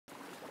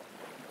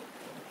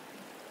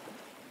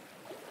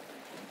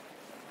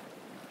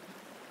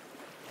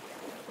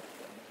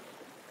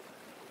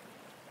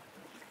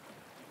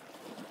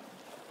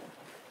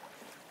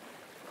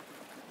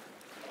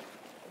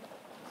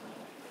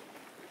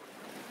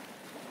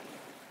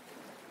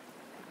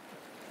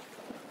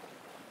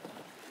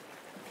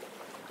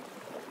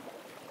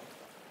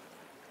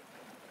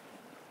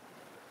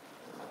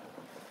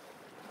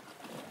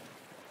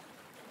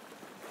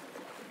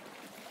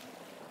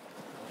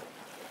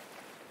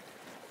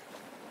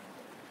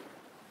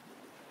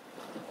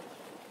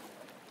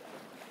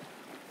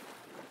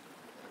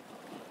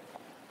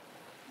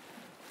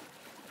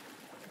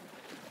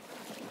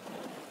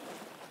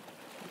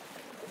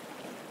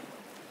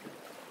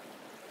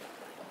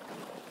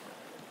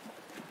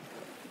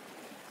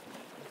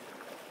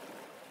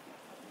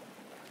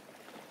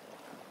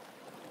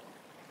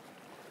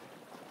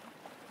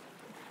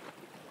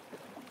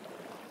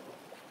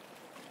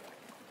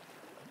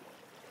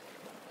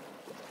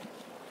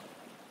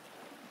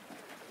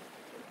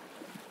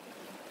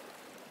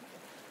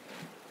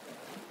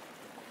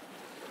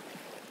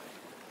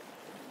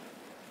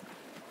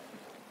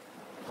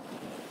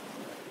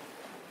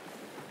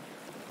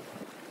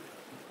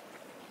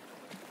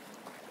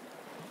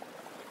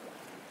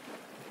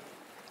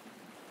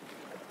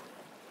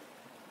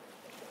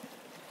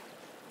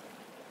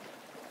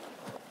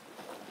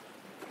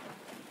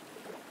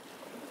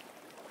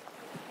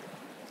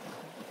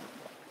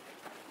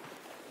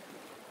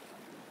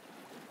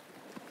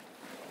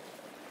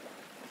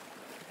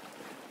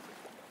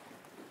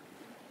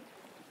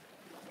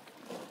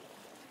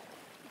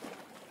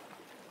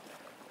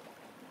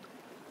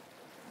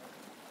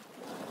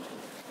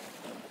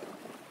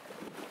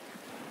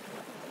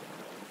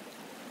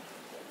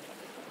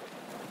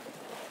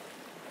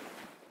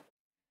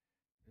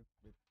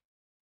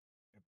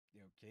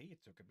Okay, it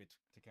took a bit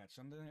to catch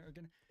on there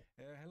again.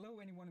 Hello,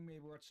 anyone who may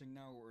be watching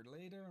now or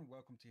later, and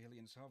welcome to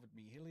Hillyan's Hub with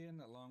me,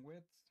 Hillyan, along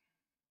with...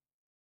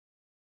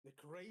 The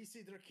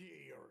crazy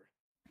Drakir.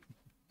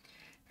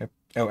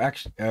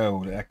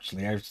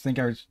 Actually, I think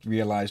I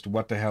realized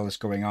what the hell is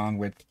going on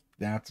with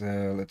that.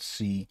 Let's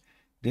see.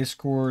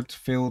 Discord,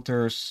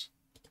 filters.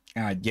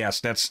 Yes,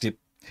 that's the...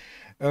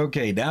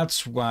 Okay,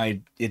 that's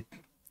why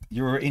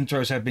your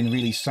intros have been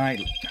really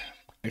silent.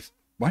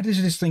 Why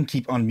does this thing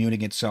keep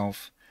unmuting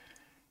itself?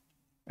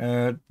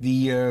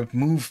 The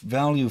move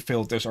value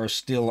filters are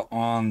still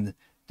on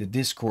the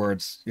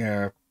Discord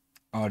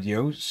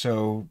audio,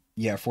 so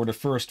yeah, for the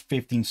first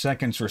 15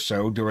 seconds or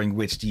so, during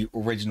which the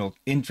original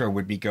intro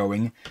would be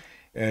going,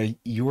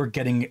 you're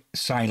getting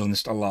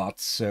silenced a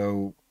lot,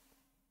 so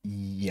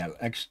yeah,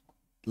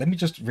 let me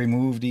just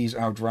remove these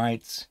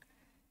outright,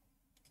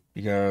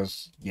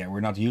 because yeah, we're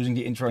not using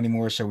the intro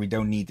anymore, so we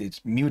don't need it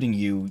muting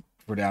you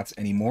for that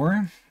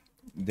anymore.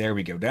 There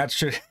we go, that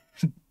should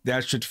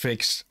that should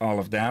fix all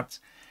of that.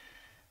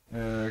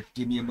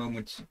 Give me a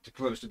moment to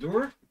close the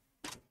door.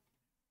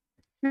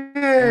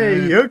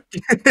 Hey,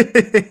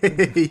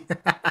 okay.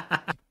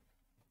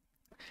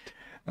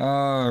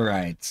 All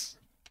right.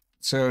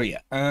 So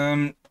yeah,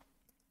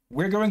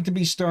 we're going to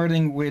be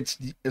starting with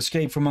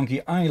Escape from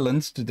Monkey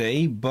Island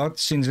today, but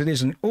since it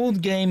is an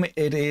old game,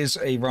 it is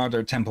a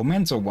rather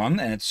temperamental one,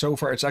 and so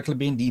far it's actually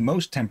been the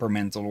most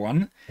temperamental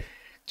one,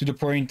 to the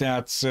point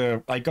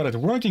that I got it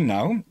working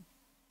now,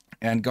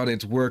 and got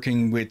it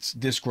working with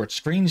Discord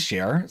screen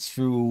share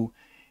through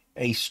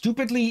a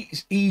stupidly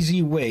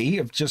easy way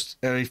of just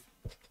a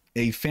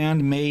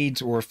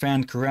fan-made or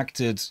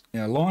fan-corrected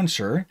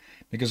launcher,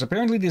 because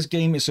apparently this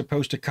game is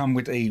supposed to come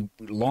with a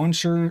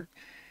launcher,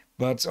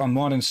 but on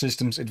modern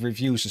systems it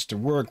refuses to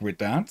work with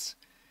that.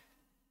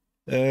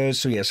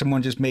 So yeah,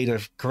 someone just made a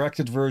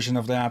corrected version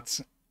of that,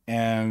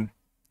 and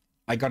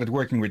I got it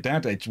working with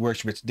that. It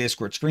works with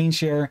Discord screen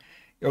share.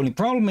 The only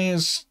problem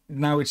is,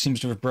 now it seems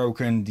to have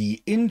broken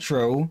the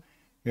intro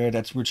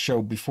that would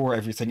show before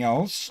everything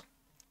else.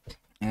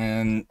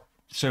 And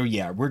so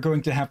yeah, we're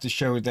going to have to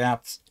show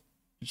that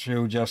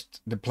through just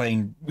the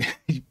plain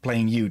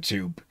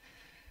YouTube.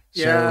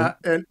 Yeah,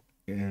 and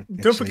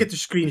don't forget to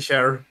screen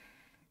share.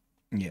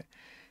 Yeah,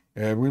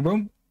 we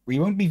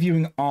won't be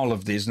viewing all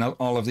of this, not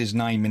all of this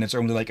 9 minutes,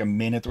 only like a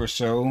minute or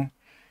so,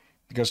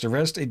 because the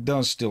rest it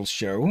does still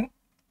show.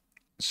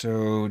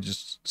 So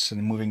just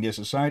moving this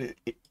aside.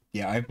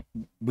 Yeah,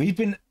 we've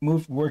been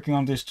working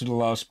on this to the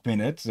last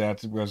minute.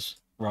 That was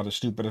rather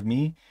stupid of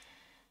me.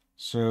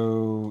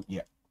 So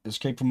yeah,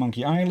 Escape from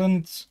Monkey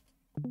Island,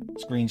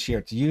 screen share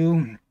to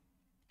you,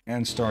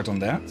 and start on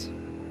that.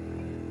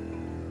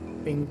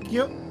 Thank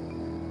you.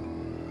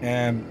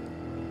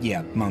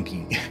 Yeah,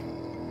 Monkey.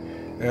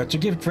 To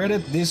give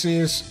credit, this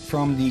is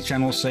from the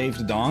channel Save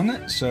the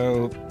Dawn,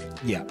 so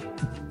yeah,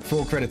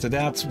 full credit to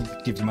that.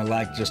 Give them a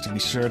like just to be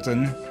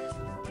certain.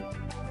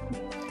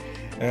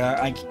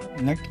 I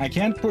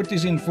can't put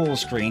this in full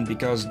screen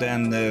because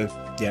then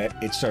yeah,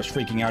 it starts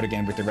freaking out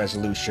again with the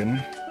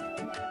resolution.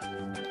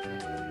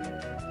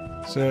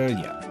 So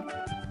yeah,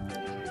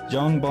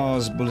 John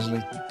Boz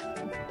Buzolic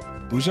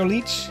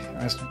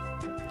as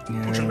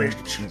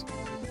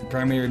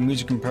primary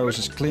music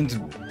composers Clint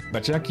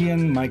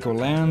Bachakian, Michael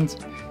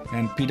Land,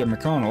 and Peter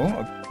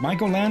McConnell.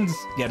 Michael Land,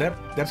 yeah,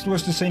 that's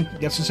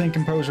the same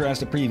composer as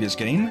the previous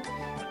game.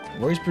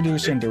 Voice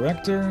producer and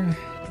director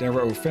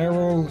Dara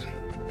O'Farrell.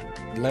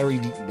 Larry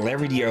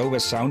D.O.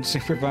 as sound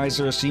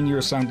supervisor,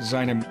 senior sound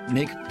designer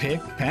Nick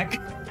Peck,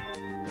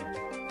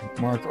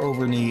 Mark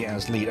Overney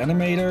as lead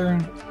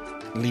animator,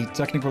 lead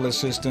technical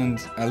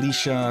assistant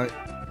Alicia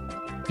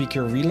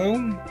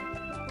Picarillo,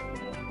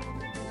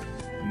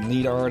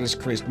 lead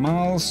artist Chris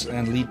Miles,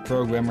 and lead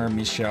programmer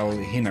Michelle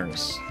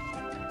Hinners.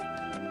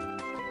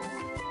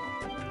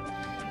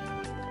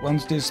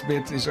 Once this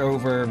bit is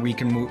over, we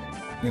can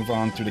move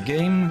on to the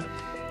game.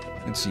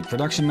 Let's see,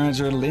 production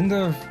manager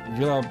Linda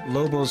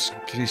Villalobos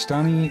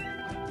Cristani,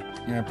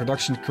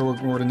 production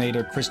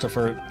coordinator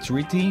Christopher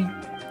Truiti,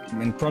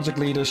 and project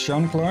leaders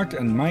Sean Clark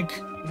and Mike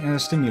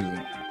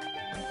Stimuli.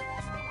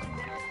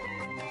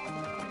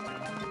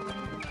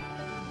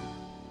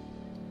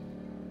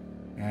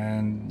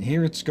 And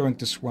here it's going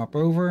to swap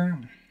over.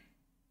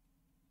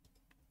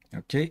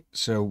 Okay,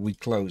 so we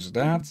close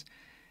that.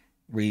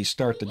 We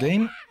start the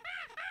game.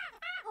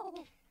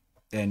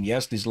 And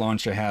yes, this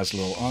launcher has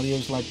little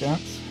audios like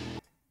that.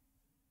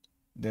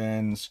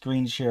 Then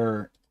screen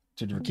share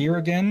to Drakir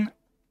again.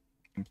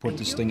 And put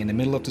this thing in the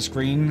middle of the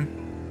screen.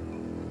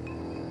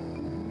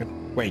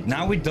 Wait,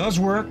 now it does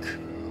work?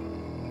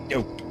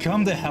 Yo,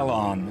 come the hell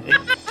on.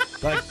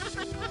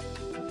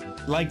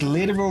 Like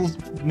literal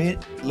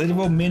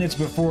minutes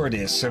before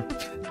this. So,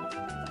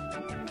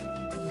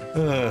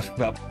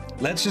 well,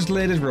 let's just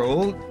let it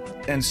roll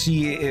and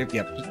see if,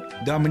 yeah,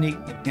 Dominic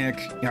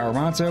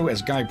Armato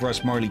as Guy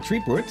Brush Marley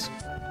Treepwood.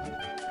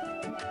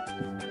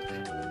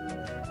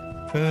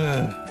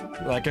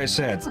 Like I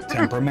said,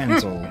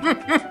 temperamental.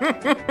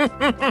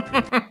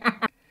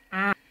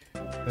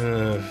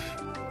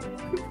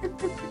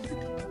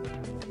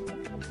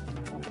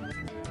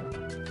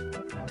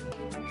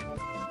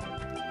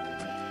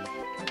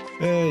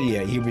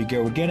 Yeah, here we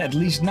go again. At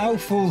least now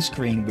full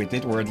screen with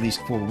it, or at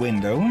least full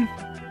window.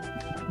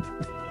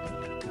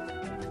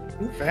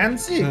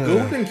 Fancy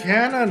golden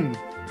cannon.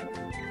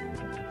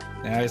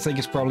 I think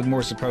it's probably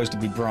more supposed to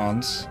be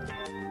bronze.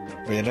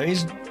 But yeah, there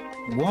is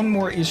one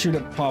more issue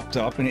that popped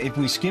up, and if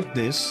we skip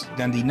this,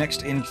 then the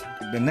next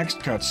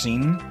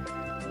cutscene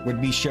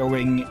would be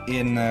showing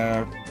in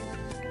the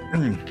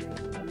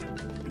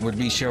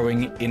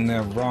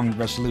wrong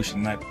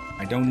resolution.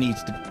 I don't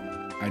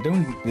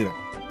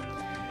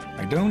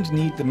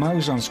need the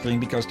mouse on screen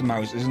because the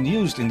mouse isn't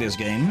used in this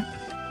game.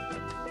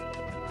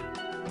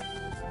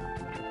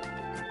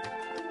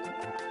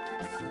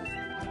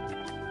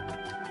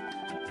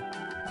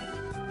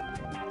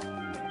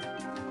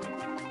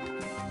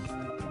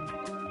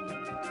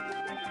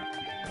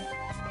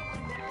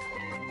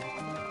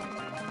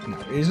 Now,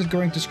 is it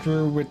going to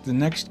screw with the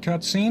next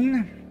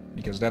cutscene?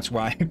 Because that's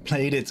why I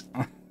played it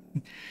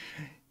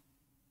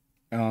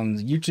on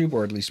YouTube,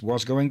 or at least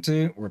was going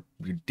to, or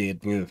you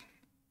did with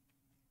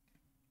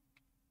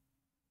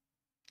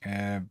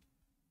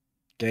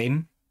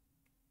game.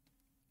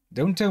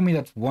 Don't tell me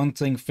that one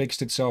thing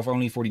fixed itself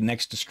only for the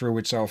next to screw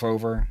itself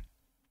over.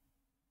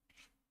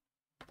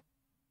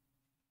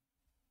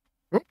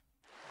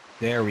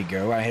 There we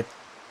go.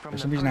 For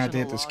some reason I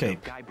did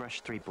escape.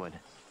 Guybrush Threepwood.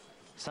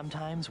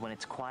 Sometimes when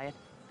it's quiet,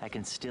 I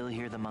can still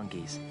hear the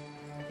monkeys.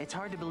 It's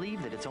hard to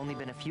believe that it's only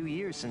been a few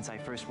years since I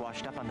first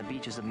washed up on the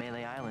beaches of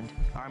Melee Island,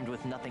 armed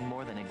with nothing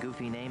more than a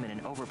goofy name and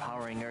an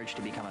overpowering urge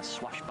to become a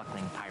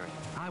swashbuckling pirate.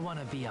 I want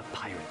to be a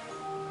pirate.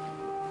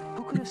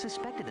 Who could have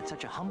suspected that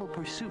such a humble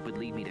pursuit would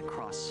lead me to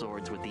cross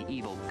swords with the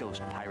evil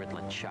ghost pirate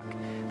LeChuck,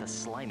 the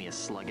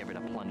slimiest slug ever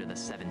to plunder the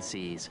seven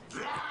seas?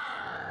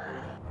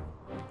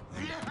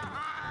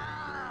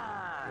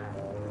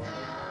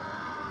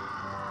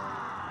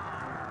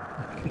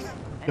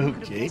 And who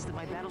could have guessed that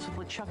my battles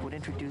with LeChuck would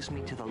introduce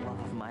me to the love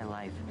of my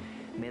life,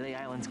 Melee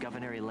Island's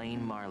Governor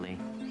Elaine Marley.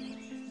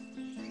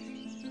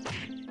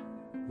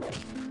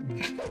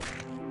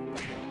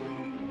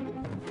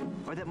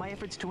 Or that my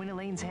efforts to win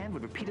Elaine's hand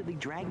would repeatedly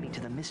drag me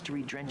to the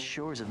mystery-drenched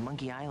shores of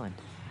Monkey Island.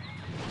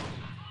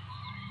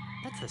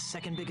 That's the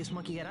second biggest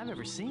monkey head I've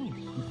ever seen.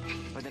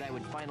 Or that I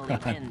would finally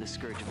end the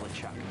scourge of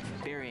LeChuck,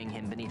 burying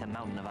him beneath a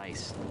mountain of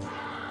ice.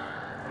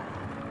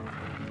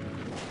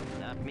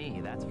 Not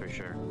me, that's for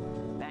sure.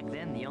 Back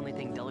then, the only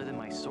thing duller than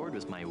my sword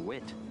was my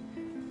wit.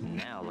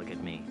 Now look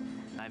at me.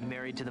 I'm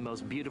married to the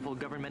most beautiful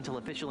governmental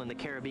official in the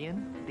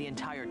Caribbean. The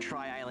entire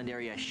Tri-Island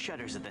area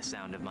shudders at the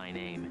sound of my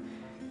name.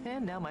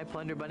 And now my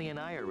Plunder Bunny and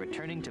I are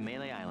returning to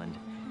Melee Island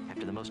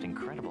after the most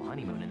incredible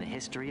honeymoon in the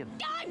history of...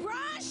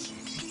 Guybrush!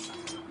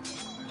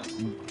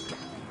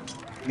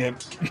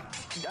 Yep.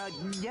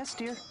 Yes,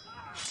 dear?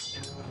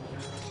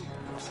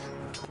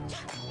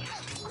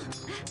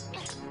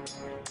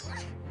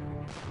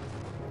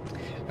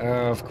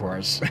 Of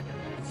course.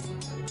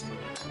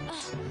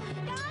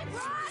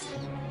 Guybrush!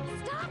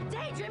 Stop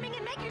daydreaming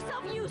and make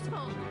yourself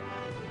useful!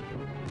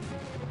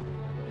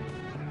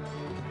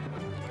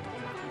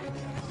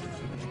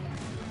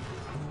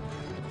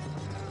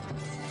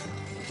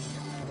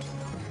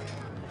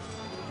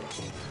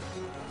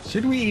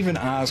 Should we even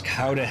ask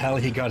how the hell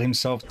he got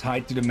himself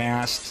tied to the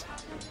mast?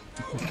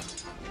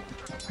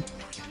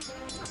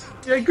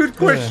 Yeah, good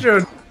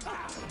question.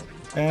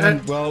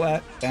 And,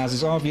 well, as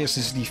is obvious,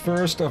 this is the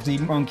first of the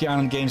Monkey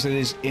Island games that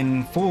is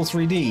in full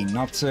 3D,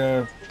 not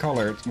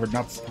colored, or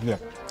not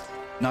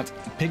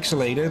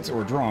pixelated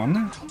or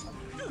drawn.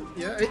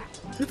 Yeah, it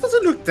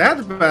doesn't look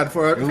that bad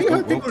for it. I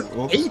think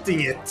people are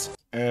hating it.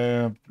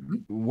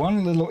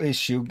 One little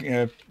issue,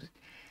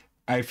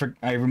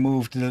 I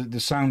removed the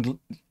sound...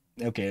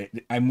 Okay,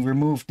 I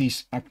removed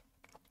these... I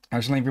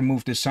actually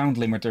removed the sound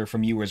limiter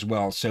from you as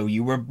well, so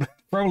you were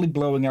probably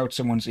blowing out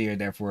someone's ear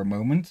there for a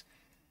moment.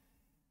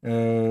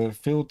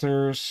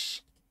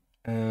 Filters,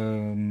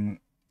 limiter,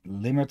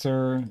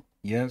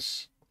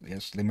 yes,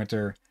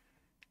 limiter,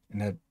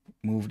 and that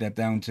move that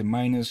down to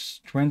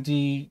minus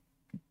 20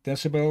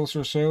 decibels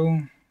or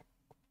so.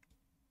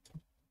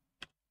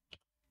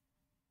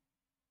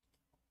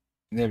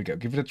 There we go.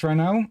 Give it a try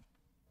now.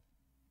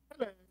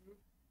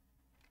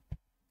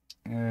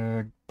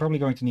 Probably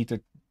going to need to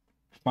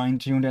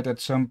fine-tune that at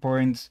some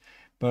point,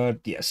 but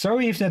yeah,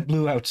 sorry if that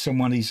blew out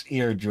somebody's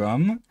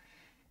eardrum.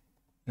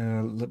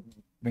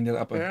 Bring that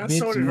up a bit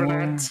sorry more. For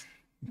that.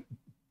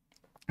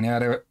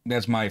 Yeah,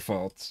 that's my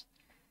fault.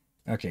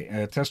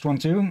 Okay, test 1,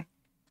 2.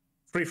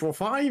 3, 4,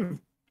 5.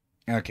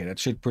 Okay, that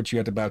should put you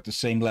at about the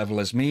same level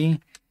as me.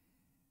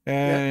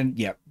 And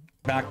yeah,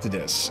 back to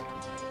this.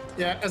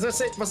 Yeah, as I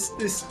was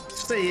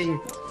saying,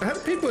 I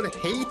have people that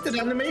hate the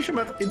animation,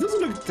 but it doesn't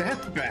look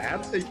that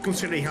bad,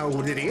 considering how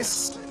good it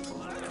is.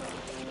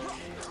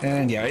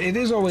 And yeah, it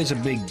is always a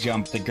big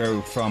jump to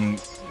go from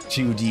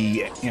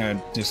 2D,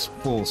 just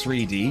full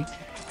 3D.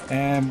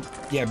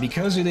 Yeah,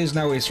 because it is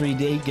now a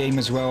 3D game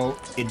as well,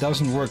 it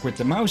doesn't work with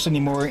the mouse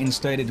anymore.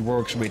 Instead, it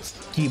works with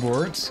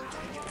keyboards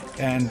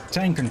and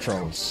tank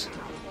controls.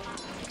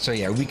 So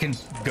yeah, we can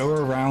go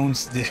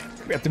around.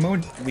 At the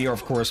moment, we are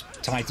of course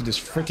tied to this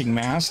freaking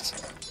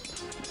mast.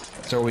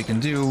 So we can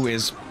do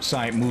is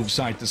move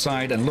side to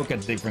side and look at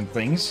different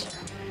things,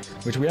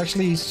 which we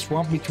actually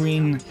swap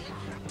between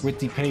with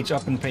the page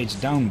up and page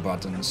down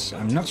buttons.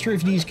 I'm not sure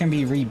if these can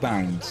be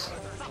rebound.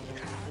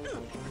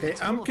 Hey,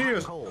 I'm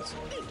curious. What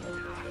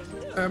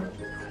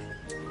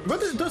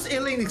does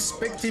Hillyan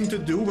expect him to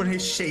do when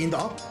he's chained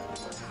up?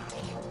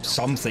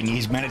 Something.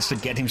 He's managed to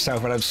get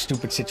himself out of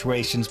stupid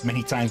situations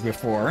many times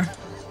before.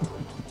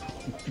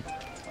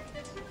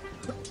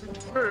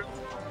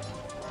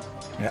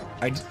 Yeah,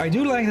 I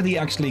do like that he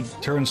actually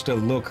turns to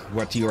look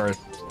what you are,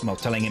 well,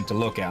 telling him to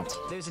look at.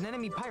 There's an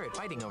enemy pirate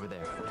fighting over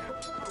there.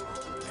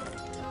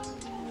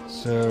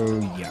 So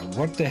yeah,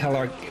 what the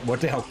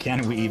hell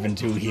can we even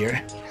do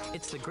here?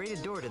 It's the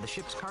grated door to the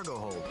ship's cargo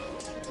hold.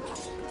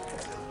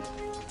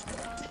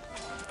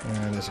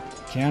 There's a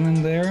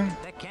cannon there.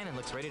 That cannon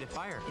looks ready to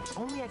fire. If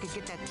only I could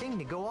get that thing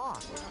to go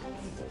off.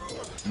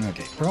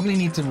 Okay, probably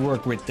need to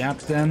work with that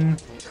then.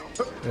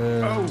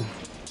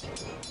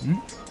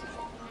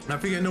 I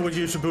think I know what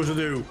you're supposed to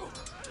do.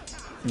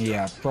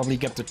 Yeah, probably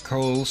get the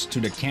coals to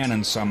the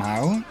cannon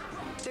somehow.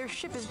 Their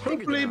ship is bigger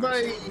Hopefully than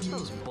by... ours.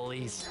 Those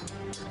bullies.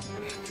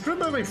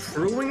 Probably by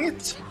throwing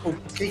it or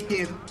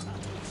kicking it.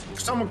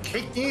 Someone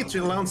kicking it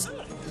to lands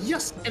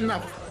just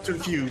enough to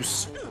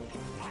fuse.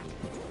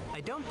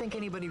 I don't think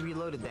anybody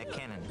reloaded that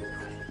cannon.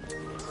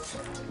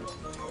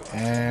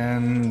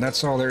 And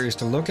that's all there is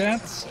to look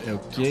at.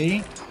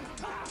 Okay.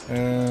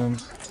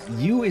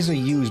 U is a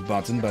use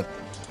button, but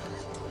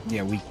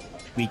yeah, we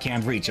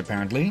can't reach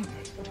apparently.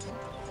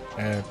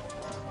 I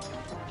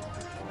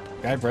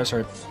press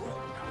her.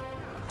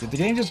 Did the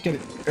game just get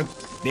it? Oh,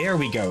 there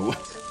we go.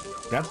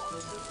 That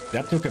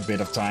took a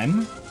bit of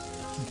time.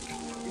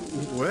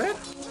 What?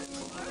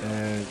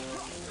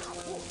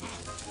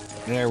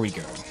 There we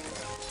go.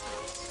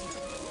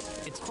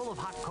 It's full of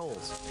hot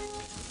coals.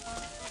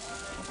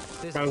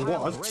 There's Well, a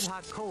pile what? of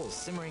red-hot coals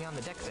simmering on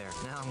the deck there.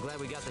 Now I'm glad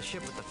we got the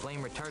ship with the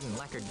flame-retardant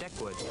lacquered deck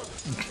wood.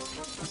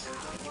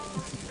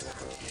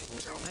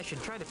 I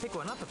should try to pick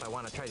one up if I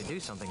want to try to do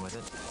something with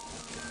it.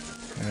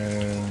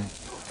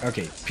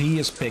 Okay, P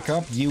is pick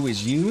up, U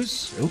is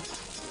use. Oop.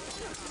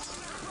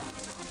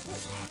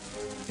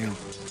 Yeah.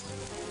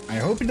 I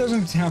hope it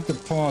doesn't have to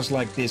pause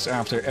like this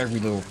after every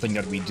little thing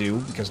that we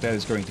do, because that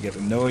is going to get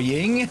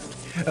annoying.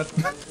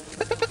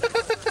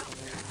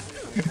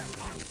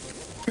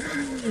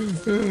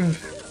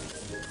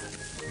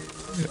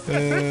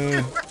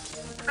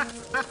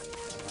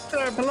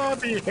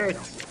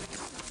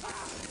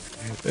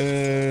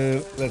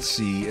 Let's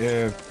see.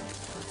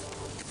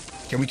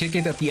 Can we kick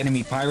it at the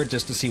enemy pirate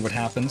just to see what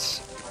happens?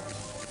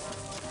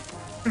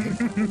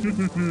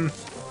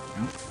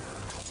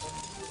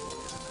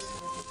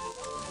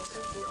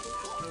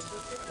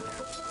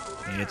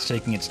 It's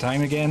taking its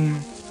time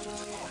again.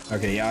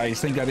 Okay, yeah, I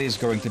think that is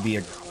going to be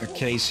a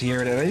case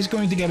here. That is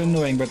going to get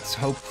annoying, but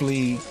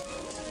hopefully...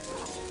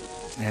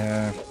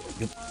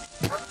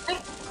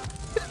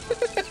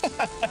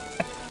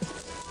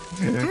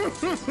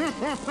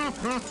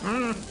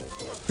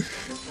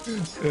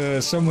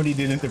 somebody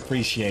didn't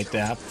appreciate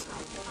that.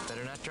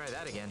 Better not try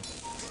that again.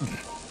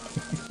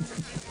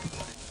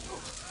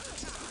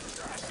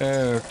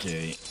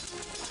 Okay.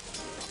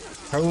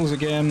 Holes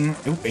again.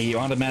 Oop, he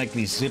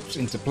automatically zips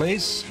into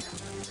place.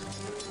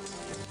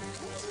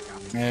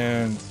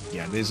 And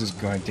yeah, this is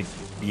going to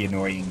be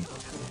annoying.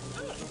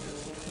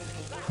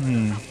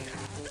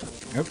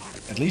 Oh,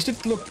 at least it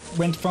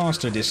went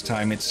faster this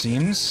time, it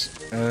seems.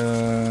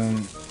 Yeah.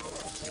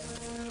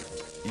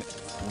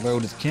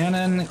 Loaded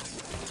cannon.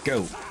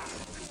 Go.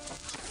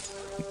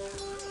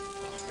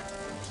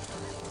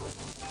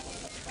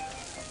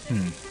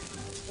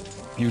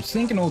 You'd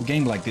think an old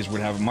game like this would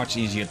have a much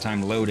easier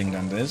time loading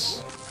than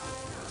this.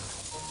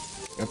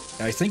 Yep.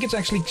 I think it's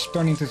actually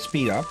starting to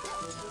speed up.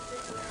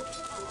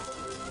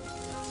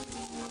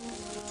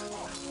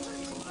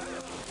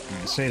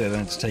 I say that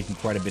and it's taking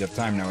quite a bit of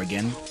time now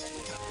again.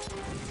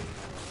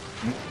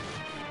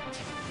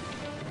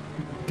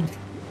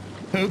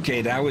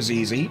 Okay, that was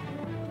easy.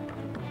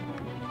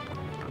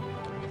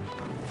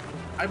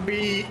 I'd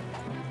be...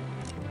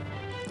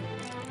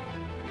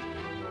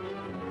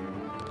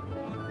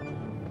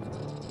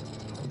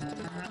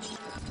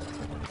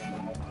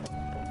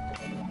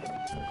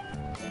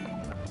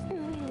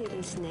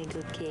 Little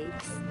snuggle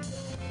cakes.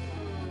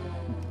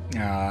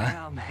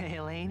 Hey,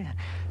 Elaine,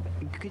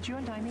 could you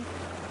untie me?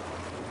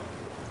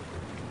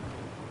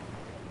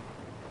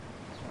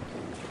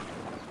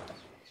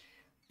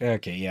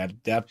 Okay, yeah,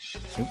 that...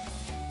 Oop.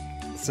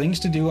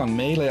 Things to do on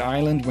Melee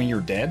Island when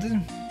you're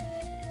dead.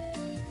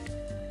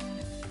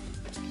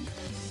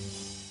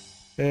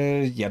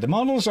 Yeah, the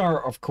models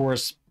are, of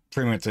course,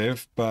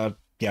 primitive, but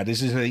yeah,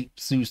 this is a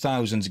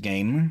 2000s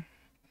game.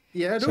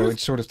 Yeah, So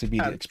it's sort of to be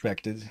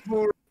expected.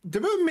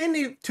 There were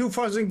many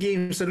 2000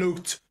 games that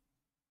looked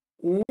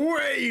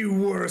way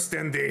worse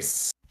than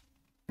this.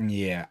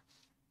 Yeah.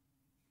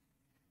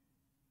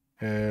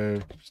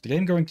 Is the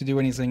game going to do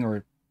anything,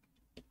 or...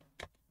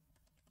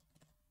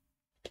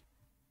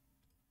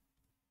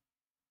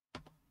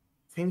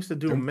 Things to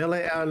do on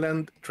Melee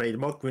Island,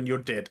 trademark when you're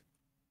dead.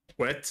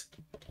 What?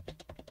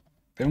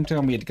 Don't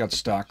tell me it got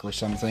stuck or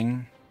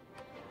something.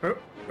 Oh,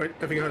 wait,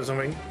 I think I heard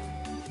something.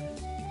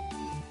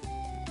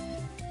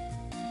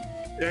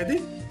 Yeah, I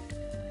did.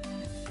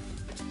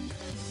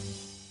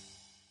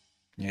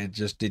 Yeah, it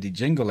just did the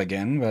jingle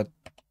again, but...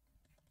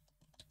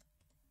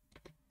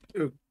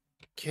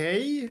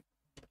 Okay.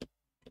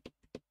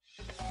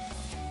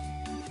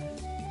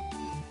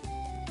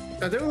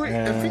 I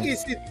think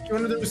it's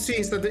one of those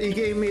things that the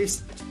game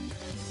is...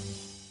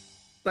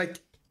 Like,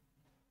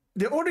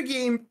 the other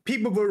game,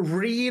 people were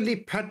really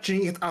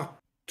patching it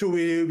up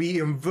to be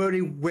in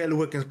very well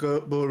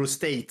workable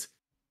state.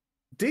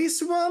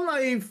 This one,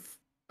 I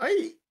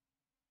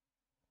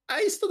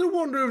started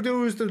wondering if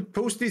those that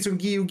posted on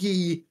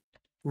GOG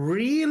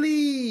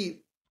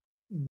really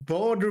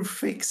bother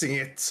fixing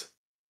it.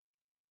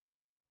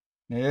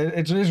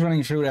 It is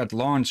running through that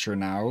launcher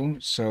now,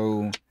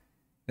 so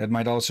that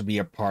might also be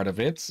a part of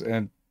it.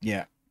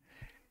 Yeah.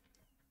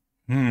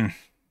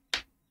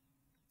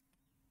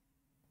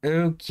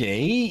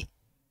 Okay.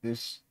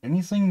 Is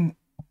anything...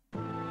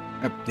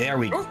 Oh, there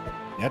we go.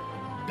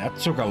 That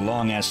took a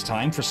long ass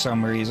time for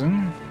some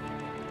reason.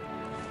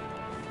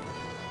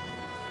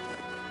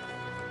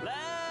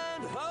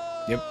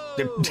 Yep.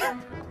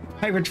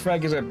 Pirate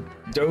Frag is a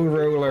dough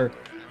roller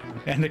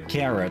and a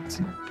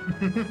carrot.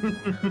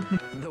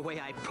 The way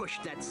I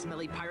pushed that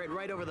smelly pirate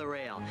right over the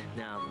rail.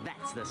 Now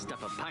that's the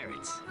stuff of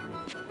pirates.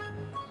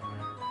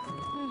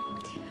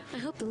 I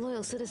hope the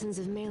loyal citizens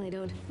of Melee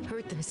don't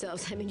hurt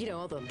themselves. I mean, you know,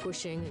 all the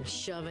pushing and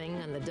shoving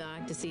on the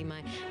dock to see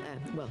my,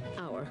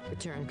 our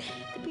return.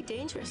 Could be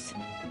dangerous.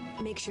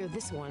 Make sure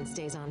this one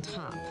stays on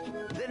top.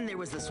 Then there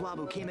was the swab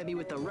who came at me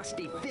with the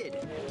rusty fid.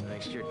 I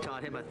sure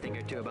taught him a thing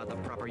or two about the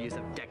proper use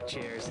of deck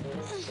chairs.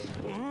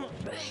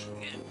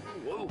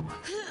 Whoa.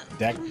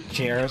 Deck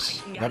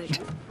chairs? What?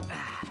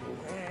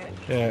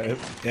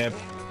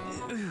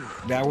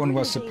 That one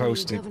was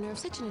supposed to... Governor of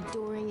such an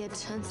adoring yet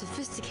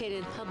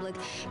unsophisticated public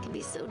can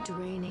be so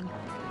draining.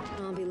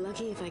 I'll be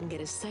lucky if I can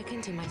get a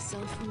second to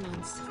myself for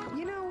months.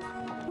 You know,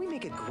 we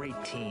make a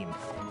great team.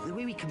 The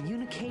way we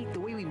communicate, the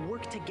way we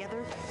work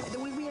together, and the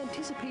way we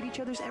anticipate each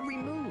other's every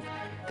move.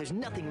 There's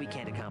nothing we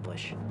can't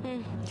accomplish.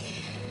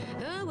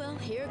 Oh, well,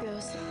 here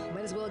goes.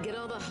 Might as well get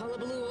all the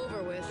hullabaloo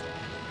over with.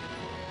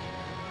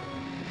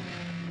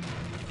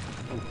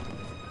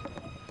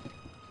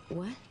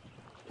 What?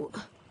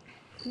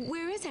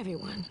 Where is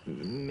everyone?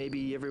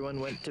 Maybe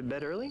everyone went to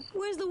bed early?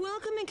 Where's the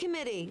welcoming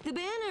committee? The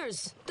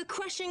banners? The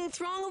crushing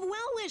throng of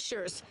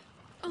well-wishers?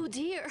 Oh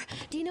dear,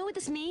 do you know what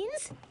this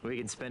means? We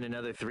can spend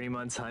another 3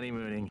 months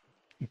honeymooning.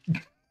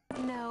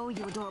 No,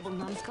 you adorable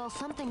numbskull.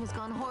 Something has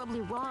gone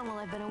horribly wrong while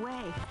I've been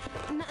away.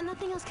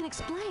 Nothing else can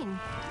explain.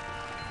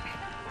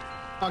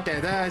 Okay,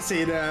 there I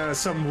see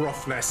some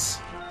roughness.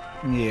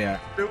 Yeah.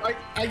 So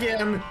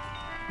again,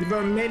 there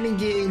were many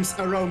games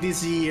around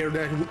this year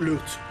that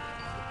looked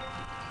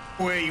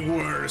way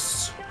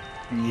worse.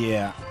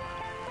 Yeah.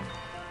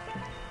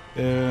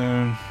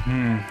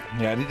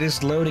 Yeah,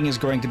 this loading is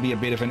going to be a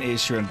bit of an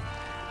issue. And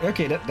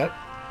okay,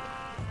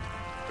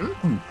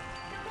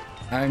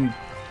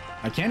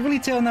 I can't really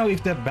tell now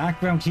if that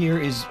background here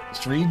is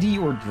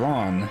 3D or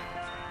drawn.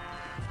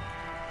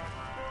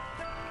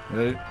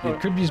 It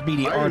could just be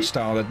the art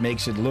style that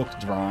makes it look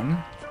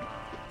drawn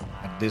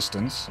at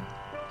distance.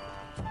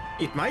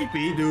 It might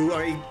be, do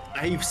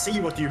I see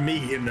what you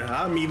mean.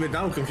 I'm even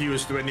now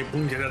confused when you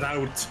pointed it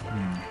out.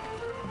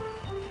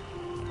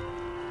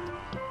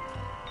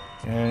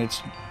 And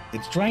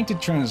it's trying to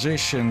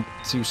transition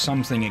to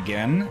something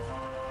again,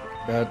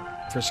 but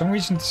for some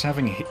reason it's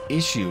having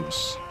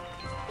issues.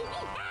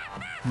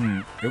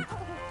 Nope.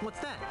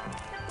 What's that?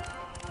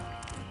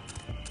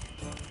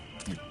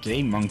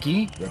 Okay,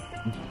 monkey.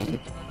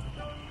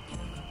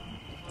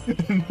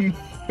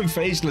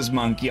 Faceless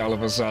monkey all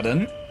of a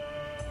sudden.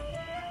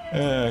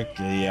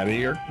 Okay, yeah,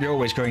 you're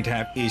always going to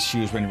have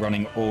issues when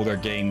running older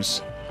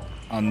games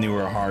on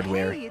newer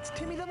hardware. Hey, it's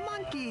Timmy the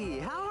monkey.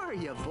 How are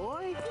you,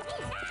 boy?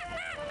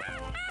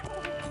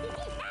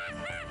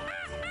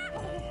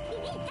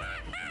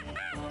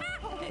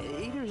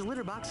 Either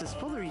litter box is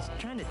full or he's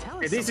trying to tell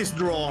us. Hey, this is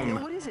something.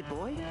 drawn. What is it,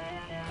 boy?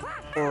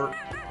 Or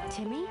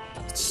Timmy?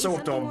 Is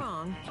sort something of.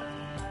 wrong?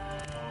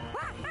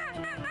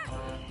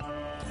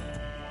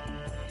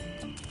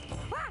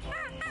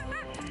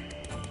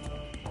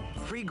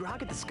 Free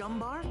grog at the scum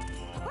bar?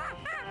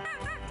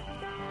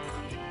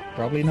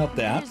 Probably not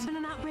that. There's been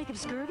an outbreak of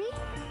scurvy?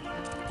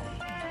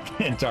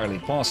 Entirely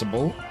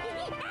possible.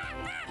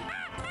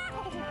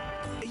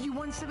 You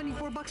won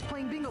 $74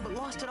 playing bingo, but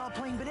lost it all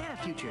playing banana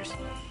futures.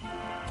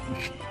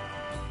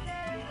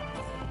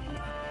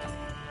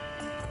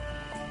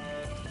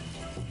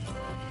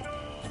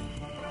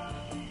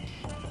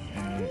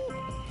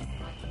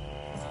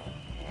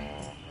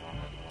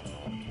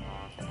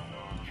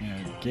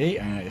 Okay,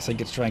 I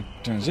think it's trying to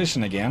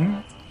transition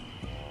again.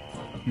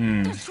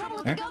 There's trouble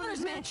at the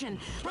governor's mansion.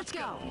 Let's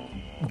go.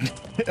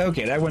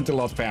 Okay, that went a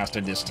lot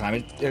faster this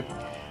time.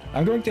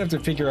 I'm going to have to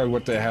figure out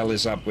what the hell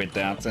is up with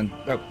that. And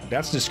oh,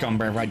 that's the scum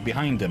bar right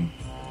behind him.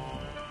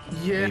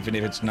 Yeah. Even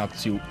if it's not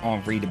too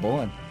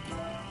unreadable.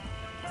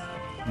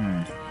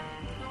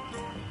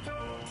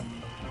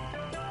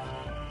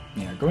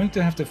 Yeah, going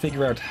to have to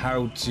figure out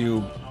how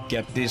to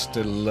get this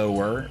to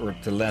lower or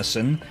to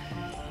lessen.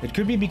 It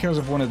could be because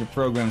of one of the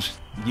programs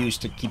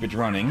used to keep it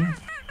running.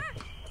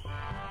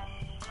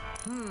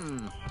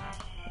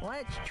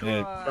 Let's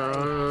try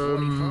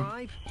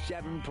 45,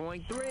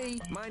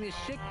 7.3, minus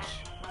 6.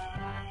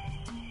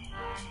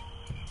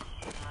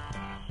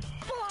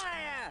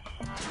 Fire!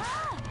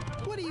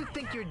 What do you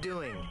think you're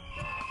doing?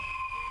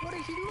 What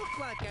does he look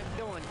like I'm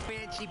doing,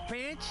 fancy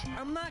pants?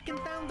 I'm knocking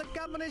down the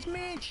governor's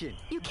mansion.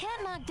 You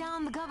can't knock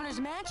down the governor's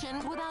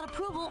mansion without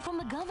approval from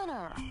the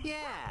governor. Yeah.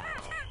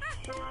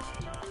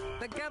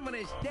 The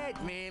governor's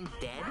dead, ma'am.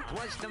 Dead?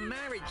 Was the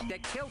marriage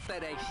that killed her,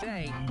 they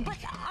say. But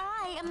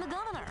I am the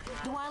governor.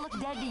 Do I look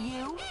dead to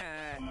you?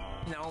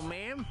 No,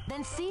 ma'am.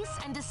 Then cease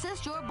and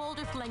desist your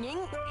boulder flinging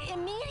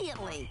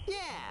immediately. Yeah.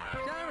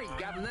 Sorry,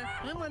 Governor.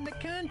 I'm under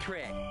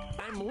contract.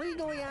 I'm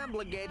legally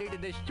obligated to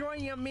destroy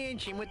your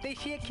mansion with this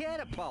here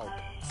catapult.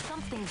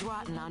 Something's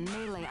rotten on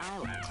Melee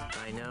Island.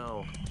 I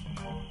know.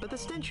 But the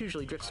stench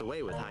usually drifts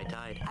away with high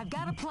tide. I've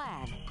got a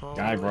plan.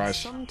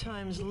 Guybrush.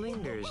 Sometimes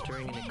lingers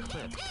during an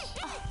eclipse.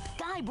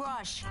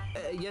 Guybrush!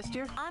 Yes,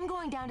 dear? I'm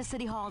going down to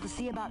City Hall to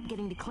see about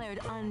getting declared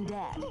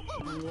undead.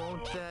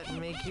 Won't that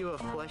make you a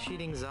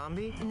flesh-eating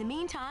zombie? In the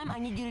meantime, I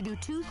need you to do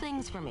 2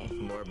 things for me.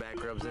 More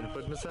back rubs and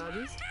foot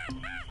massages?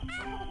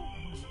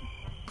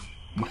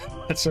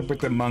 What's up with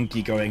the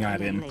monkey going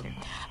at him? Later.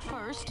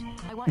 First,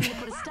 I want you to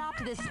put a stop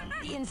to this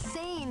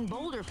insane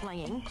boulder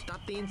flinging. Stop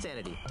the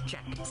insanity.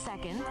 Check.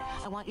 Second,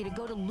 I want you to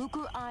go to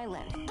Lucre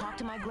Island. Talk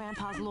to my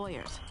grandpa's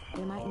lawyers.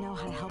 They might know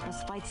how to help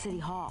us fight City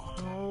Hall.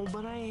 Oh,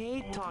 but I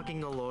hate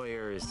talking to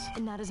lawyers.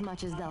 Not as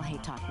much as they'll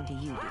hate talking to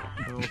you,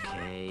 dear.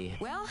 Okay.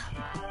 Well,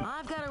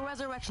 I've got a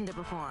resurrection to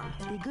perform.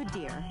 Be good,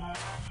 dear.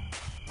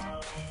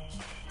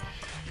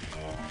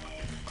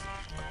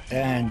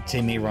 And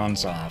Timmy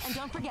runs And off.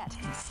 don't forget,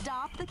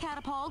 stop the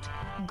catapult,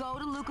 go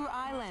to Lucre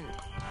Island.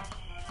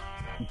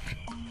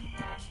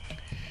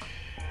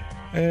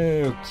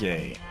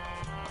 Okay.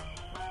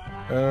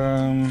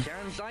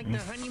 Sounds like the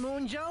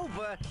honeymoon's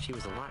over. She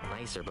was a lot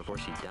nicer before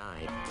she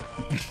died.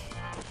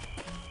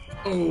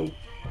 Oh,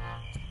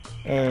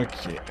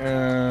 Okay.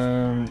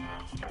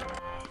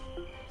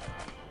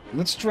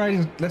 Let's try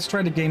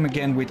the game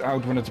again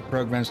without one of the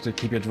programs to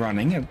keep it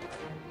running.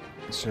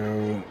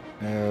 So,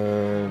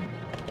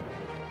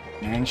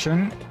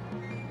 mansion.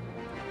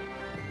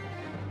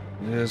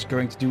 Just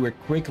going to do a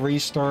quick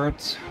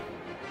restart.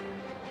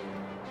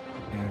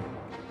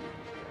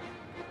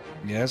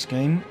 Yes,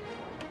 game.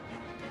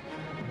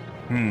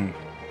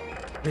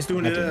 he's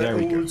doing Okay, there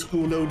we the go. old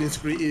school loading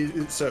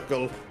screen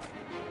circle.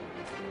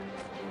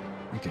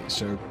 Okay,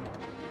 so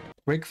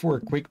quick for a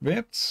quick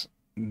bit.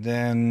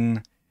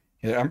 Then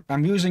yeah,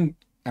 I'm using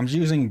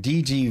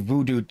DG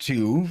Voodoo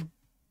 2.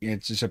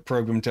 It's just a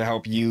program to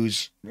help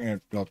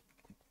well,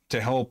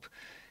 to help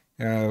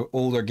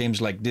older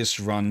games like this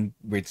run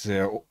with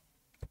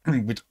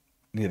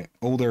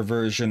older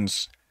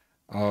versions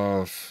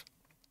of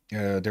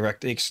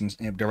DirectX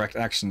and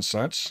DirectX and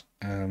such.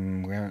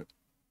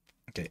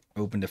 Okay,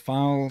 open the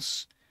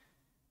files.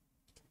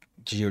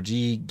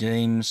 GOG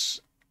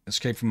games.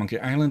 Escape from Monkey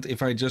Island.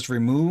 If I just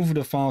remove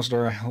the files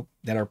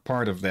that are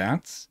part of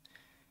that,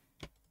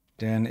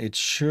 then it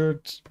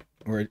should,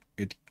 or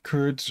it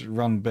could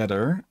run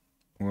better,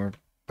 but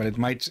it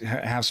might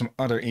have some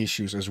other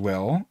issues as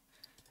well.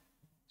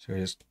 So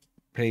just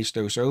paste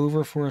those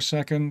over for a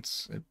second,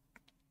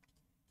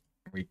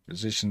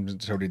 reposition them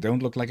so they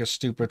don't look like a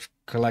stupid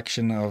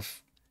collection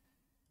of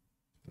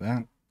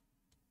that.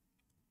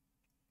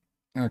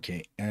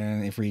 Okay,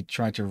 and if we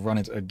try to run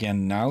it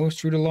again now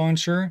through the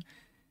launcher,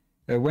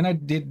 when I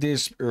did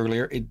this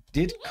earlier, it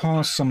did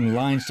cause some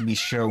lines to be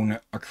shown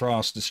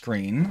across the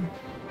screen.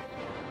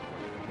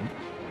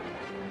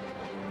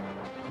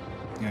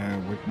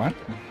 With what?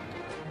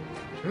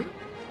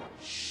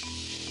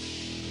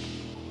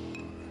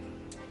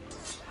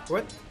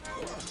 What?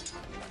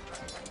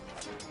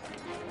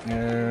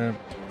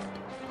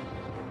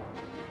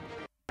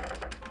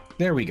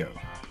 There we go.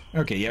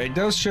 Okay, yeah, it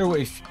does show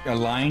a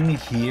line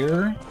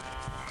here.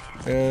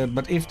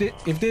 But if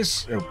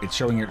this... Oh, it's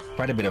showing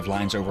quite a bit of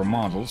lines over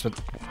models,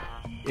 but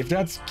if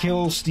that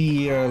kills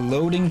the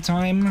loading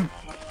time,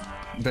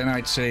 then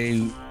I'd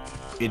say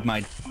it'd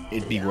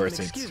be worth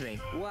it. Excuse me.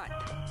 What?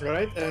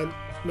 Right,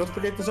 not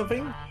forgetting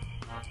something?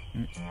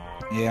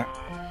 Yeah.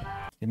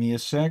 Give me a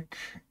sec.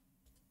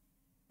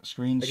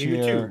 Screen I give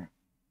you share.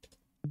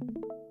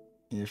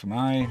 Here's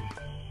my.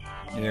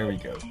 There we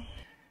go.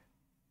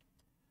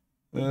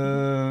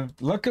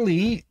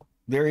 Luckily,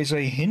 there is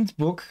a hint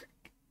book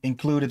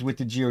included with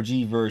the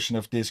GOG version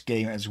of this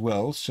game as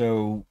well.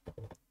 So,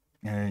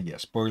 yeah,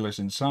 spoilers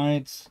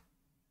inside.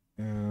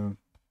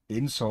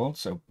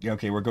 Insults. So,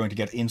 okay, we're going to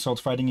get insult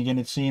fighting again,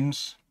 it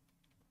seems.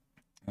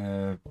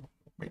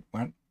 Wait,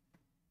 what?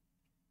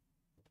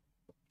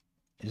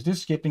 Is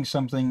this skipping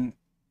something,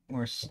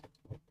 or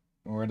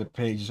the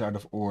page is out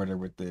of order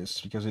with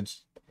this? Because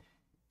it's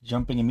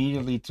jumping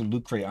immediately to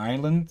Lucre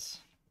Island.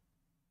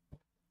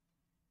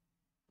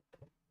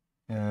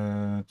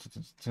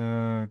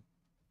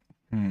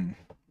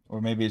 Or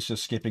maybe it's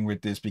just skipping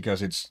with this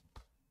because it's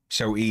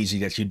so easy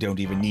that you don't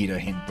even need a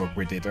hint book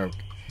with it. Oh.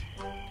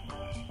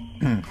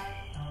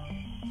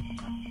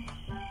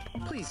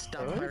 Please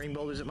stop firing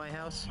boulders at my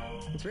house.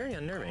 It's very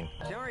unnerving.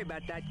 Sorry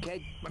about that,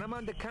 kid, but I'm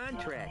under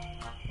contract.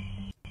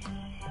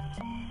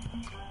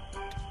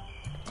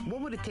 What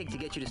would it take to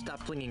get you to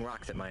stop flinging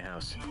rocks at my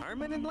house?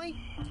 Permanently?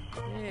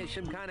 Yeah,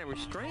 some kind of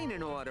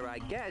restraining order, I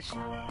guess.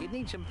 You'd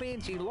need some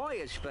fancy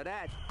lawyers for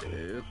that.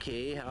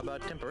 Okay, how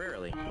about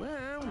temporarily?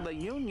 Well, the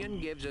union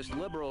gives us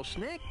liberal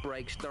snack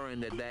breaks during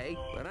the day,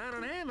 but I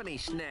don't have any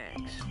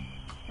snacks.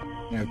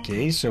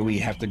 Okay, so we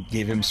have to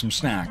give him some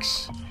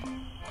snacks.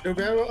 Look,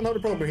 I have another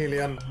problem,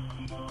 Hillyan.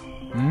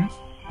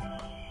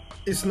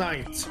 It's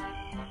night.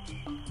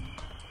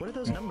 What are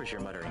those numbers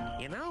you're muttering?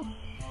 You know?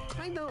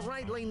 I don't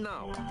rightly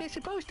know. They're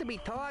supposed to be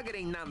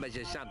targeting numbers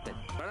or something,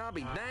 but I'll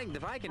be danged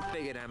if I can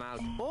figure them out.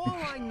 All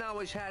I know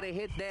is how to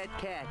hit that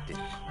cactus.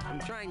 I'm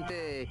trying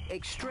to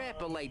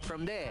extrapolate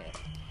from there.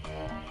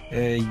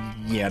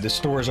 Yeah, the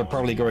stores are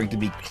probably going to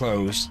be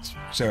closed,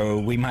 so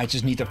we might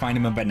just need to find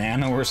him a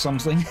banana or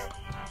something.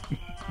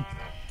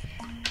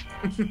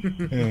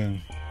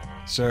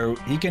 So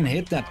he can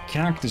hit that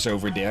cactus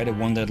over there, the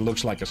one that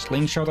looks like a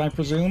slingshot, I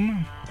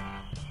presume.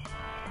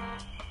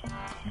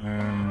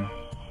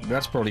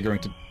 That's probably going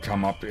to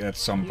come up at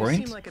some point.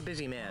 You seem like a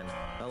busy man.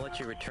 I'll let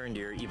you return to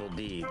your evil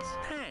deeds.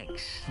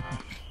 Thanks.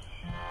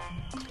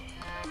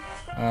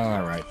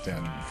 Alright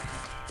then.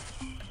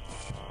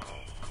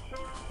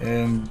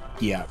 And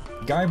yeah,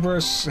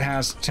 Guybrush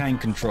has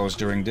tank controls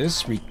during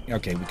this. We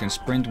can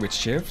sprint with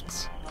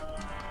shift.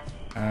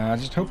 I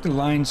just hope the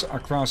lines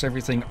across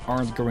everything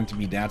aren't going to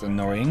be that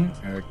annoying.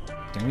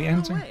 Can we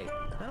enter? No way.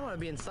 I don't want to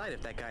be inside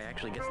if that guy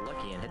actually gets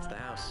lucky and hits the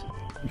house.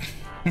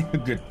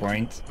 Good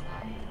point.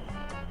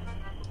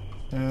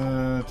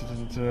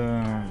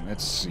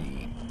 Let's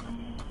see.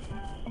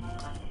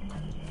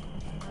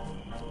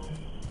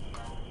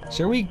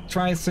 Shall we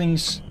try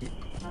things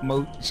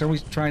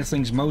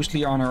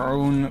mostly on our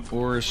own,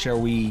 or shall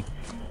we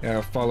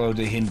follow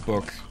the hint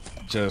book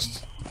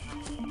just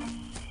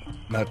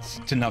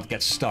to not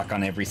get stuck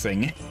on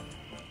everything?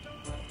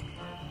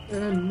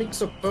 Mix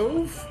of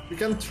both. We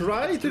can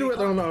try to do it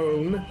on our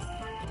own.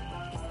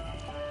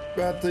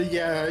 But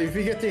yeah, if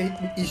we get the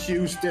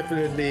issues,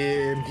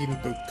 definitely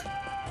hint book.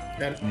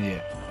 And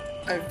Yeah.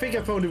 I think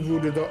I found the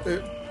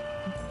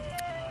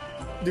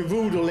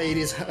voodoo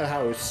lady's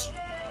house.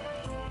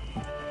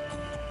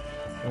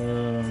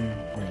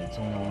 Wait,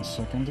 hold on a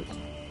second.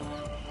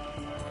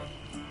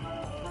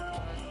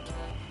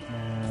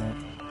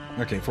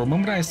 Okay, for a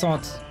moment I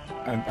thought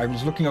I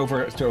was looking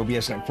over to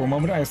OBS, and for a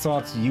moment I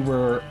thought you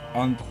were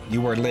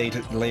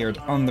layered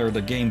under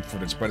the game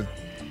footage, but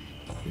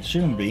it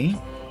shouldn't be.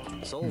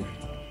 Sold.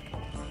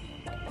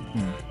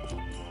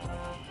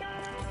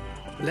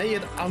 Lay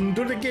it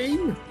under the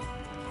game?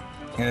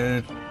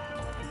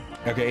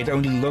 Okay, it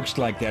only looks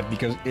like that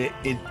because a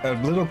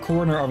little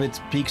corner of it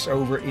peeks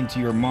over into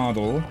your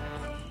model.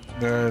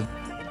 Oh,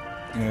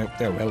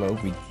 hello.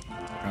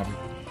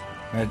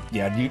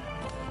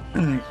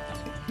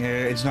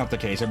 It's not the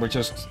case. We're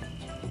just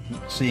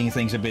seeing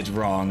things a bit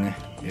wrong.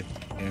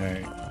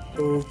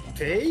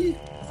 Okay.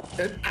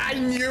 And I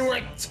knew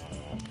it!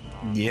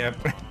 Yep.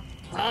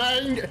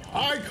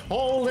 I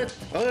called it!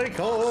 I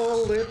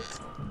called it!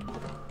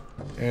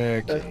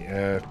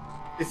 Okay,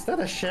 Is that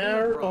a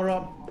share or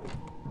a...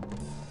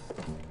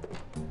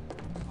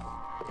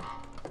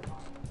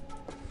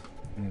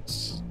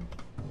 Let's...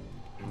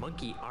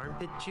 Monkey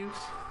armpit juice?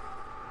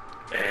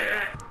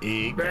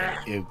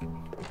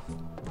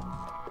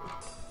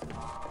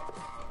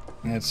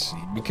 Let's see.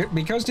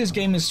 Because this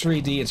game is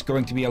 3D, it's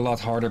going to be a lot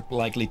harder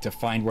likely to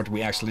find what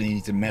we actually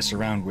need to mess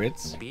around with.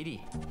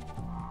 Speedy.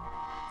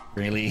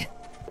 Really?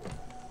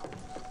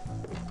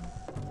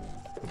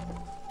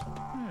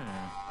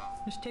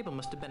 This table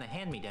must have been a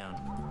hand-me-down.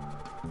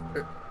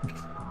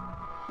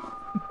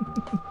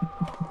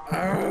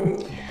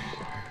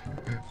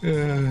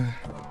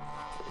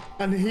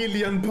 An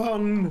Hillyan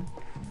pun!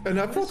 And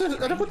I thought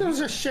there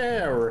was a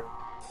share!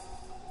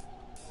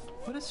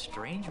 What a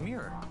strange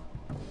mirror.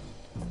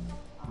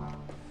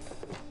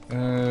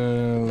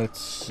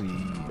 Let's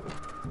see.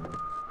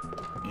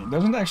 It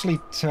doesn't actually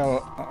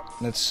tell...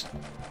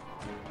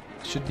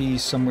 should be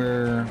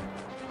somewhere...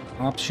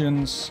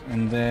 Options,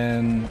 and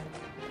then...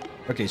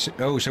 Okay, so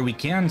we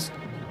can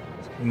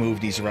move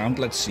these around.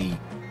 Let's see.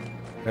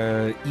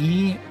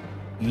 E,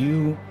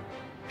 U,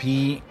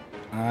 P,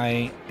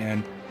 I,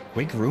 and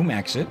quick room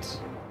exit.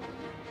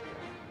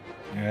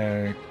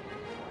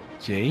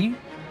 Okay.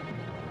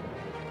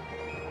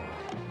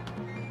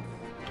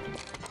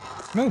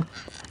 Oh,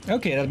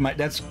 okay.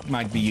 That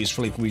might be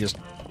useful if we just.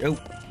 Oh.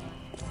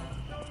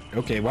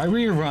 Okay. Why were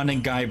you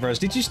running, Guybrush?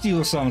 Did you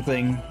steal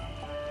something?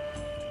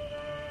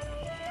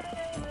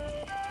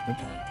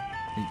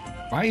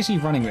 Why is he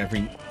running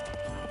every...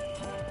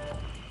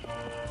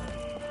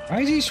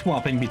 Why is he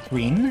swapping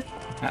between?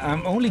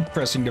 I'm only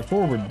pressing the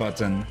forward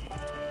button.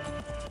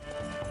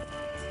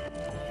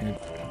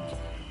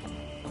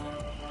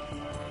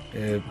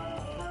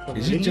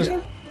 Is he just...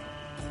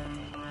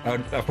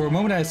 for a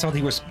moment I thought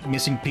he was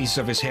missing pieces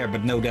of his hair,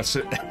 but no, that's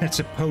a, that's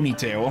a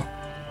ponytail.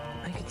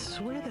 I could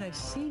swear that I've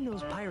seen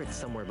those pirates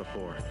somewhere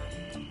before.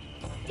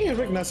 You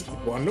recognize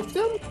one of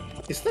them?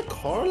 Is that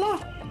Carla?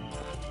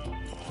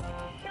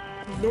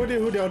 No idea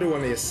who the other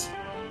one is.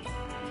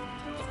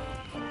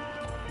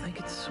 I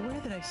could swear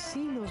that I've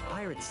seen those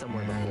pirates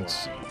somewhere before.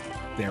 Let's see.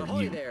 There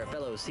Ahoy you... there,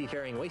 fellow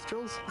seafaring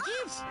wastrels.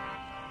 Yes!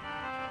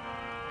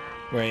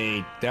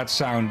 Wait, that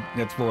sound,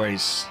 that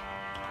voice.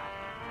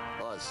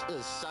 Oh,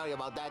 sorry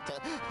about that.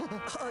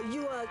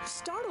 You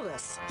startled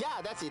us.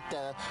 Yeah, that's it.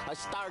 I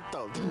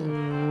startled.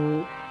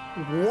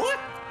 What?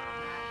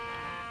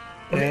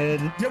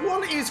 The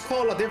one is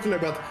Carla, definitely,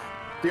 but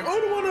the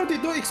other one I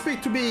did not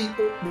expect to be...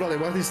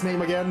 what's his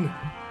name again?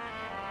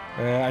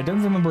 I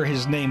don't remember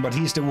his name, but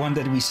he's the one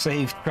that we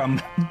saved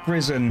from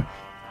prison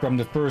from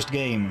the first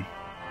game.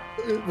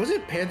 Was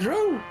it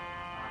Pedro?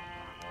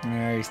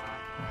 I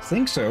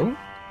think so.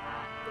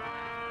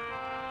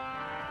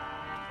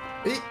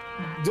 He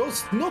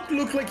does not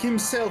look like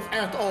himself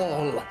at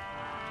all.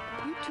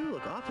 You two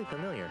look awfully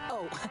familiar.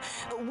 Oh,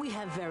 we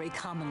have very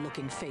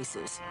common-looking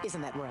faces.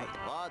 Isn't that right?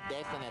 Oh,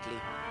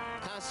 definitely.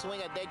 Can't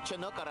swing a dead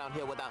Chinook around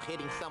here without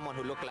hitting someone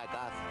who look like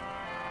us.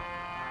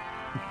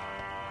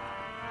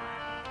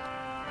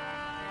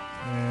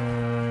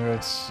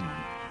 Let's see.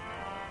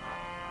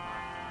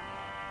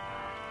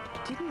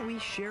 Didn't we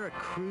share a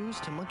cruise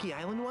to Monkey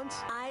Island once?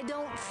 I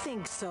don't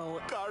think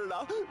so.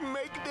 Carla,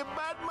 make the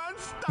bad man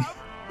stop.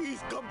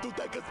 He's come to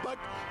take us back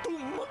to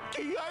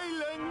Monkey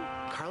Island.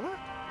 Carla?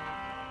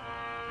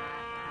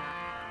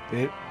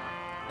 Who?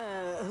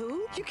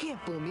 You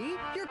can't fool me.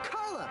 You're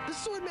Carla, the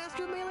sword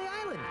master of Melee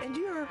Island. And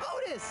you're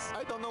Otis.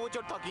 I don't know what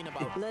you're talking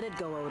about. Let it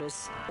go,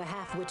 Otis. The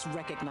half-wits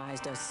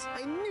recognized us.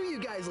 I knew you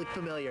guys looked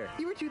familiar.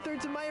 You were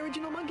 2/3 of my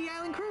original Monkey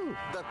Island crew.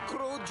 The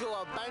crew you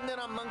abandoned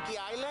on Monkey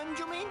Island,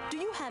 you mean? Do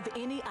you have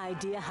any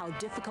idea how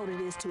difficult it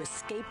is to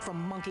escape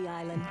from Monkey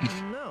Island?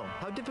 No.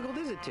 How difficult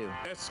is it to?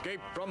 Escape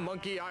from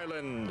Monkey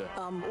Island.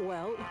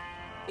 Well,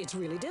 it's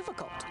really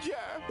difficult. Yeah.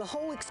 The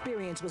whole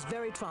experience was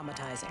very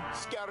traumatizing.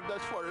 Scared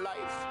us for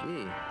life.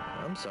 Gee,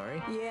 I'm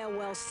sorry. Yeah,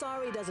 well,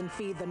 sorry doesn't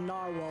feed the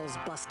narwhals,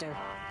 Buster.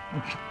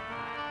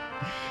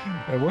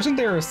 Wasn't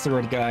there a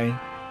third guy?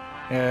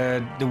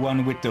 The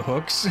one with the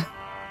hooks?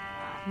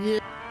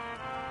 Yeah.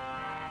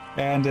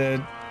 And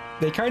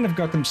they kind of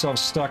got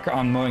themselves stuck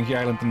on Monkey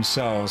Island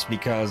themselves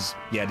because,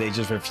 yeah, they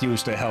just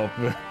refused to help.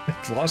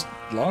 Last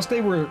they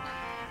were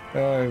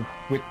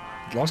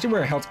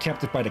held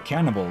captive by the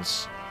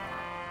cannibals.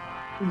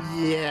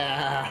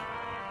 Yeah.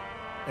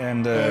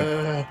 And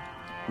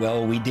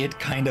well, we did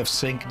kind of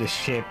sink the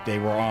ship they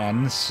were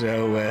on,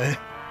 so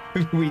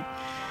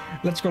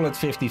let's call it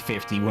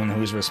 50-50, one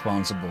who's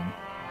responsible.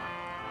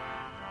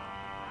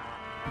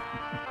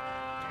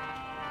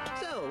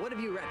 So, what have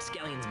you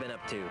rapscallions been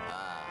up to?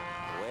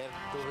 Where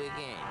to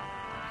begin?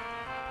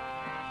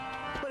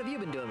 What have you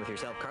been doing with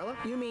yourself, Carla?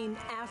 You mean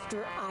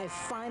after I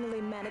finally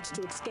managed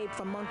to escape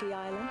from Monkey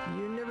Island?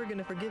 You're never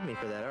gonna forgive me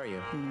for that, are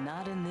you?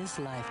 Not in this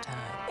lifetime.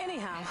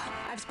 Anyhow,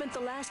 I've spent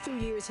the last few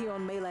years here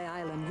on Melee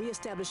Island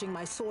re-establishing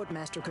my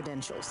Swordmaster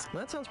credentials.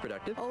 Well, that sounds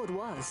productive. Oh, it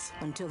was,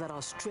 until that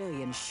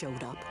Australian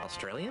showed up.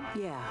 Australian?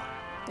 Yeah,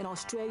 an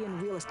Australian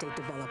real estate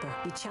developer.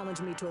 He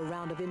challenged me to a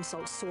round of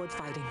insult sword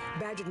fighting,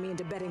 badgered me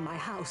into betting my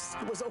house.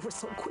 It was over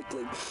so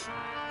quickly.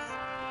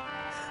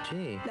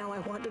 Gee. Now I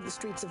wander the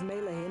streets of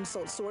Melee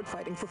insult sword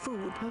fighting for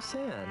food. How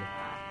sad.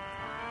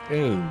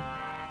 Oh.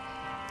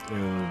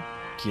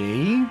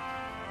 Okay.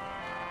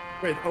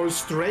 Wait,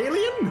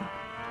 Australian?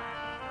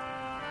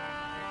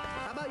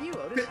 How about you,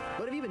 Otis?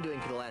 What have you been doing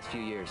for the last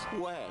few years?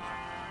 Well,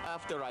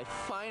 after I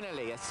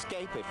finally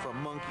escaped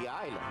from Monkey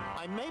Island,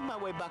 I made my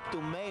way back to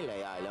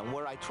Melee Island,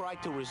 where I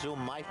tried to resume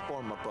my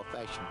former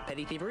profession.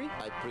 Petty thievery?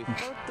 I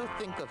prefer to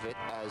think of it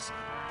as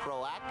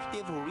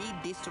proactive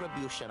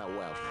redistribution of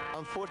wealth.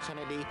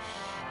 Unfortunately,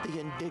 the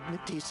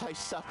indignities I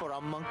suffer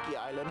on Monkey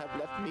Island have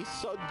left me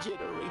so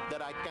jittery that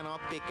I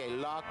cannot pick a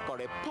lock or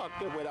a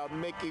pocket without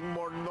making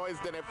more noise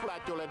than a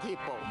flatulent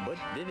hippo. What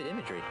vivid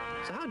imagery.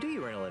 So how do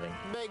you earn a living?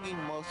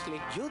 Begging mostly.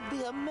 You'd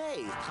be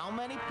amazed how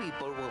many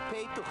people will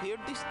pay to hear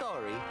the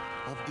story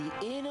of the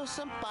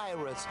innocent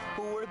pirates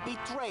who were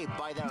betrayed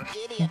by their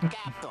idiot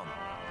captain.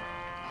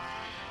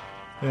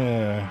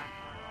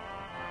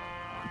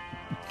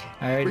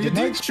 I Well, did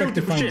not did expect shoot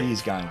to the find ship.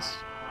 these guys.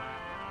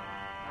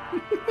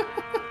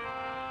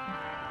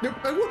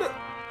 I wonder,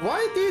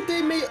 why did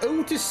they make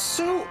Otis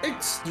so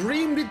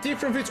extremely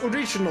different from its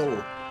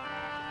original?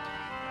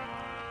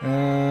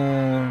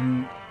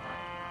 Oh.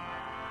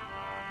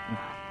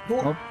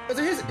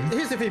 So here's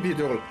the thing,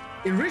 people.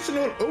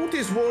 Original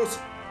Otis was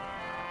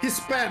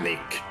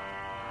Hispanic.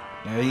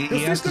 He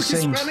Does has the this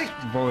look same Hispanic?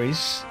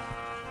 voice.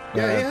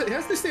 Yeah, he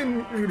has the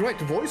same right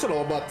voice and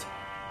all, but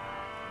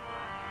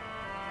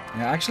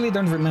I actually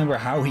don't remember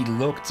how he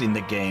looked in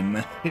the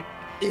game.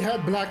 he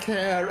had black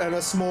hair and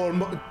a small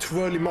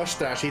twirly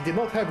mustache. He did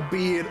not have a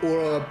beard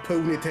or a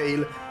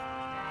ponytail.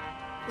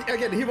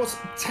 Again, he was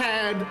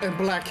tan and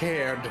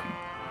black-haired.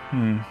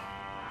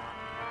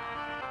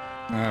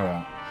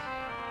 well.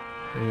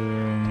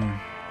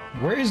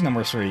 Where is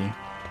number 3?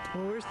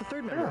 Well, where's the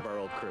third member of our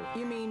old crew?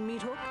 You mean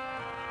Meat Hook?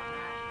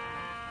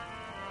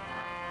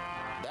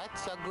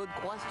 That's a good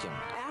question.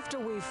 After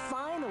we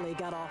finally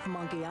got off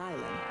Monkey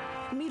Island,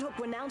 Meat Hook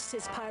renounced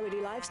his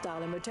piratey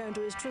lifestyle and returned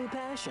to his true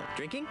passion.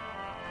 Drinking?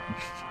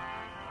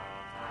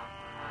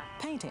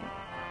 Painting.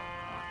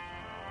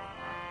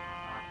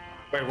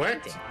 Wait,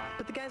 what?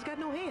 But the guy's got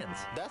no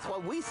hands. That's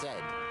what we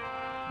said.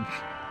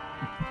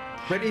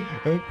 But it,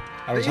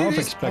 I was it half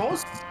is expecting.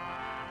 paused.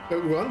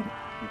 One?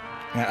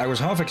 I was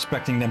half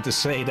expecting them to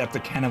say that the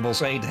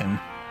cannibals ate him.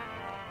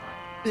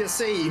 Yeah,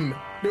 same.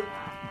 Look,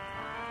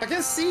 I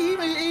can see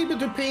him able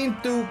to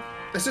paint though.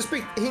 I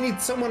suspect he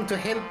needs someone to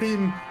help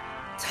him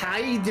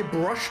tie the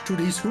brush to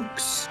these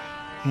hooks.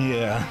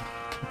 Yeah.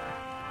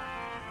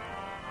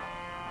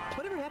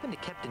 Whatever happened to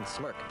Captain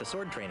Smirk, the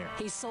sword trainer?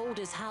 He sold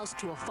his house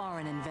to a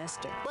foreign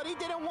investor. But he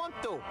didn't want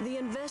to. The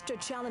investor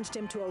challenged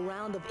him to a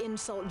round of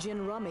insult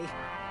gin rummy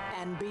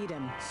and beat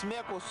him.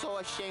 Smirk was so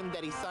ashamed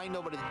that he signed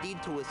over the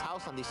deed to his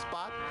house on the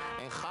spot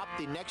and hopped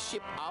the next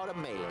ship out of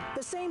Melee.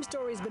 The same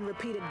story's been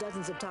repeated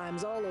dozens of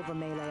times all over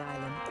Melee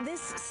Island. This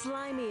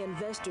slimy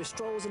investor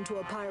strolls into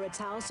a pirate's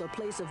house or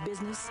place of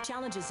business,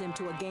 challenges him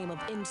to a game of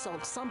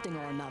insult something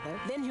or another,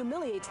 then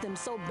humiliates them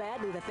so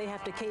badly that they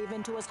have to cave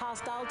into his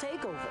hostile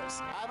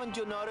takeovers. Haven't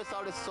you noticed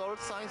all the sword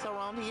signs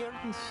around here?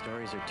 These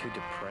stories are too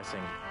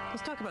depressing.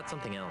 Let's talk about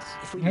something else.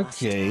 If we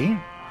must. Okay.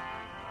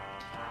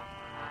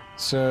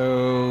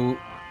 So,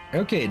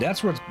 okay,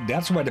 that's why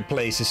the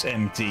place is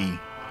empty.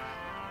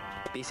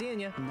 Be seeing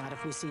ya. Not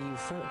if we see you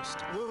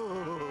first.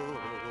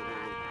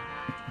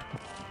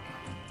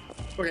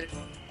 Okay.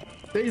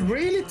 They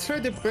really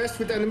tried their best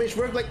with animation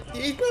work. Like,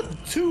 it's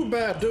not too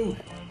bad, though.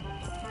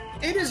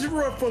 It is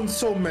rough on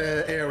some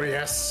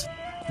areas.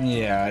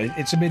 Yeah,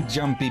 it's a bit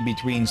jumpy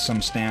between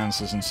some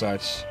stances and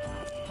such.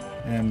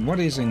 And what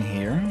is in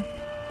here?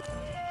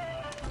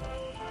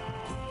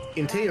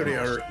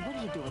 Interior. What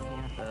are you doing here?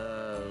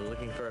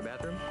 Looking for a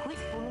bathroom? Quit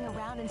fooling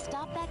around and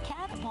stop that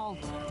catapult.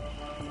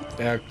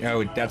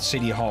 Oh, that's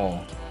City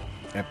Hall.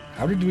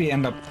 How did we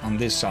end up on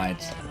this side?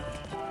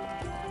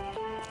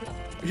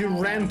 You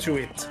ran to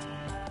it.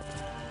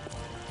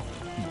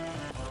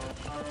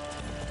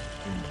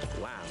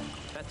 Wow,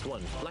 that's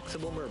one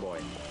flexible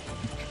merboy.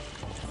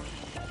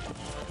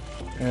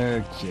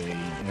 Okay,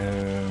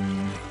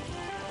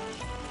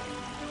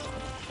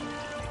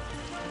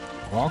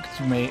 walk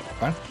to me.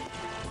 What?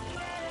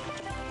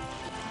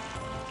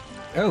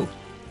 Oh,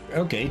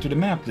 okay, to the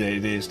map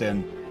it is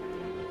then.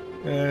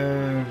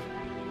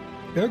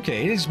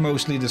 Okay, it's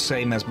mostly the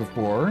same as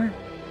before.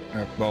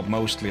 Well,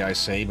 mostly I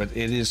say, but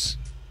it is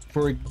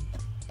for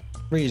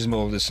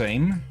reasonable the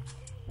same.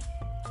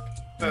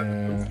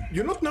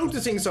 You're not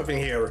noticing something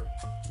here.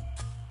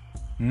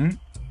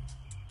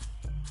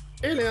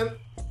 Hillyan,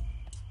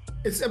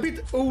 it's a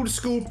bit old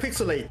school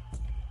pixelated.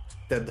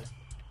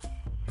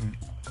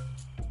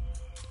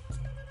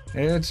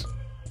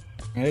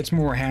 It's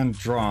more hand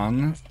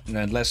drawn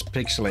and less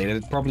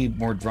pixelated. Probably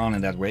more drawn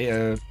in that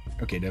way.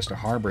 Okay, there's the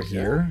harbor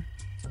here.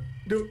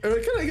 Dude,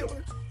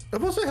 I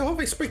was half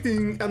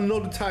expecting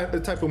another type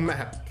of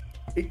map.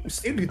 It's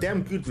still a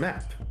damn good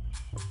map.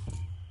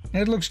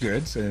 It looks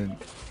good.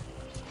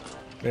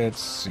 Let's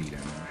see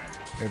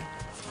then.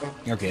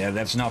 Okay,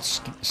 that's not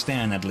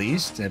Stan at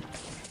least.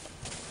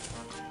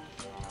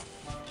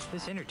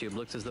 This inner tube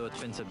looks as though it's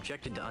been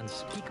subjected to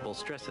unspeakable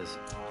stresses.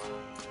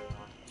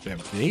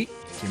 Okay,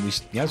 can we?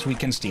 Yes, we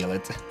can steal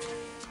it.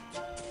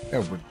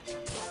 Oh,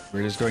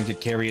 we're just going to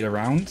carry it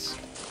around.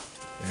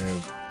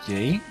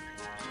 Okay.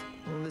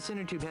 Well, this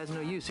inner tube has no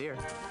use here.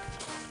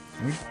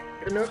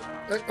 No,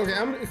 okay,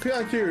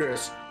 I'm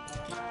curious.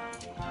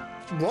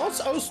 Was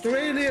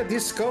Australia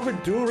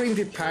discovered during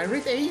the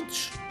Pirate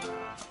Age?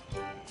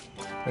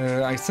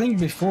 I think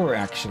before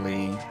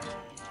actually.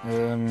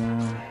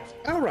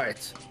 All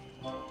right.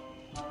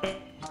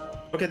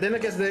 Okay, then I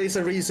guess there is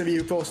a reason we're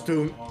supposed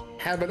to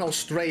have an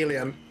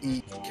Australian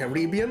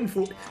Caribbean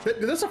food.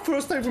 That's the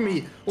first time for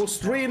me,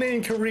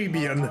 Australian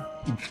Caribbean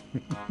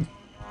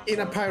in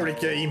a pirate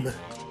game.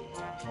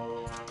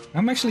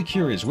 I'm actually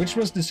curious, which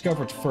was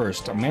discovered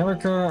first,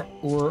 America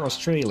or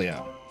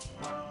Australia?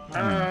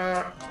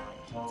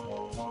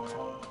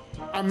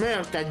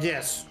 America,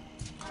 yes.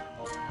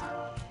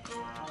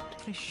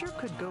 I sure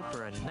could go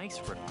for a nice,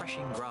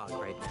 refreshing grog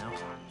right now.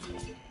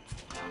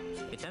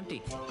 It's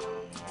empty.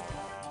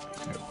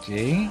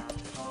 Okay.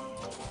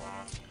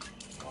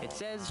 It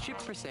says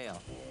ship for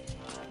sale.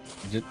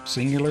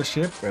 Singular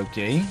ship,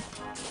 okay.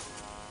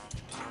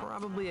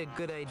 Probably a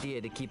good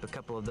idea to keep a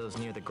couple of those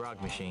near the grog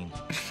machine.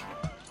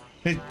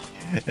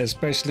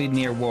 Especially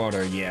near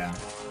water, yeah.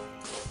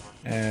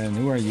 And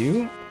who are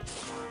you?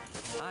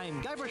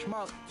 I'm Guybrush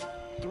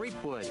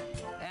Threepwood,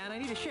 and I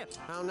need a ship.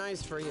 How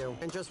nice for you.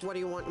 And just what do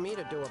you want me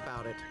to do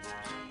about it?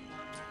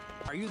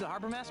 Are you the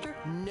harbor master?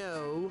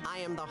 No, I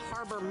am the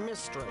harbor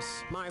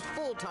mistress. My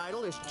full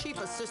title is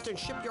Chief Assistant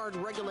Shipyard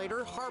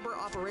Regulator, Harbor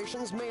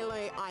Operations,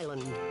 Melee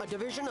Island, a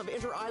division of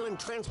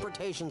Inter-Island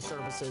Transportation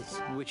Services.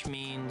 Which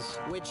means?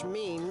 Which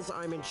means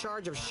I'm in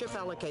charge of ship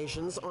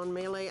allocations on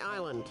Melee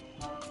Island.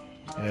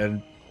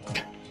 And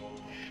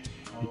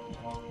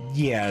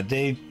yeah,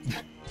 they've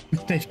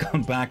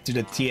gone back to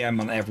the TM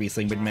on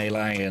everything with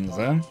Melee Island,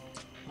 huh?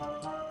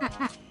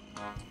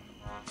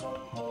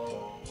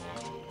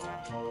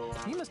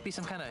 You must be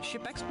some kind of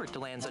ship expert to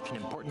land such an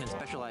important and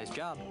specialized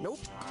job. Nope.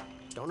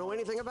 Don't know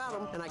anything about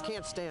them, and I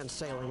can't stand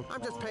sailing.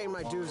 I'm just paying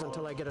my dues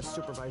until I get a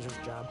supervisor's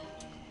job.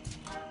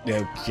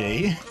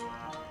 Okay.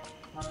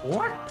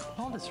 What?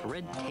 All this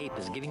red tape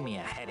is giving me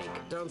a headache.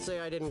 Don't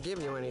say I didn't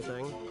give you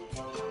anything.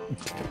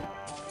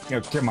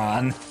 Oh, come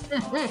on.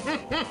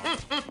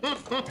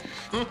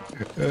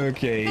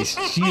 Okay,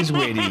 she's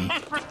witty.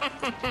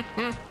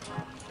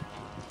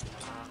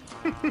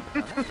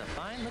 That's a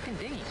fine-looking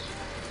dinghy.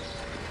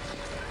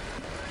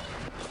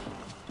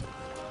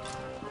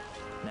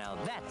 Now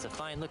that's a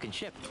fine-looking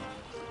ship.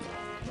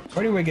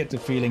 Why do I get the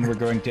feeling we're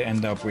going to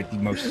end up with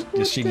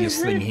the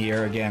silliest thing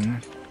here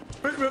again?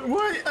 But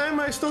why am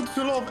I starting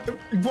to laugh?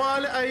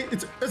 While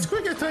it's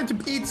quick as trying to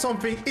eat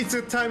something, it's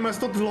the time I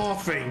start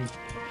laughing.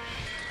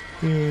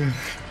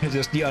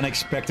 Just the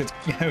unexpected,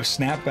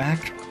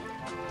 snapback.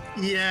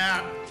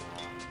 Yeah.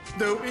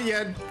 Though,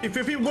 yeah, if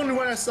you're wondering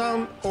why I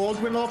sound old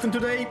when laughing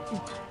today,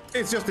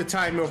 it's just the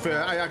time of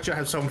I actually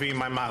have something in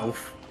my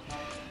mouth.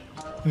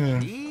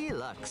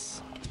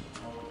 Deluxe.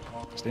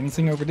 Is there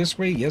anything over this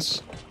way?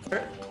 Yes.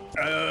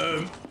 Okay.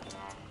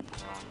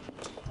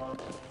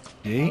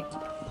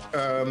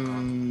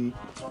 Am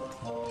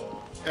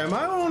I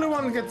the only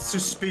one that gets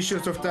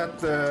suspicious of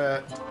that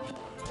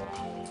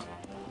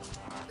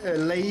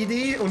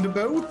lady on the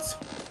boat?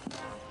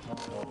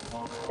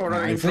 Or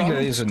I think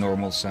it is a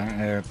normal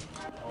sound.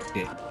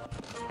 Okay.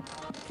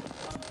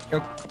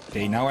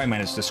 Okay, now I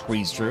managed to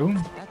squeeze through.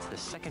 That's the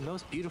second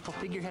most beautiful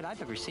figurehead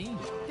I've ever seen.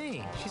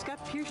 Hey, she's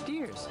got pierced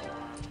ears.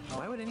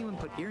 Why would anyone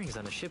put earrings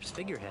on a ship's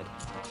figurehead?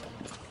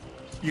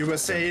 You were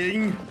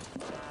saying?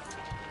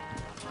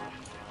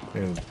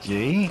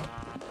 Okay.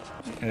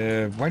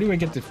 Why do I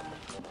get the...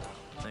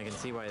 I can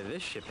see why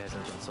this ship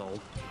hasn't been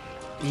sold.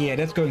 Yeah,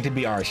 that's going to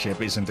be our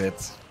ship, isn't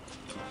it?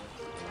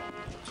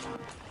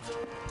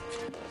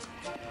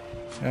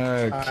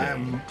 Okay.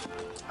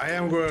 I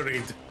am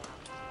worried.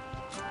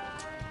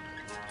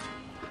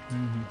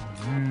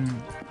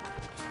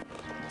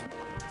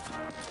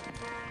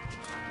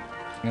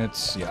 Let's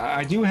see.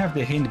 I do have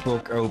the hint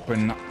book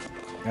open,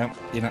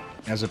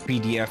 as a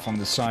PDF on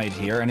the side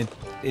here, and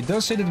it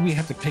does say that we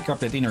have to pick up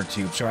that inner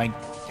tube. So I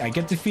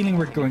get the feeling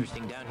we're going.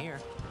 Down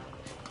here.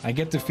 I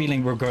get the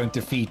feeling we're going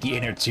to feed the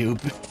inner tube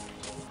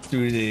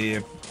through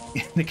the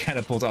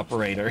catapult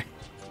operator.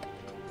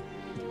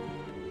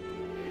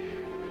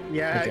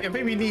 Yeah, Okay. I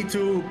think we need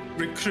to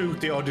recruit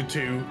the other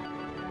two.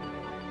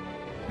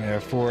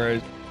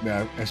 For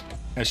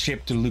a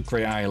ship to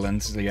Lucre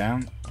Island, yeah.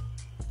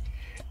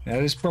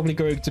 That is probably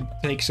going to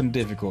take some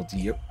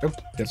difficulty. Oh,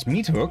 that's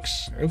meat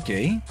hooks.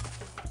 Okay.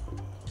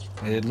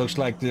 It looks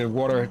like the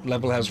water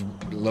level has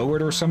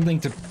lowered or something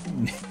to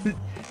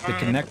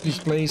connect these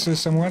places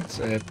somewhat.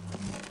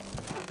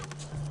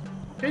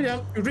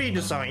 Yeah, read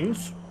the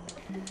signs.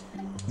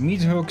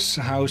 Meat hooks,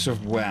 House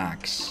of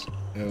Wax.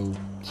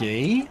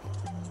 Okay.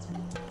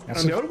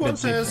 That's And the other one bit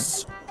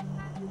says...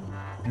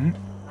 different.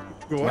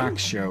 Go on.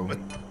 Wax show.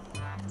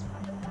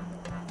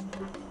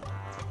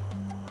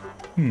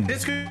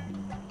 This could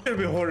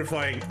be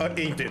horrifying,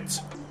 ain't it?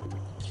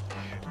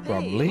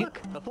 Probably. Hey,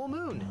 look, a full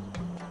moon.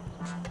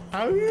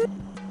 How?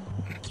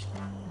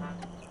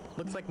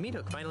 Looks like Meat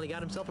Hook finally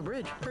got himself a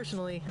bridge.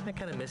 Personally, I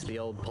kind of miss the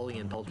old pulley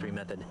and poultry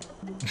method.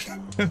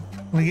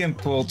 Pulley and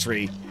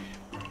poultry.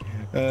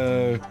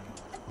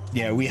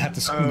 Yeah, we have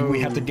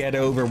to get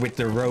over with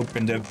the rope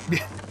and the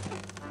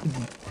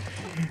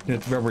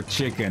that rubber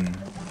chicken,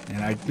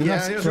 and I do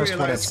not trust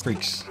what that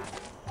freaks.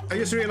 I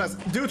just realized,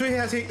 due to he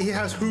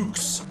has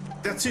hooks,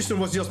 that system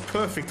was just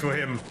perfect for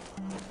him.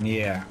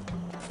 Yeah.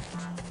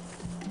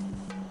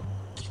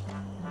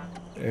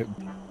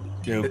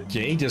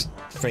 Okay, just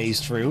phase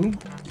through.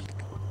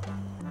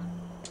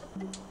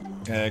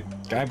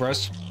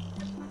 Guybrush.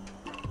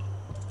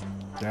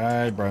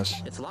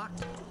 Guybrush. It's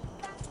locked.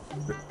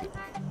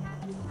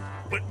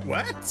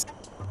 What?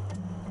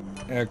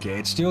 Okay,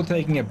 it's still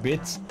taking a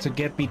bit to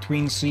get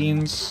between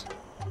scenes.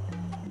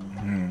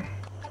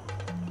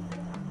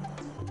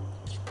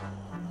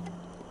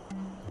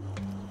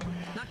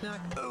 Knock,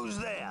 knock. Who's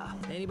there?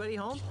 Anybody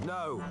home?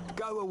 No,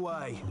 go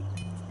away.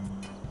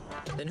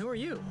 Then who are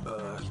you?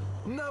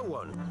 No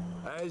one.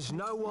 There's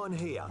no one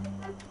here.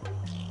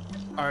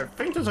 I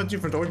think there's a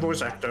different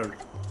voice actor.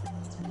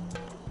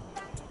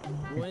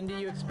 When do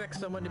you expect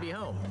someone to be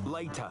home?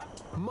 Later.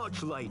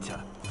 Much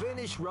later.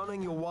 Finish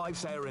running your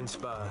wife's errands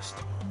first.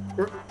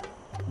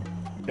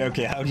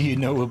 Okay, how do you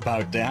know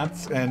about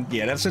that? And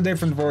yeah, that's a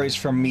different voice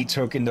from Meat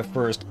Hook in the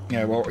first,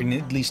 well, in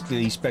at least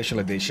the special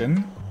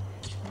edition.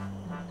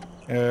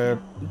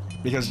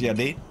 Because yeah,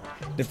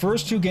 the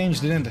first two games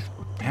didn't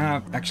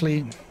have,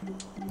 actually,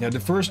 yeah, the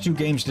first two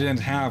games didn't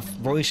have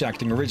voice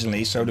acting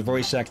originally, so the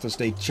voice actors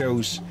they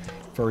chose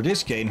for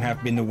this game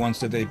have been the ones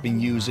that they've been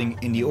using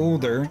in the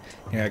older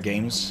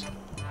games.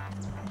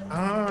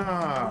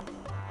 Ah.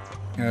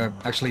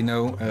 Actually,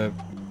 no,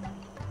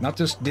 not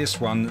just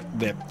this one.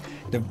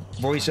 The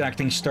voice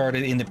acting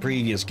started in the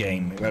previous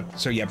game. But,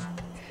 so yeah,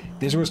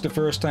 this was the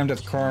first time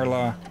that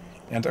Carla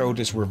and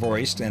Otis were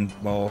voiced, and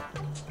well,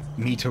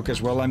 Meat Hook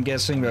as well, I'm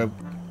guessing.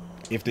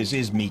 If this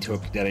is Meat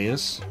Hook, that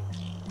is.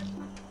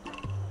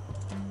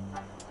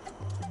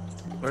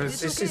 Well,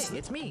 It's okay.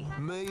 It's me.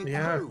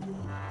 Yeah.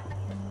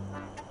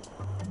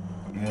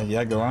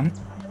 Yeah, go on.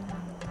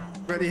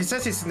 But he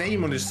says his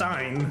name on the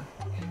sign.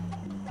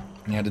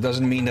 Yeah, that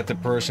doesn't mean that the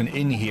person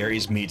in here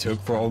is Meat Hook.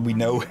 For all we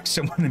know,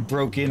 someone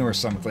broke in or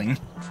something.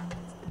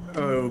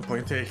 Oh,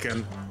 point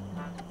taken.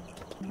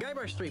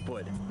 Guybrush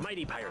Threepwood,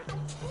 mighty pirate.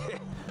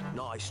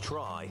 Nice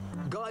try.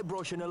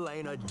 Guybrush and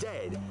Elaine are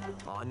dead.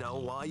 I know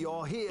why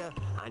you're here,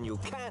 and you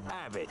can't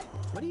have it.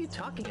 What are you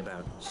talking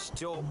about?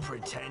 Stop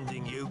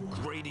pretending, you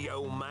greedy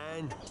old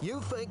man.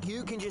 You think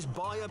you can just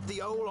buy up the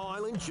whole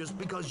island just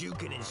because you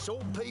can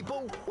insult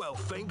people? Well,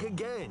 think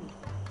again.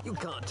 You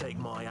can't take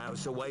my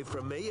house away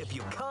from me if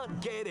you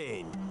can't get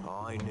in.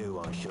 I knew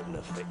I shouldn't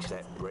have fixed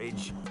that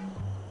bridge.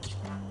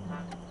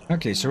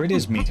 Okay, so it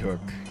is Meat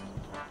Hook.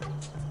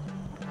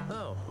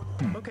 Oh,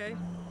 okay.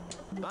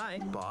 Bye.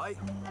 Bye.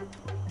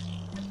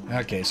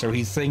 Okay, so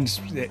he thinks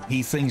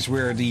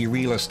we're the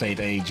real estate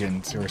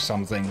agent or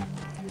something.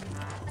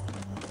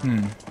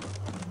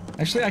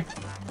 Actually, I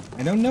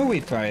don't know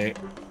if I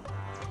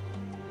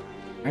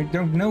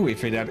don't know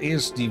if that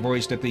is the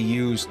voice that they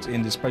used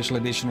in the special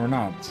edition or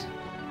not.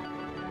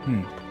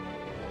 I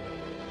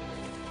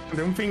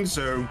don't think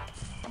so.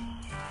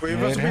 Well,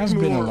 It has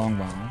been a long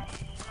while.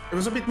 It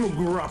was a bit more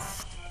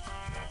gruff.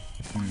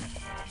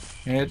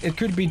 It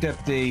could be that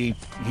he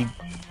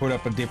put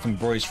up a different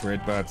voice for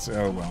it, but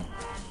oh well.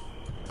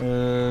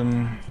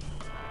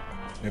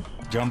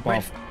 Jump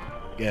off.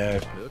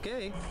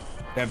 Okay.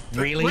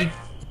 Really? Wait.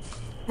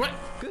 What?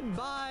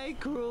 Goodbye,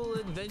 cruel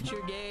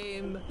adventure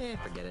game.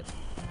 Forget it.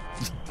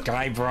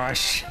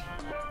 Guybrush.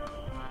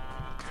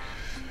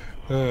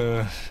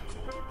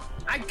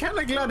 I'm kind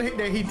of glad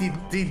that he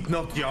did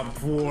not jump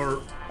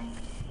for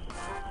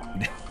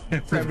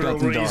several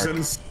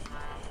reasons.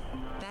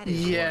 That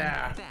is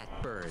Yeah. one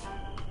fat bird.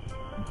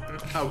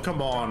 Oh,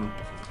 come on.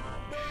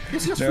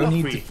 It's just No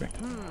fluffy. need to,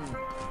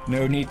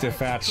 no need to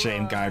fat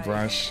shame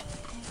Guybrush.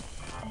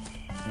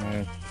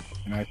 And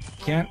I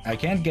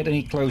can't get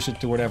any closer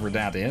to whatever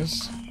that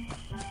is.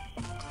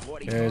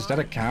 Is that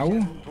a cow?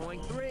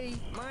 7.3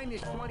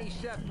 minus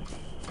 27.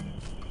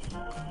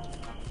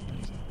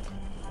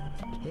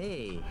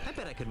 Hey, I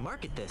bet I could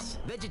market this.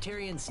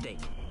 Vegetarian steak.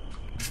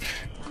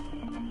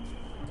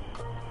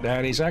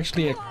 That is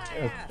actually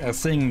a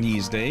thing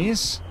these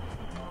days.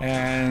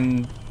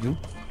 And... Oop.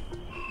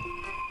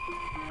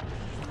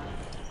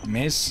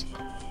 Miss.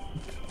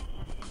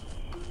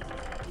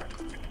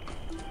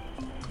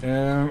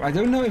 I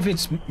don't know if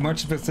it's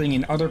much of a thing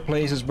in other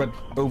places, but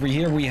over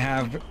here we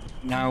have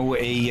now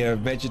a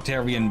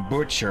vegetarian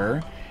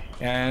butcher.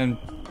 And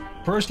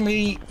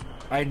personally,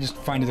 I just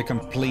find it a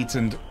complete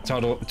and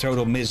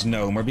total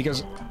misnomer,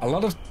 because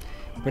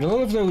with a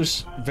lot of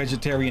those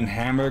vegetarian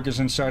hamburgers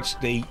and such,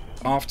 they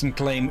often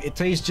claim it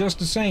tastes just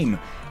the same.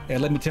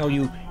 Let me tell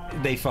you,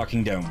 they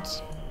fucking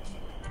don't.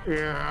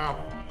 Yeah.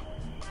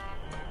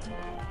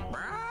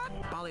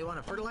 Polly, want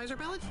a fertilizer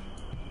pellet?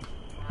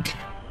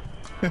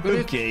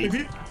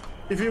 Okay.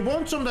 If you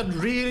want some that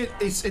really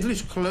is at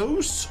least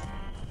close,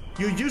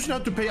 you usually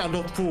have to pay a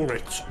lot for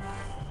it.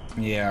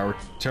 Yeah, or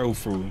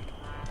tofu.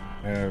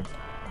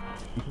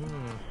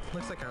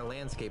 Looks like our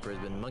landscaper has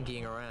been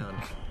monkeying around.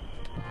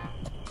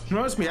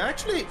 Trust me, I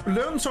actually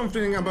learned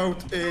something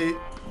about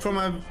from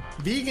a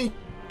vegan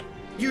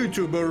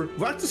YouTuber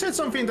who actually said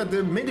something that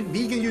the many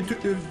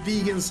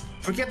vegans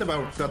forget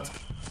about, that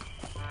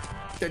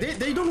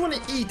they don't want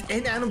to eat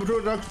any animal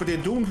products, but they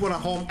don't want to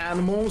harm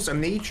animals and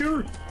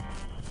nature.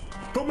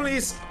 Problem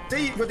is,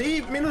 what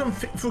they many of them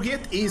forget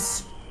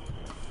is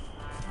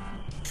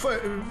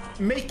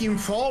making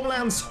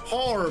farmlands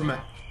harm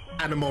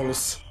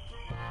animals.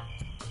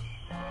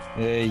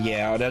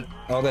 Yeah,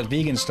 all that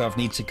vegan stuff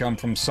needs to come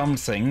from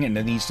something, and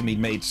it needs to be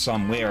made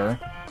somewhere.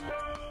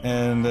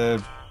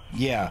 And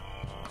yeah,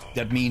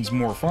 that means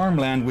more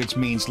farmland, which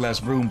means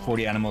less room for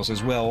the animals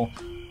as well.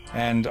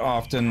 And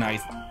often, I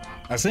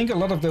think a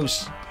lot of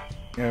those,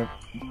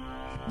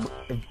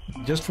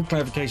 just for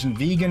clarification,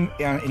 vegan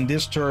in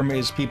this term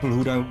is people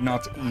who do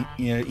not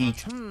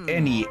eat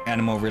any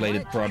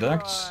animal-related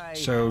products,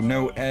 so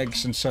no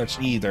eggs and such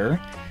either.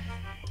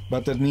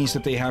 But that means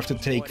that they have to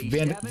take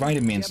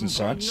vitamins and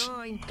such.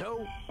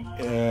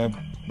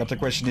 But the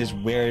question is,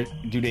 where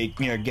do they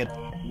get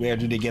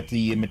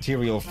the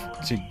material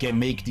to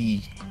make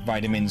the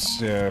vitamins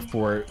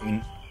for?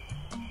 And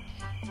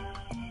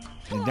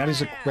that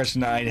is a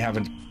question that I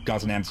haven't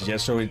gotten answers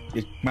yet. So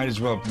it might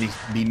as well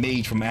be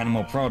made from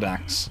animal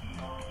products.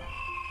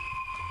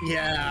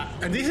 Yeah,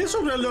 and this is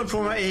something I learned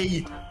from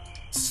a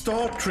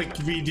Star Trek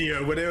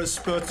video where they were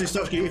supposed to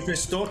start if the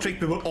Star Trek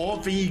people are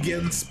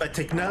vegans by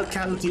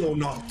technicality or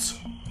not.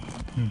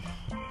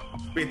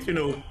 With, you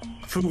know,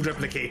 food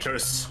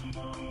replicators.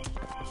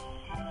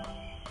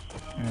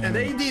 And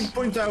they did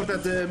point out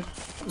that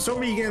some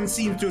vegans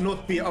seem to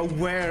not be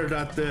aware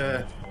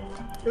that,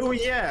 oh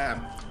yeah,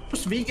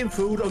 most vegan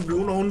food are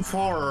grown on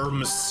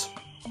farms.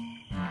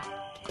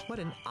 What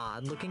an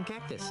odd-looking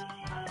cactus.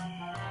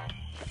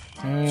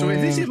 So at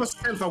least he was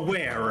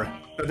self-aware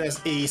that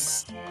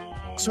there's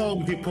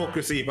some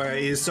hypocrisy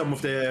by some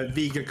of the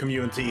vegan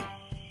community.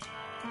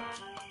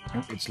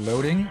 It's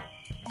loading.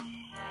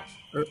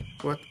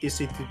 What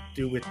is it to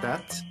do with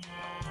that?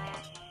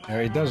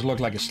 It does look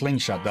like a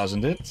slingshot,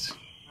 doesn't it?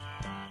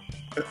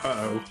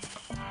 Uh-oh.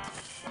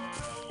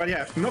 But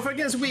yeah, nothing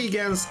against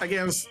vegans,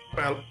 against,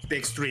 well, the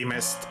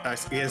extremists,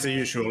 as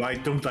usual. I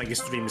don't like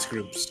extremist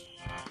groups.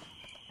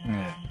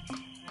 Yeah.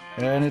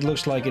 And it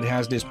looks like it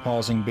has this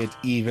pausing bit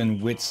even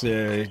with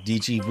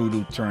DG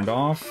Voodoo turned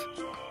off.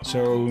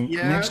 So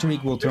next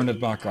week we'll turn it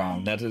back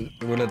on. That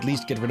will at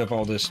least get rid of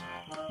all the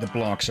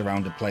blocks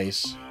around the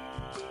place.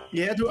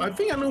 Yeah, I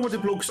think I know what the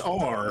blocks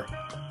are.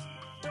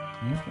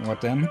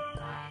 What then?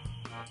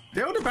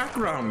 They're on the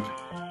background.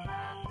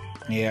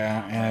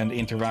 Yeah, and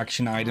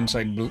interaction items,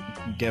 I'm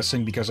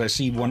guessing, because I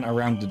see one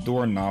around the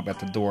doorknob at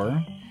the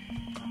door.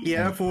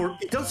 Yeah, for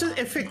it doesn't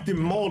affect the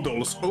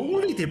models,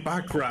 only the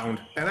background.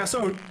 And I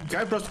saw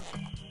guy brought.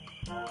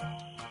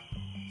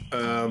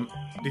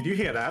 Did you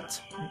hear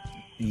that?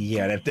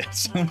 Yeah, that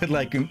sounded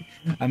like him.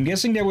 I'm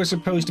guessing that was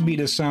supposed to be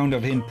the sound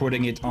of him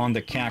putting it on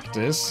the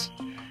cactus.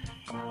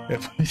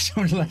 It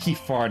sounded like he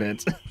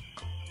farted.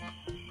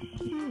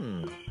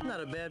 Not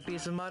a bad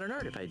piece of modern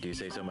art, if I do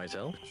say so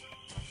myself.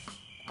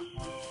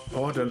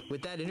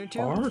 With that inner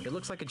tube, it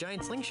looks like a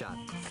giant slingshot.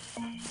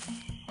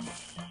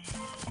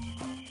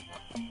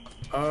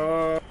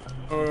 Oh.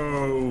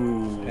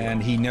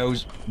 And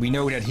we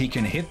know that he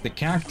can hit the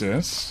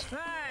cactus.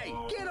 Hey,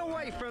 get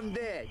away from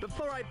there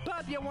before I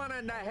pop you one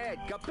on the head,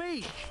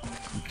 capiche?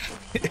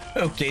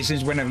 Okay,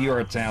 since when have you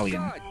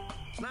Italian? Good.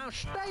 Now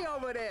stay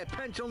over there,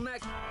 pencil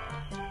neck.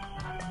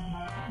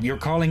 You're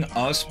calling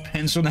us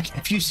pencil neck?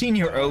 Have you seen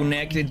your own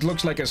neck? It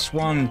looks like a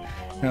swan.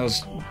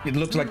 It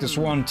looks like the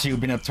swan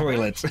tube in a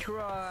toilet.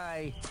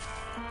 Try.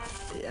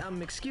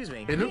 Excuse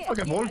me. It looks like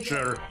a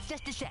vulture.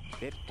 Just a sec.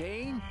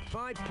 15,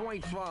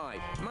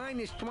 5.5,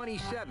 minus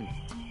 27.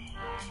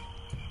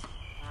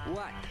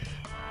 What?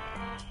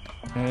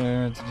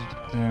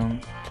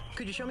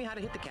 Could you show me how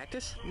to hit the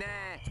cactus? Nah,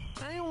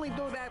 I only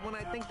do that when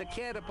I think the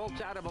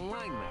catapult's out of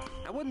alignment.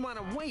 I wouldn't want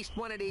to waste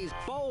one of these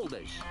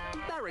boulders.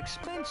 They're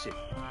expensive.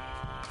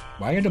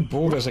 Why are the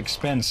boulders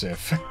expensive?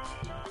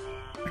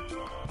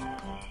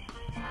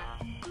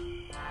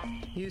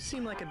 You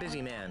seem like a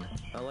busy man.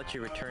 I'll let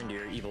you return to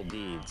your evil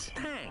deeds.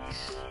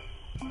 Thanks.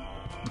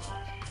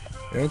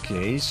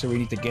 Okay, so we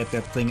need to get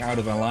that thing out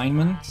of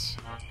alignment.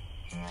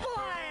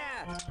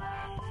 Fire!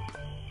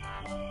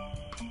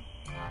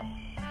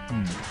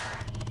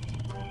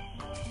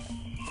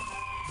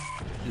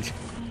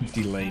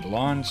 Delayed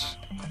launch.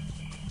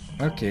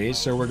 Okay,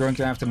 so we're going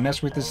to have to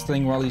mess with this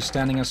thing while he's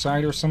standing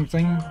aside or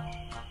something.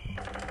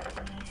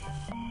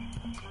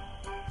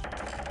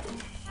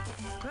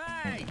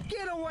 Hey,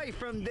 get away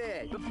from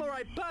there before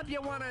I pop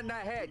you one on the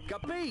head,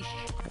 capiche?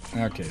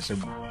 Okay, so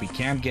we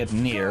can't get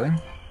near.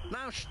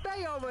 Now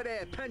stay over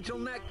there, pencil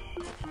neck.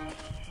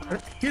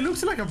 He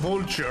looks like a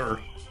vulture.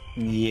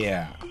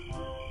 Yeah.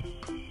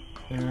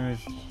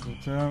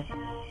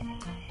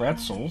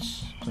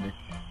 Pretzels.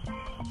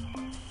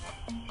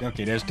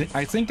 Okay,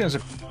 I think there's a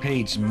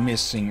page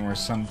missing or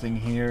something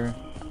here.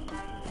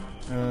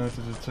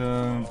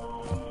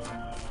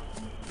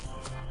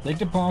 Take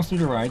the path to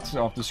the right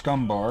of the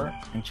scum bar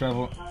and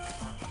travel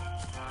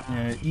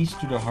east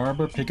to the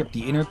harbor. Pick up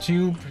the inner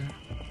tube.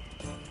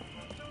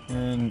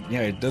 And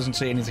yeah, it doesn't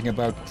say anything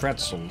about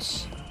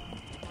pretzels.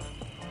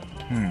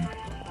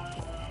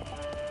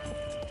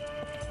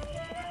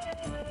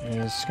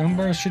 Scum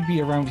bar should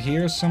be around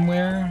here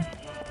somewhere.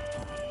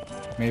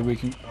 Maybe we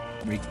can...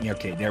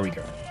 okay, there we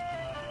go.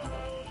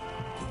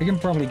 We can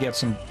probably get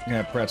some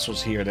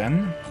pretzels here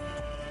then.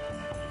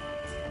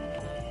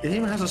 It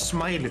even has a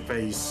smiley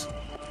face.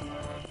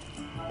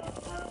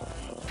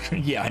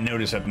 Yeah, I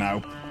notice that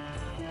now.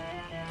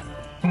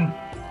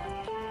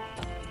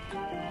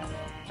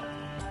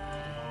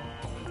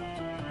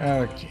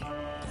 Okay.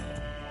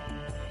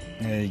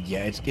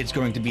 Yeah, it's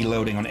going to be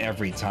loading on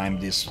every time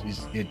it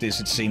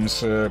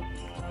seems.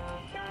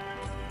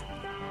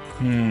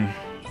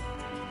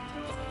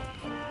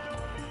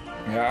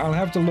 Yeah, I'll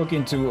have to look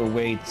into a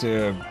way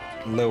to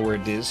lower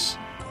this,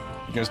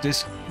 because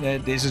this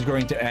is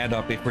going to add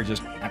up if we're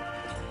just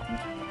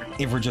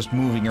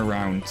moving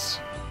around.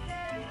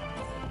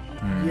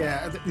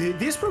 Yeah,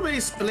 this probably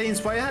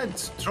explains why I had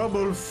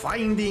trouble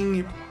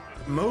finding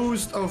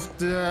most of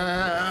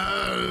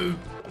the.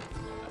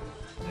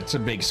 It's a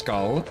big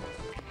skull.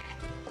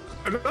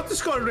 Not the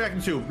skull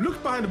reacting tube.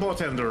 Look behind the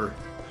bartender.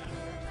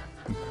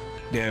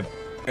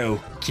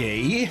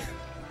 Okay.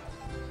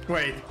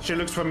 Wait, she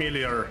looks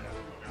familiar.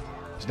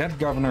 Is that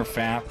Governor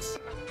Fat?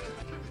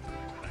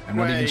 I'm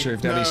not even sure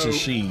if that is a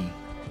she.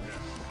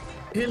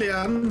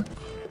 Hillyan,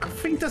 I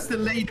think that's the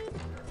lady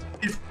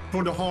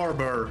for the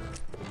harbor.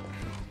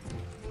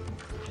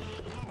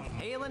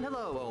 Hail and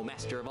hello, oh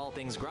master of all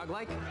things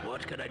grog-like.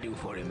 What can I do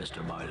for you,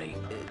 Mr. Miley?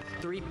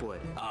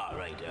 Threepwood. Ah,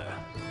 right,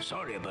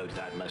 sorry about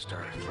that,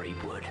 Mr.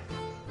 Threepwood.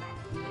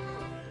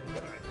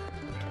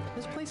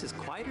 This place is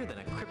quieter than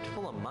a crypt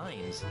full of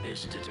mines.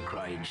 Isn't it a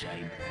crying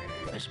shame?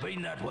 It's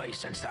been that way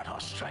since that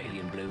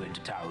Australian blew into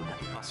town.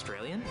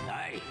 Australian?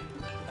 Aye,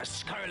 a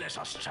scurrilous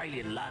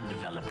Australian land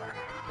developer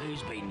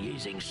who's been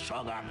using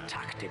strong-arm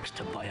tactics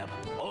to buy up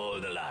all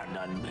the land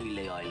on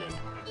Melee Island.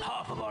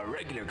 Half of our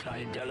regular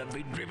clientele have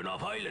been driven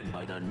off island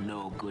by the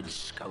no-good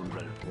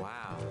scoundrel.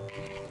 Wow.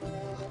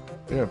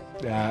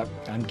 Yeah,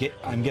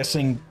 I'm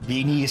guessing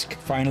Beanie is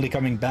finally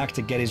coming back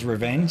to get his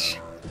revenge.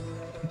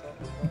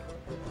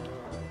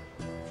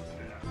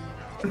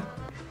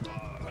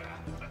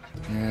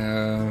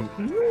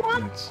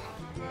 What?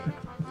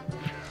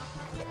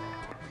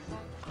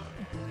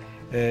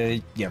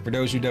 Yeah, for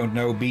those who don't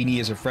know, Beanie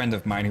is a friend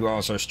of mine who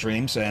also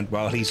streams, and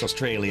well, he's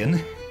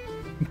Australian.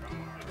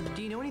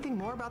 Do you know anything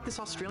more about this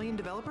Australian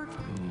developer?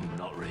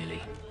 Not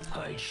really.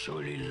 I'd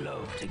surely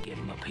love to give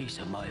him a piece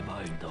of my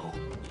mind, though.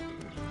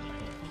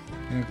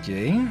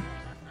 Okay.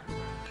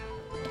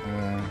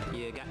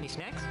 You got any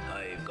snacks?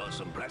 I've got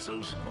some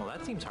pretzels. Well,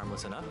 that seems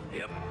harmless enough.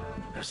 Yep.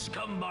 The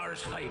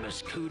Scumbar's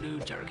famous kudu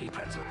jerky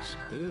pretzels.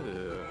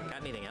 Ooh.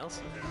 Got anything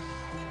else?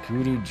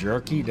 Kudu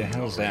jerky? The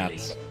hell's that?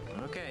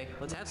 Okay,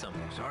 let's have some.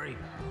 Sorry,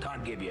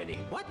 can't give you any.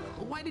 What?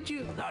 Why did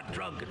you... That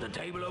drunk at the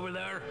table over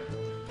there?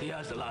 He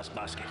has the last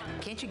basket.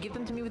 Can't you give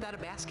them to me without a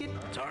basket?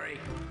 Sorry,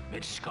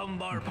 it's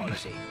Scumbar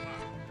policy.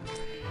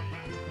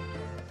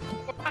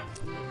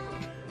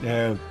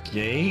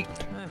 Okay.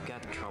 I've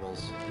got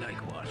troubles. Like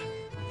what?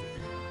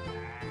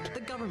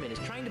 The government is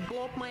trying to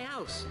blow up my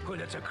house. Well,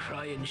 that's a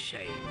crying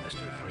shame, Mr.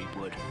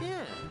 Threepwood.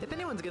 Yeah, if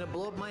anyone's gonna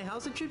blow up my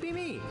house, it should be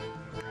me.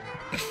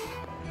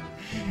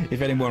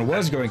 If anyone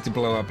was going to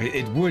blow up,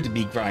 it would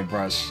be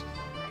Guybrush.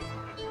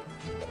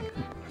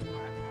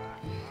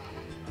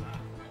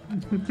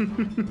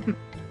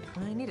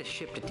 I need a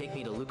ship to take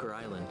me to Lucre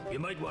Island. You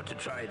might want to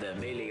try the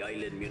Melee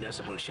Island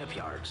Municipal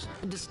Shipyards.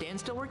 Does Stan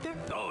still work there?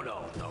 Oh,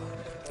 no.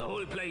 The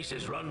whole place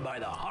is run by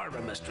the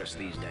harbor mistress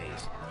these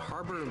days.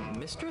 Harbor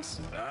mistress?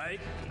 Aye,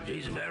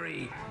 she's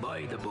very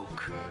by the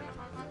book.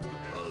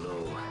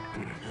 Although,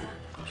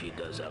 she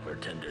does have her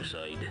tender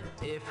side.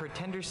 If her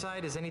tender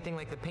side is anything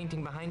like the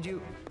painting behind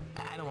you,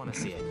 I don't want to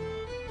see it.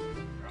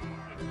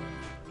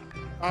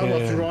 I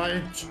was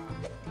right.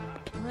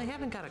 I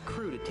haven't got a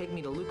crew to take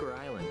me to Lucre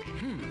Island.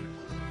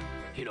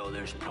 You know,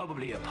 there's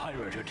probably a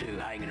pirate or two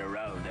hanging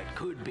around that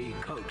could be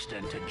coaxed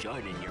into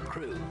joining your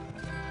crew.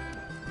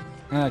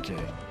 Okay.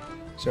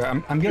 So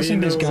I'm guessing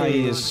this guy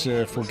is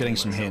for getting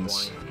some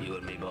hints. You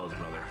and me both,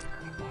 brother.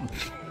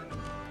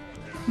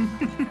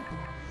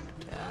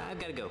 I've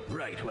got to go.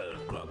 Right, well,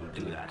 Grog will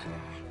do that.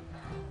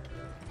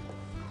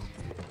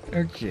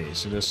 Okay,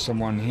 so there's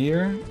someone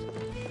here.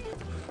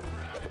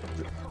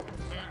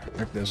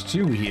 Look, there's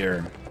two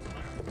here.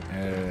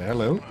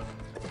 Hello.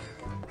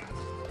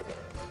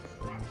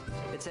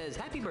 It says,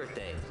 happy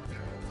birthday.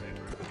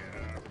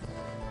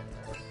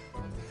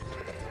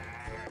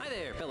 Hi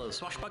there, fellow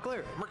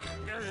swashbuckler.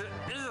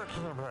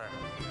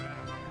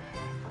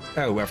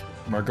 Oh,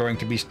 we're going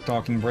to be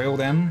talking Braille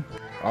then?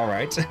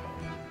 Alright.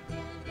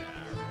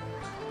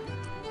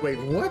 Wait,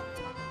 what?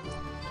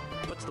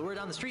 What's the word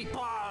on the street?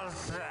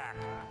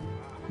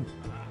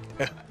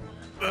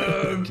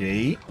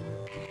 Okay.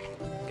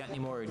 Got any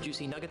more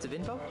juicy nuggets of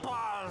info?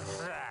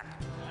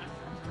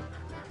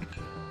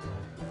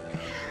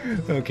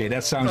 Okay,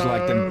 that sounds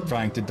like them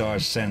trying to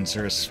dodge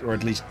censors, or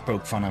at least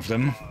poke fun of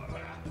them.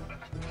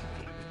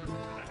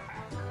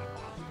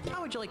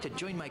 How would you like to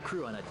join my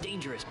crew on a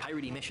dangerous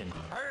piratey mission?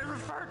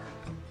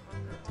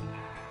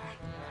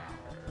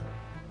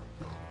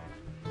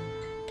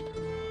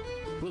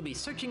 We'll be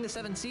searching the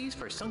seven seas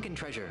for sunken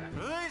treasure.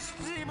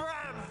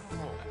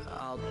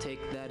 I'll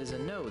take that as a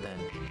no, then.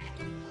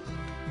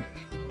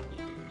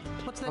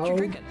 What's that you're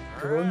drinking?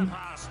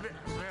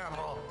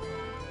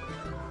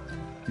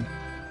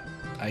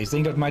 I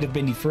think that might have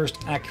been the first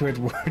accurate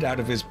word out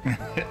of his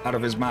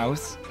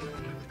mouth.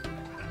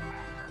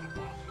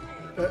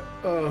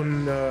 Oh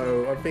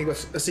no, I think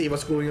let's see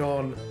what's going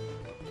on.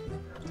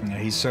 Yeah,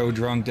 he's so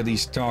drunk that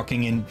he's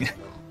talking in...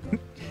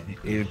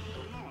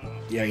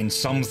 in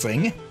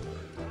something.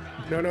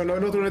 No, not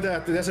only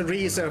that. There's a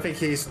reason I think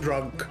he's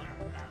drunk.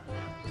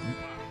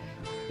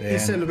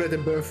 He's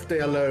celebrating birthday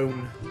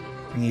alone.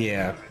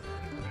 Yeah.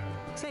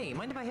 Say,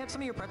 mind if I have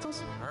some of your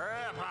pretzels?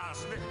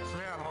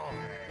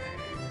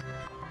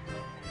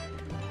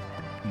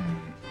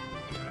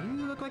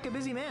 You look like a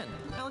busy man.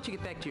 I'll let you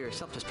get back to your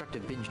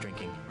self-destructive binge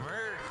drinking.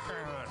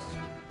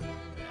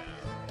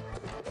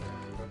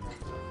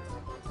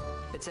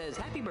 It says,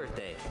 happy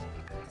birthday.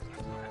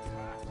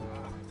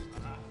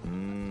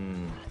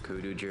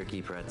 Kudu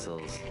jerky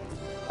pretzels.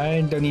 I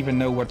don't even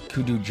know what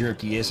kudu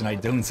jerky is, and I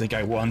don't think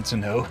I want to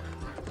know.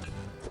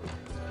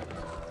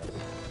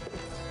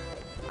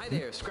 Hi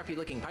there,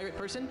 scruffy-looking pirate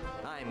person.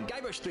 I'm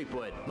Guybrush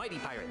Threepwood, mighty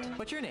pirate.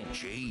 What's your name?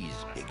 Cheese.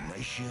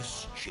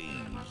 Ignatius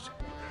Cheese.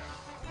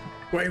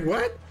 Wait,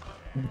 what?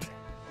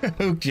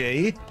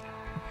 Okay.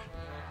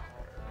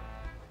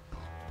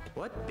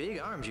 What big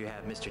arms you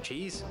have, Mr.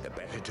 Cheese. The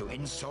better to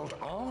insult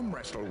arm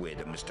wrestle with,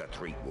 Mr.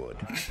 Threepwood.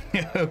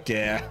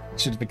 Okay, I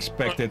should have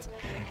expected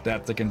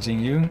that to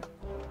continue.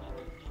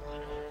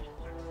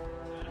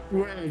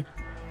 Wait.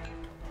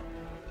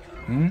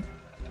 Hmm?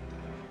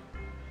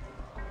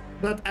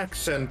 That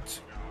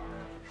accent.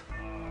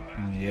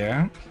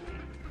 Yeah.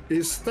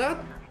 Is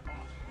that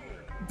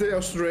the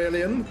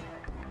Australian?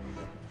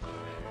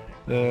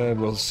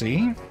 We'll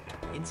see.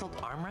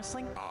 Insult arm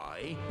wrestling?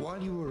 Aye.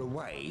 While you were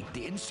away,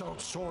 the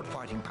insult sword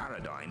fighting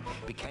paradigm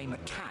became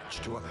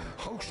attached to a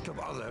host of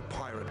other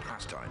pirate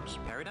pastimes.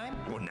 Paradigm?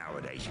 Well,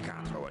 nowadays you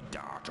can't throw a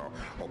dart or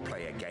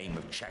play a game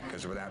of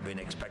checkers without being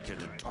expected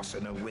to toss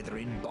in a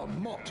withering bon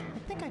mot. I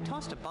think I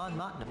tossed a bon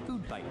mot in a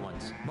food fight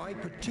once. My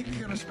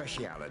particular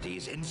speciality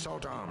is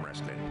insult arm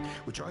wrestling,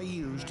 which I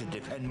use to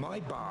defend my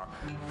bar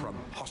from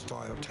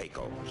hostile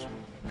takeovers.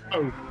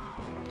 Oh.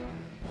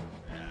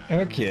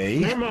 Okay.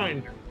 Never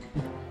mind.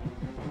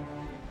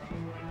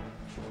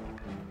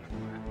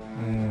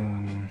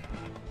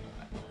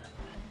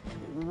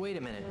 Wait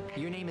a minute.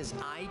 Your name is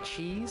I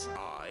Cheese?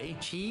 I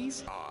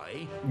Cheese?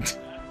 I.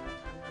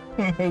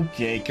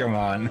 Okay, come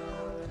on.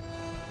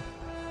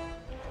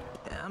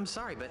 I'm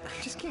sorry, but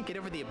I just can't get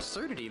over the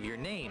absurdity of your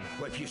name.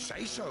 Well, if you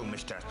say so,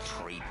 Mr.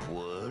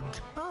 Threepwood.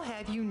 I'll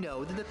have you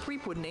know that the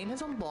Threepwood name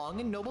has a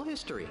long and noble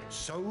history.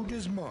 So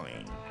does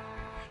mine.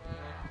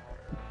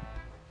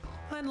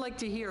 I'd like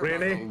to hear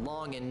Really? about the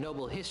long and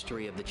noble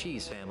history of the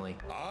Cheese family.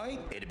 Aye,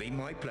 it'd be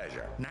my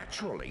pleasure.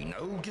 Naturally,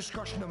 no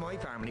discussion of my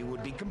family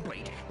would be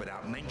complete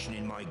without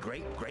mentioning my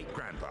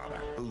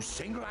great-great-grandfather, who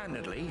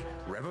single-handedly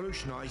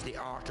revolutionized the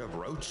art of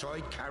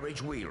roadside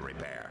carriage wheel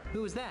repair.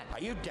 Who was that?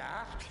 Are you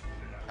daft?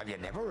 Have you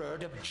never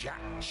heard of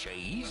Jack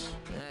Cheese?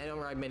 I don't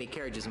ride many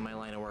carriages in my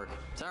line of work.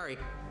 Sorry.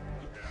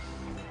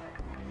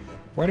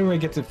 Why do I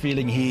get the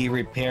feeling he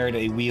repaired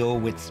a wheel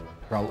with,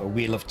 well, a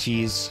wheel of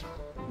cheese?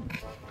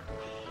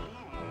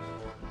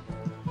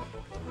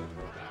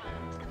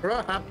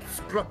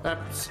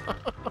 Perhaps.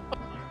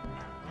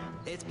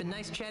 It's been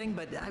nice chatting,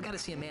 but I've got to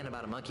see a man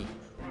about a monkey.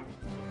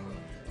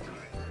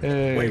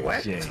 Wait,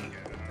 what?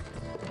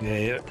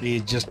 Yeah,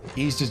 he's just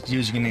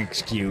using an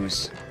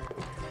excuse.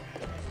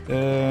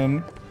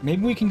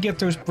 Maybe we can get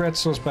those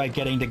pretzels by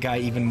getting the guy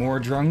even more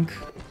drunk.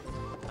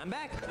 I'm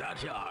back.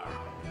 That you are.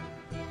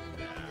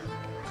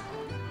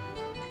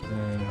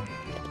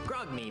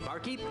 Grog me,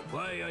 barkeep.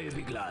 Why, I'd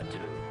be glad to.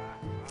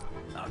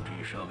 After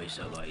you show me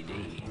some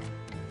ID.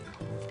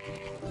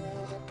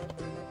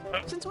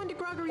 Since when do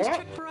groggeries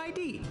check for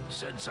ID?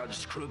 Since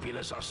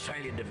unscrupulous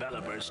Australian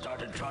developers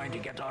started trying to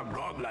get our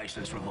grog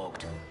license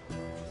revoked.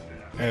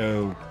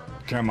 Oh,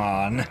 come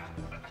on.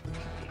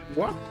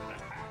 What?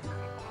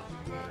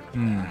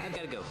 I've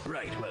got to go.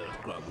 Right, well,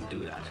 grog will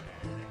do that.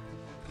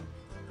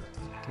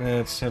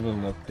 Let's have a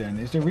look then.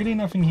 Is there really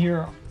nothing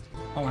here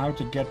on how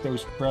to get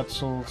those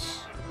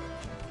pretzels?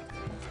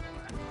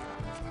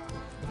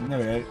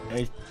 No,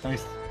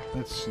 let's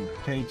see,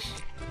 page...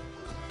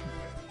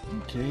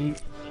 Okay,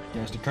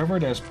 there's the cover,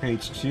 there's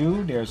page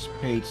 2, there's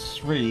page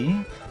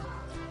 3.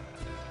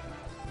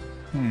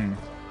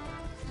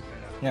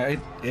 Yeah,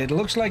 it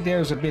looks like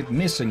there's a bit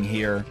missing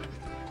here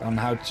on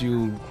how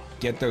to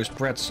get those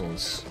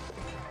pretzels.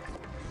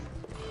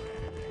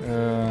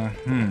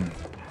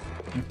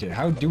 Okay,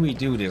 how do we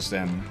do this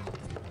then?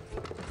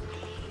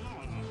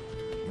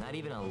 Not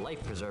even a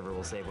life preserver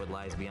will save what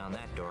lies beyond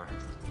that door.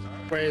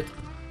 Wait.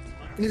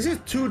 Is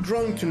it too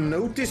drunk to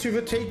notice if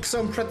you take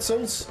some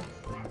pretzels?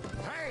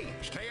 Hey,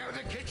 stay out of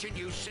the kitchen,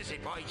 you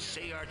sissified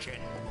sea urchin.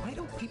 Why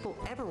don't people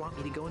ever want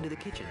me to go into the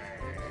kitchen?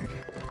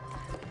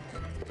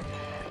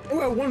 Oh,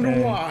 I wonder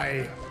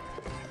why.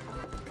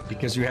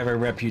 Because you have a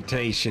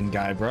reputation,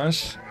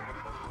 Guybrush.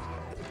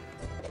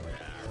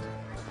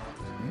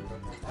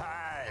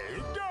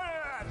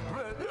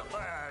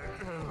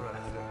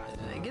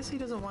 I guess he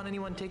doesn't want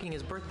anyone taking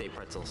his birthday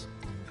pretzels.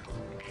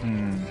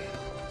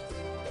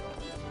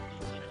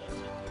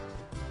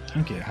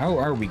 Okay, how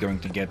are we going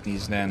to get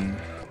these then?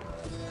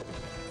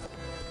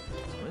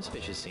 This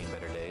fish has seen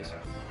better days.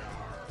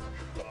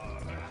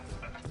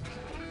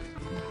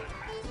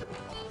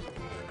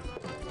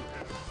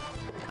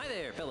 Hi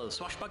there, fellow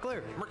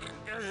swashbuckler.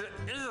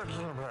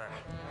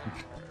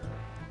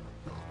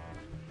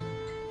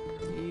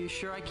 You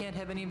sure I can't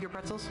have any of your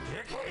pretzels?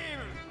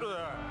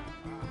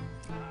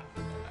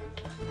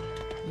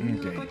 You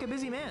look like a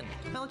busy man.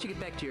 I'll let you get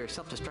back to your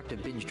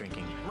self-destructive binge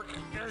drinking.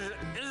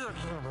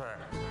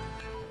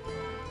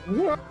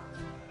 What?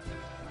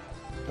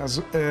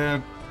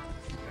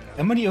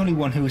 Am I the only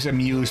one who's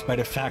amused by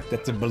the fact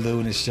that the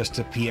balloon is just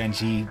a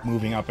PNG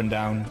moving up and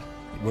down,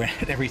 where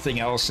everything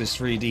else is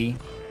 3D?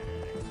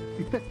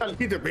 A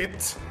little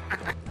bit.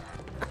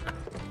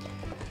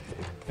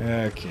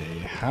 Okay,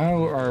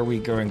 how are we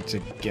going to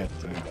get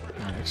them?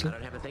 I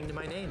don't have a thing to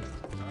my name.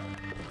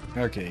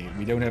 Okay,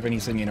 we don't have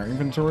anything in our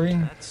inventory.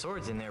 That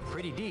sword's in there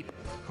pretty deep.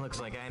 Looks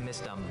like I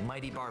missed a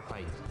mighty bar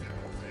fight.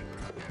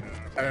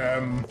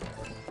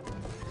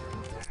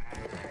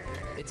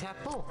 It's half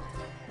full.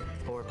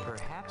 Or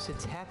perhaps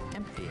it's half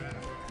empty.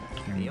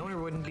 The owner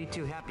wouldn't be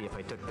too happy if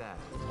I took that.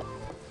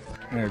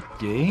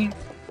 Okay.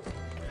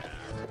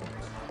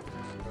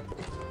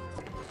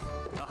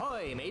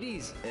 Ahoy,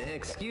 mateys!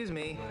 Excuse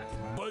me.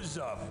 Buzz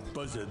off,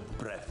 buzzard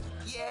breath.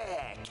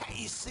 Yeah, can't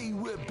you see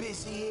we're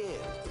busy here?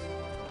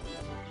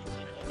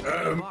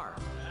 Bar.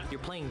 You're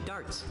playing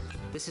darts.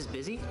 This is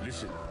busy?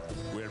 Listen,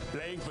 we're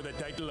playing for the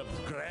title of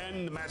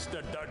Grand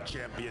Master Dart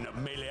Champion of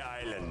Melee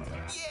Island.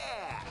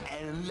 Yeah,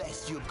 and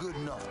unless you're good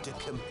enough to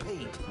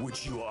compete,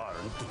 Which you aren't.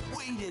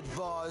 we'd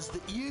advise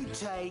that you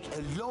take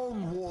a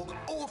long walk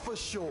off a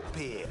short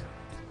pier.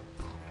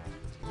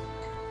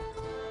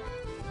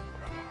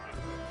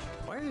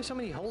 Why are there so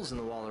many holes in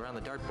the wall around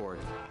the dartboard?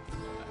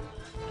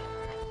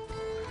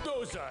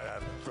 Those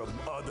are from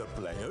other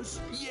players.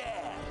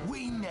 Yeah,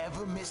 we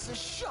never miss a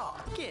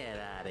shot. Get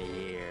out of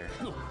here.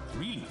 No,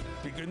 really.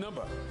 Pick a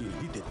number. He'll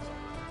hit it.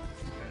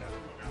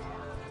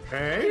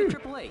 Hey?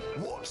 Triple A.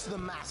 Watch the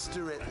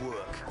master at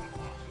work.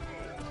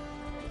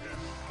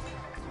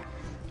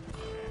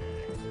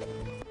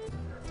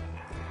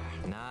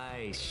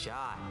 Nice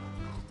shot.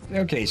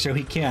 Okay, so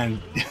he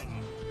can.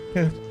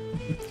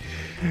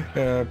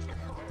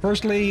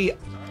 Personally,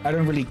 I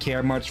don't really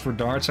care much for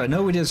darts. I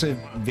know it is a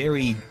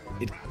very...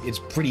 it's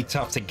pretty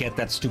tough to get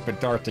that stupid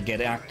dart to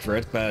get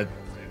accurate, but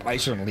I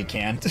certainly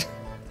can't.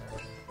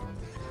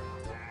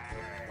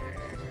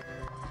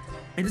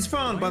 It is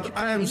fun, but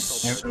I am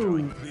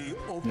so...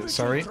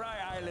 Sorry?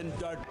 Tri-Island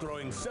Dart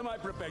Throwing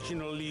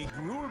Semi-Professional League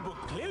rulebook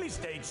clearly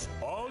states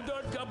all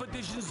dart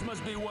competitions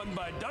must be won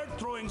by dart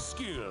throwing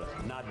skill,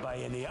 not by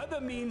any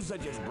other means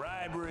such as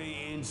bribery,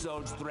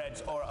 insults,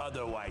 threats, or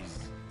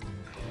otherwise.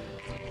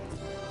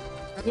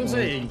 I'm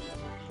saying,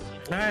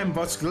 I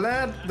was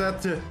glad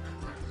that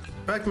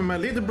back when my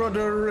little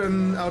brother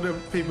and other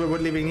people were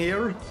living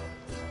here,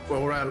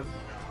 or I'll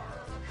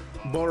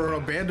borrow a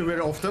bed very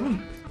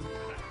often,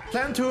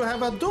 planned to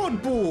have a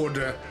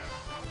dartboard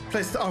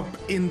placed up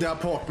in the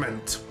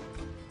apartment.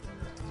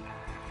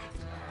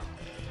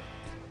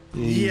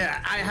 Yeah,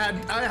 I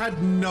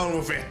had none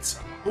of it.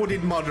 Or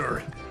did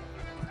mother?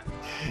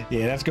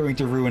 Yeah, that's going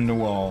to ruin the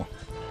wall.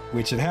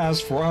 Which it has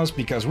for us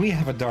because we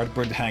have a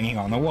dartboard hanging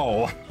on the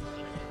wall.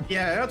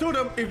 Yeah, I told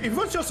them if it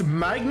was just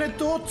magnet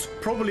dots,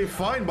 probably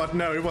fine, but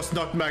no, it was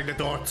not magnet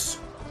dots.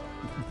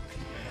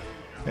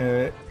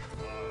 I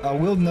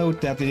will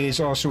note that it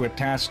is also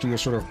attached to a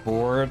sort of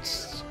board,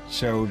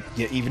 so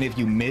yeah, even if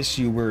you miss,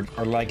 you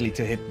are likely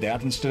to hit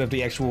that instead of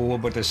the actual wall,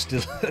 but there's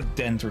still a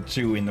dent or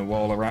two in the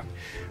wall around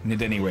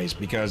it anyways,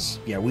 because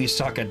yeah, we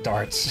suck at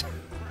darts.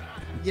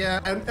 Yeah,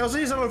 and also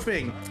here's another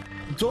thing.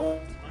 Dart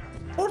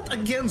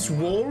against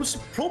walls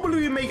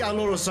probably make a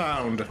lot of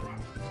sound.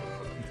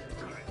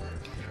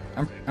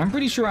 I'm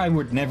pretty sure I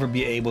would never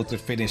be able to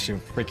finish a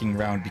freaking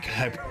round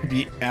because I would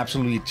be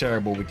absolutely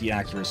terrible with the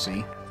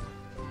accuracy.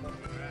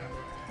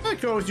 I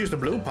could always use the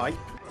blue pipe.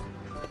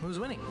 Who's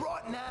winning?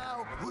 Right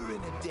now, we're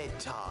in a dead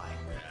tie.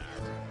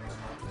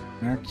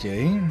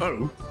 Okay.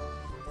 Oh.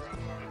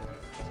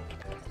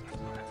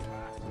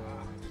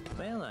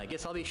 Well, I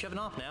guess I'll be shoving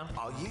off now.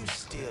 Are you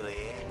still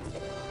here?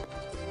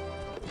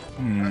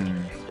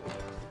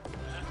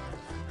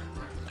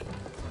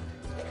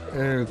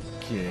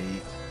 Okay.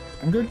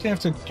 I'm going to have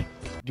to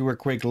do a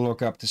quick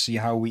look up to see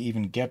how we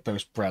even get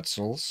those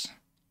pretzels.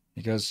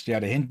 Because,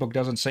 yeah, the hint book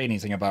doesn't say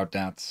anything about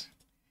that.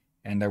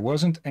 And there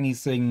wasn't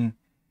anything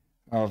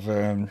of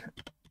a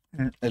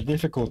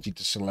difficulty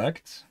to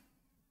select.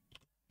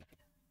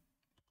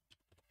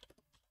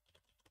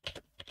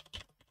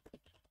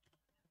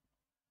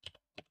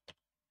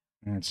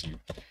 Let's see.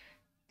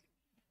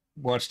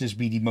 Watch this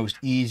be the most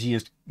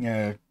easiest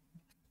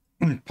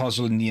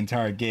puzzle in the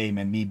entire game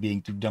and me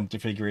being too dumb to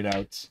figure it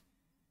out.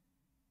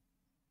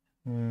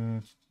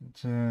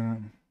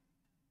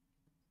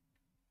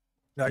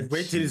 Like,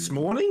 wait till this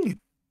morning?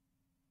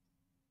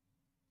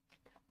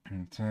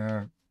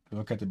 And,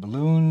 look at the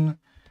balloon.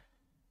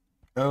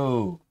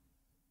 Oh.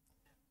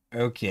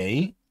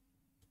 Okay.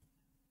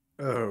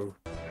 Oh.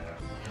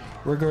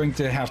 We're going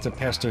to have to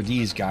pester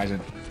these guys a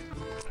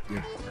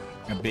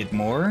bit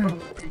more.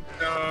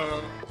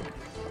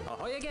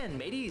 Ahoy again,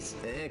 mateys.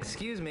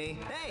 Excuse me.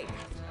 Hey!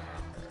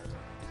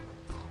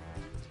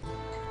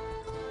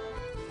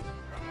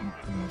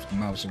 Move the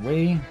mouse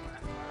away.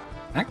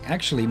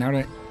 Actually, now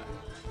that...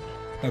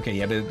 Okay,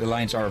 yeah, the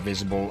lines are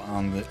visible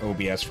on the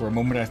OBS. For a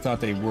moment I thought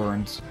they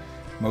weren't.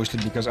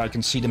 Mostly because I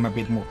can see them a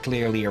bit more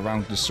clearly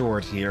around the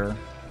sword here.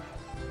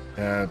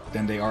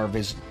 Than they are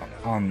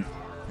on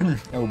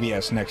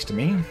OBS next to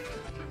me.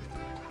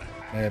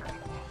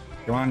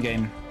 Come on,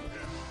 game.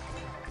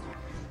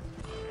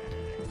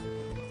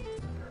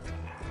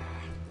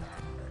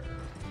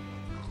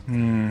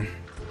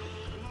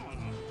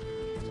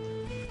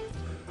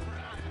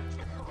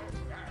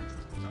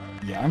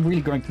 Yeah, I'm really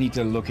definitely going to need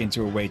to look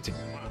into a way to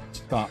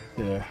stop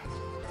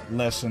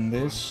lessen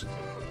this.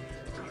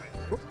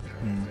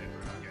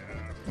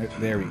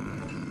 There we go.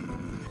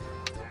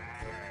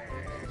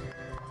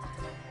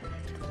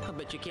 I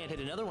bet you can't hit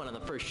another one on the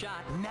first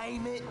shot.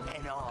 Name it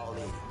and I'll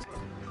hit it.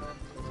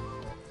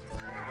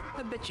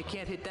 I bet you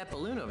can't hit that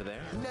balloon over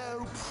there.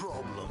 No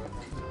problem.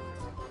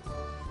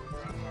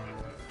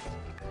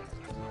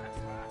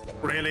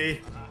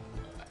 Really?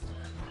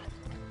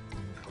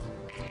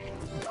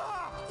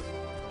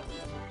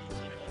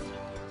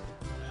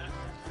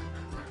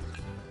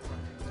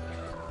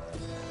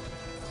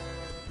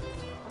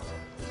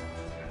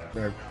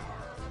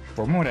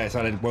 For a moment I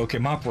thought it woke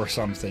him up or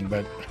something,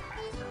 but...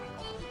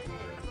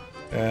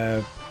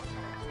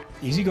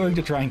 is he going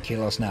to try and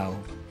kill us now?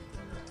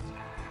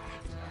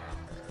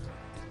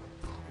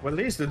 Well, at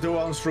least the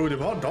ones through the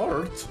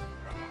dart.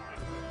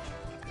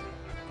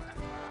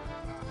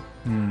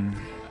 Yeah.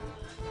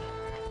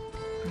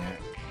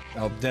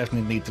 I'll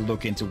definitely need to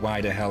look into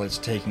why the hell it's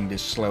taking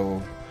this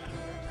so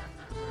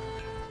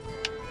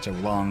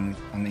long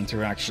on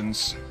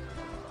interactions.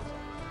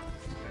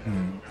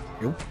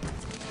 Oop.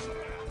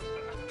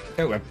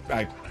 Oh,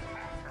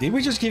 did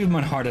we just give him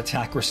a heart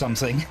attack or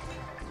something?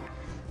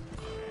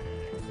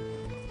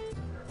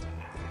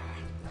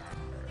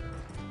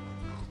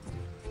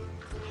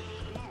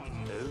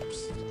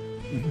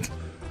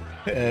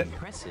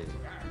 Impressive.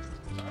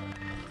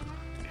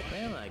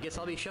 Well, I guess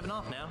I'll be shoving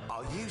off now.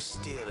 Are you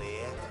still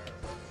here?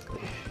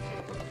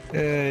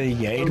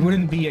 Yeah, it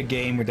wouldn't be a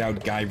game without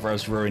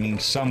Guybrush ruining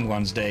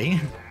someone's day.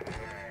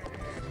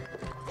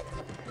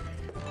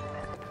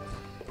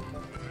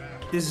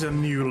 This is a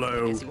new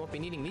low. Guess he won't be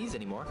needing these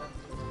anymore.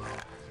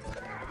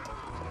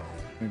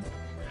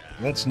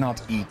 Let's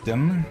not eat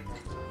them.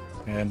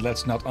 And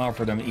let's not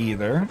offer them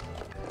either.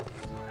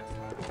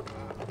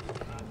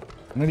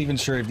 I'm not even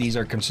sure if these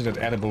are considered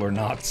edible or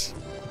not.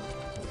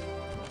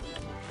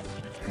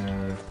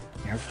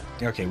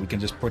 Okay, we can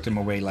just put them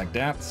away like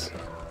that.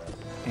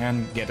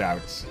 And get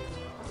out.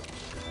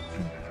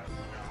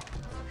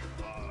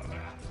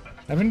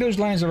 Having those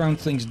lines around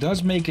things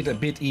does make it a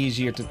bit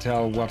easier to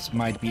tell what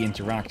might be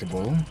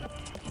interactable.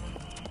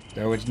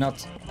 Though it's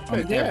not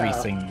on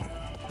everything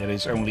that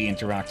is only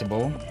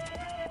interactable.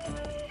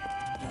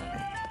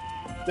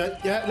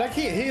 Yeah, like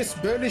he is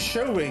barely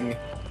showing.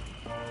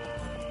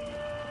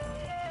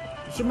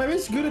 So maybe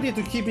it's a good idea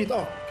to keep it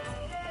up.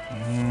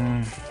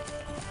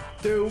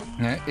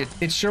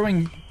 It's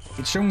showing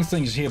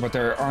things here, but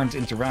there aren't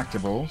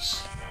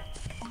interactables.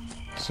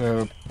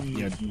 So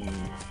yeah,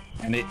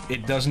 and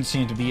it doesn't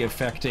seem to be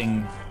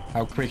affecting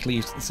how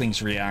quickly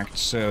things react.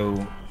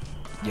 So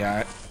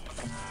yeah,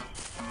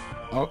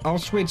 I'll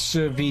switch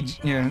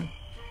DJ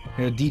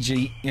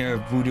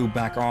Voodoo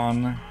back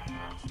on.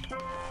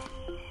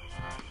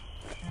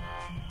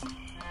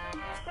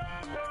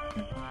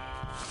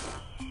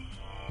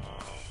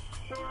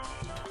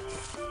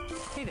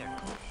 Hey there.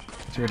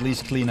 To at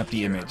least clean up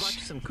the I image. brought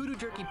you some kudu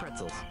jerky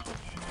pretzels.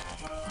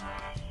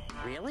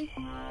 Really?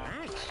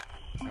 Thanks.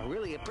 I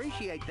really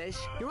appreciate this.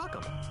 You're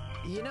welcome.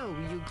 You know,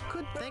 you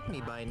could thank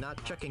me by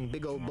not chucking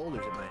big old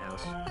boulders at my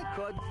house. I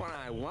could, but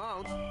I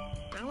won't.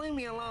 Now leave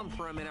me alone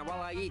for a minute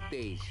while I eat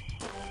these.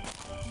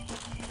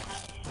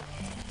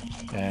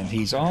 And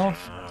he's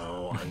off.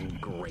 Oh,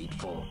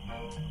 ungrateful.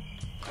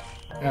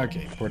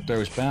 Okay, put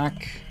those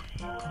back.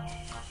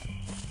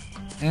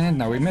 And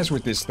now we mess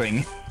with this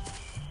thing.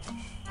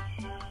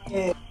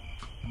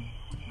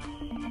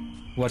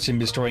 Watch him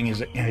destroying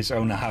his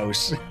own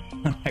house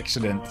on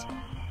accident.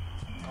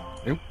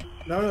 Nope.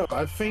 No,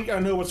 I think I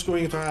know what's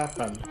going to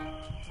happen.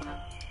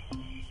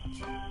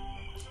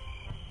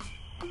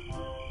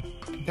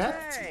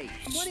 Hey,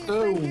 what do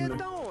you think you're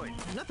doing?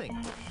 Nothing.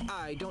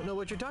 I don't know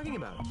what you're talking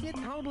about. You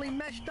totally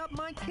messed up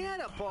my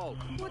catapult.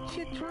 What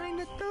you trying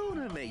to do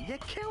to me? You're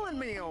killing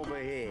me over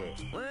here.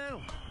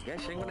 Well,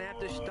 guess I'm gonna have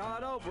to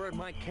start over at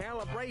my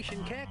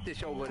calibration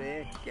cactus over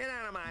there. Get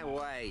out of my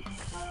way.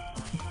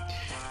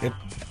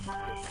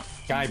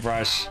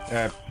 Guybrush,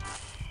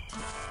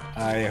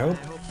 I hope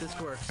this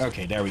works.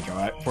 Okay, there we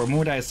go. For a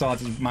moment I thought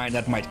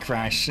that might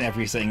crash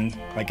everything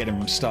by getting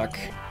him stuck.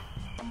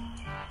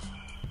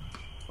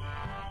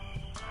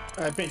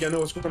 I think I know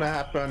what's gonna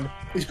happen.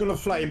 He's gonna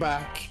fly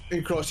back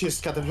across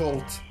his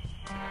catapult.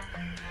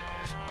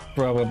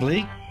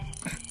 Probably.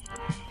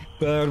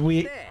 But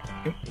we... There.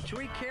 It's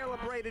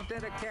recalibrated to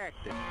the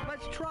cactus.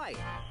 Let's try it.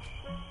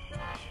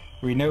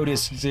 We know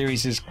this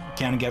series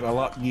can get a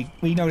lot...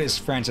 We know this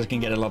franchise can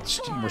get a lot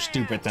more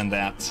stupid than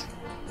that.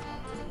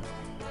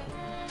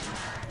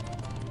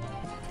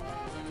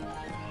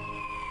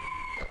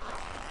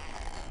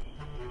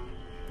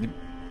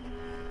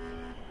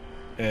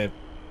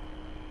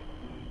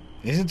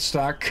 Is it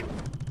stuck?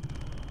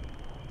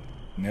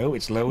 No,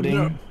 it's loading.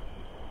 No.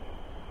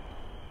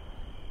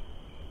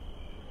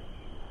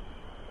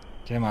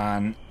 Come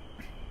on.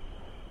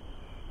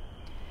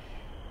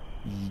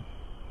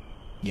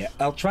 Yeah,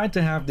 I'll try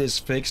to have this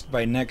fixed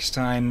by next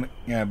time,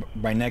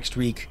 by next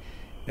week.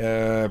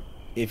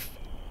 If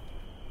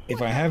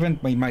I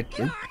haven't, we might...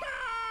 Oop.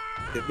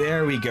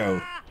 There we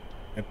go.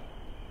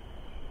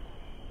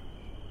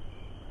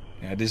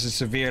 Yeah, this is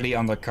severely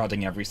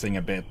undercutting everything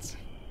a bit.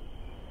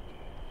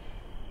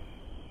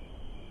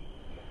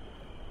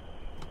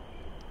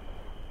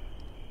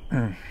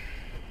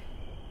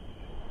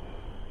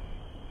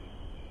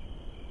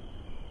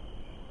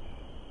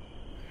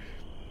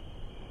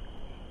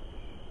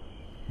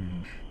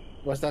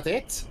 Was that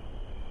it?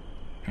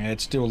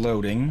 It's still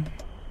loading,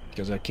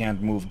 because I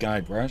can't move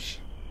Guybrush.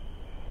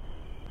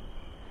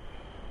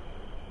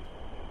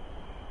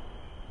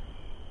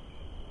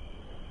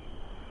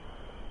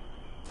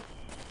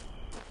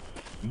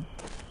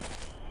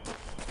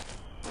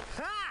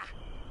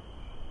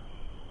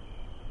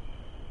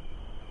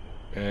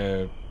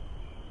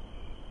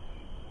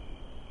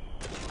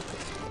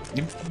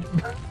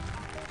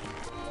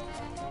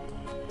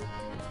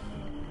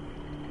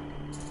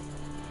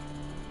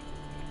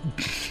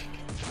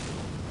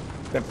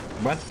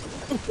 What? What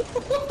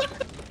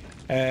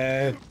the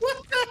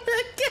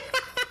heck?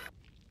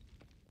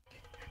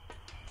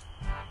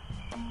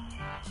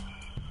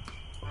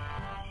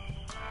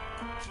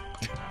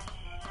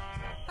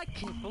 I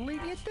can't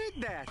believe you did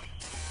that.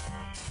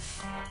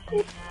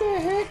 What the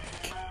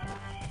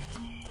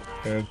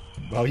heck?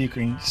 Well, you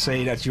can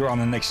say that you're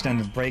on an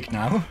extended break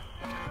now,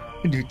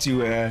 due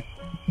to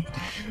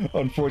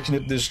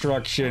unfortunate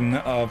destruction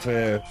of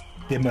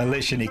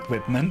demolition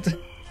equipment.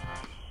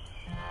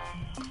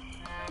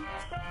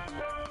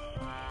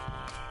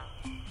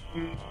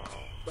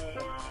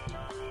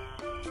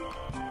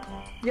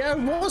 Yeah, I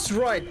was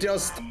right,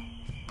 just...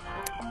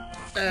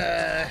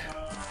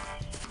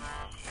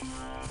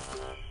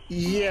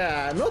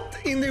 yeah, not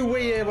in the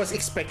way I was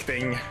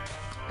expecting.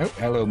 Oh,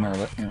 hello,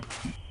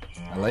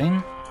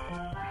 Elaine?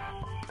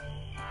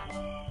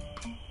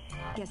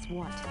 Guess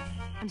what?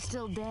 I'm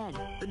still dead.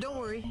 Don't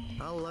worry,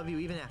 I'll love you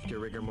even after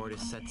rigor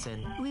mortis sets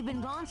in. We've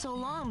been gone so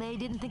long, they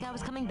didn't think I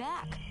was coming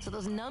back. So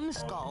those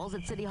numbskulls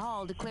at City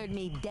Hall declared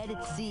me dead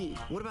at sea.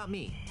 What about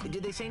me?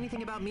 Did they say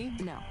anything about me?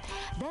 No.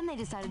 Then they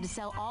decided to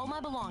sell all my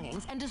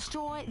belongings and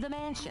destroy the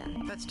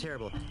mansion. That's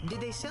terrible.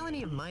 Did they sell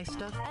any of my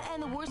stuff?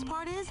 And the worst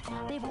part is,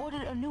 they've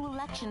ordered a new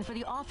election for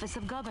the office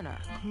of governor.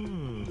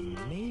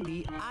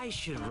 Maybe I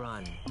should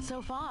run.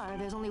 So far,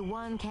 there's only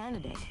one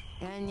candidate.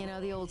 And you know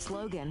the old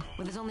slogan,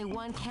 when there's only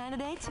one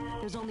candidate,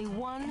 there's only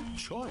one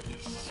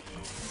choice.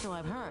 So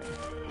I've heard.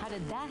 How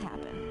did that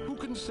happen? Who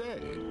can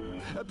say?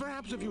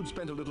 Perhaps if you'd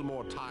spent a little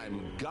more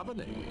time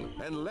governing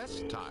and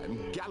less time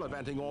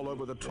gallivanting all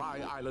over the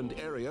Tri-Island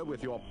area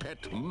with your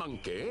pet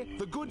monkey,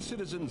 the good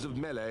citizens of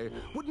Melee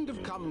wouldn't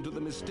have come to the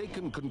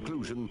mistaken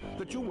conclusion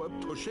that you were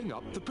pushing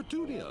up the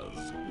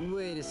petunias.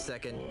 Wait a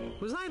second.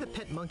 Was I the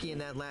pet monkey in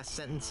that last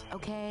sentence?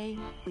 Okay,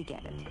 we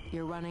get it.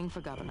 You're running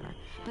for governor.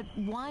 But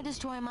why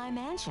destroy my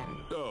mansion?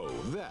 Oh,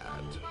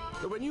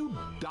 that. When you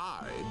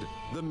died,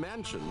 the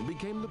mansion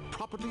became the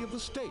property of the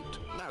state.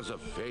 As a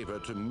favor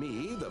to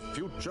me, the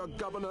future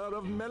governor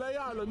of Melee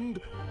Island,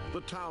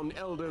 the town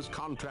elders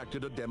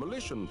contracted a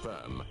demolition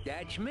firm.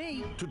 That's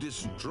me. To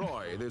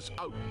destroy this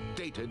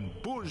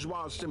outdated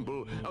bourgeois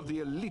symbol of the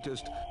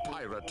elitist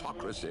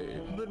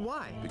piratocracy. But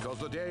why? Because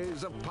the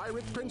days of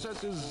pirate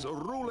princesses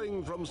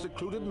ruling from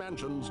secluded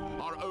mansions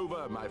are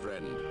over, my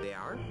friend. They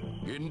are?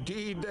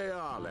 Indeed they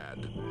are,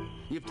 lad.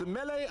 If the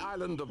Melee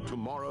Island of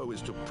tomorrow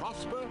is to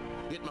prosper,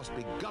 it must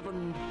be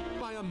governed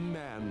by a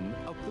man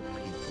of the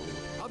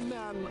people. A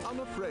man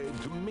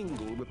unafraid to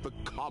mingle with the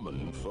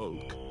common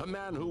folk. A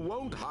man who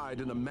won't hide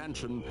in a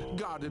mansion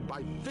guarded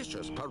by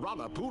vicious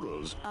piranha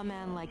poodles. A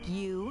man like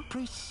you?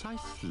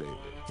 Precisely.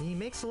 He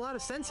makes a lot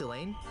of sense,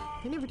 Elaine.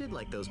 I never did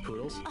like those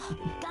poodles.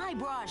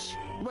 Guybrush!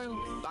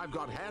 Well, I've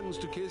got hands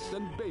to kiss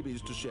and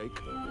babies to shake.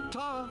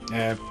 Ta!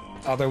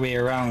 Other way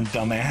around,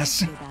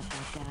 dumbass. About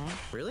that guy.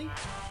 Really?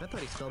 I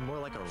thought he smelled more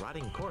like a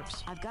rotting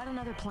corpse. I've got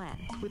another plan.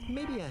 With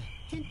maybe a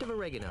hint of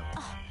oregano.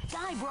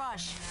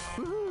 Guybrush!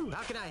 Woohoo!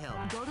 How can I help?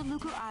 Go to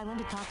Lucre Island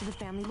to talk to the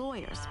family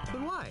lawyers.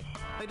 But why?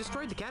 I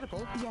destroyed the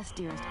catapult. Yes,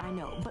 dearest, I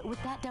know. But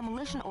with that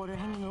demolition order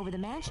hanging over the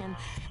mansion,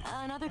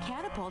 another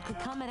catapult could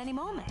come at any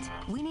moment.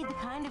 We need the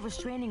kind of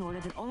restraining order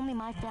that only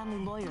my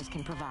family lawyers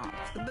can provide.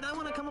 But I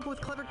want to come up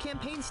with clever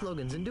campaign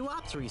slogans and do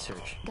ops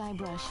research.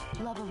 Guybrush,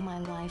 love of my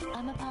life,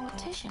 I'm a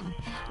politician.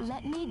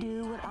 Let me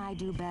do what I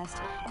do best.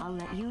 I'll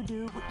let you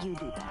do what you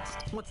do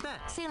best. What's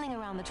that? Sailing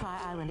around the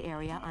Tri-Island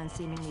area on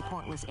seemingly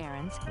pointless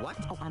errands. What?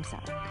 Oh, I'm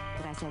sorry.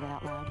 Did I say that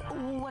out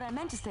loud? What I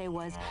meant to say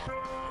was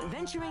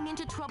venturing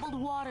into troubled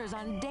waters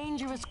on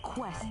dangerous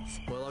quests.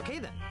 Well, okay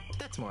then.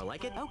 That's more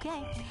like it.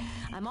 Okay.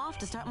 I'm off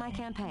to start my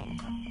campaign.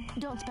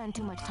 Don't spend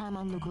too much time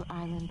on Lucre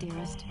Island,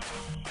 dearest.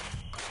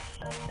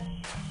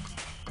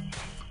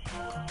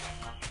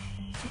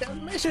 The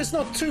mission's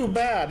not too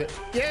bad.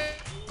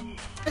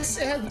 Yes,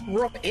 it had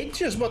rough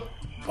edges, but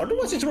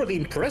otherwise it's really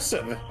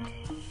impressive.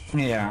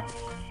 Yeah.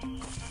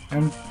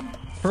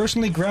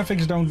 Personally,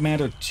 graphics don't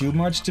matter too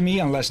much to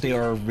me unless they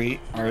are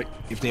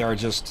if they are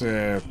just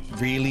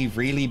really,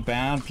 really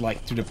bad,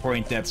 like to the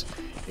point that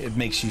it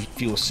makes you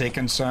feel sick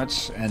and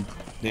such, and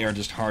they are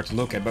just hard to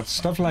look at. But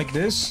stuff like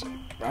this,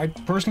 I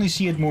personally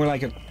see it more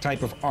like a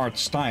type of art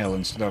style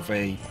instead of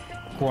a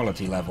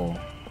quality level.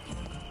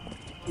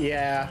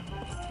 Yeah.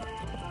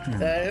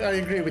 I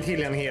agree with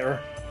Hillyan here.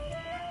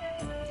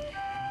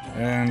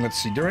 And let's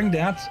see, during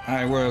that,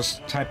 I was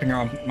typing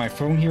on my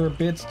phone here a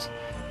bit.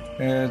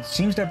 It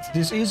seems that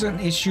this is an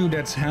issue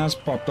that has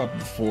popped up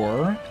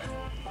before.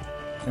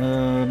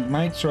 There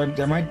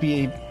might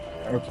be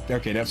a...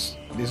 Okay, this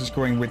is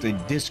going with a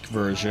disc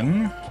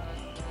version.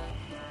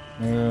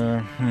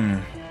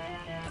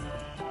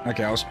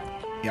 Okay,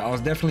 I'll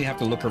definitely have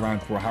to look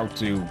around for how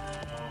to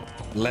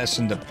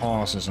lessen the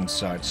pauses and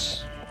such.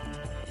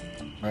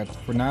 But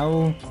for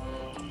now,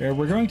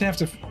 we're going to have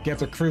to get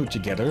the crew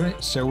together,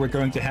 so we're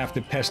going to have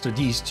to pester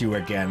these two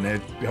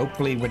again,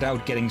 hopefully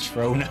without getting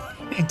thrown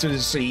into the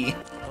sea.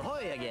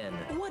 Ahoy again.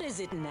 What is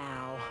it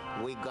now?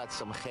 We got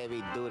some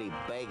heavy-duty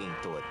begging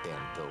to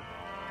attend to.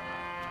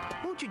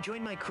 Won't you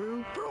join my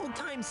crew for old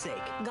time's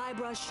sake?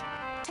 Guybrush,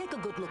 take a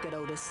good look at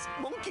Otis.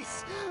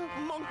 Monkeys!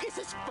 Monkeys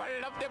is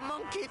full of the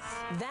monkeys!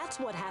 That's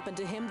what happened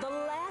to him the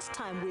last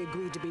time we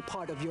agreed to be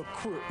part of your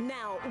crew.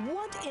 Now,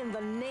 what in the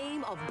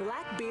name of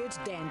Blackbeard's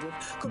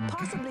dandruff could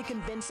possibly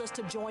convince us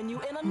to join you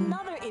in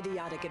another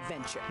idiotic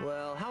adventure?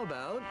 Well, how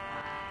about...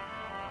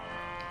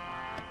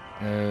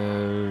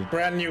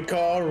 Brand new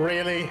car,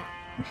 really?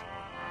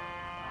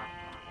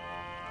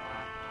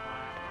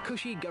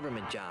 cushy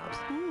government jobs.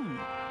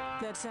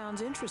 That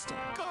sounds interesting.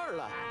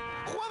 Carla,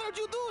 what are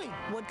you doing?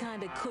 What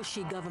kind of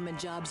cushy government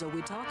jobs are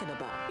we talking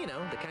about? You know,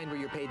 the kind where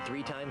you're paid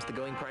 3 times the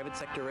going private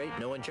sector rate,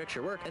 no one checks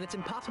your work, and it's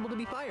impossible to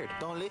be fired.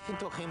 Don't listen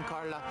to him,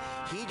 Carla.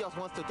 He just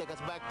wants to take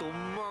us back to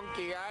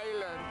Monkey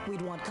Island.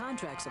 We'd want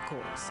contracts, of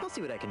course. I'll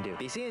see what I can do.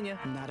 Be seeing ya.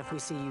 Not if we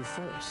see you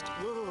first.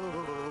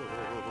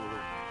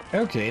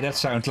 Okay, that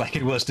sounds like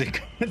it was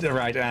the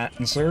right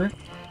answer.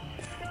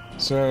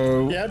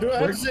 So... Yeah, do I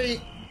have to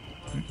say...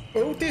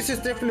 Otis is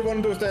definitely one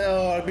of those that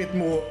are a bit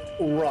more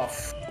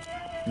rough.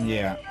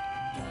 Yeah.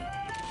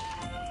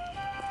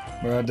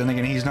 But then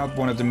again, he's not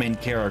one of the main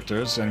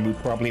characters, and we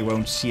probably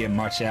won't see him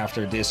much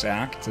after this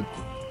act.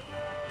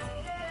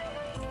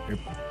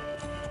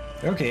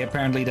 Okay,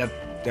 apparently that...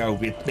 Oh,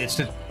 it's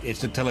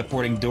the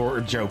teleporting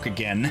door joke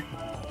again.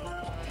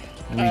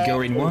 We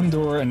go in one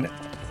door and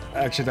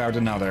exit out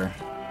another.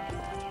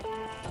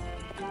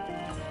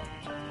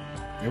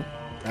 Nope,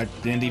 I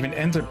didn't even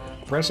enter.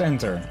 Press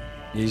enter.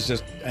 He's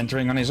just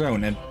entering on his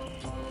own and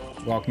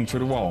walking through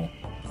the wall.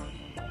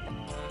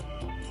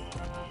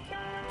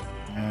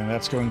 And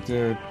that's going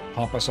to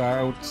pop us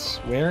out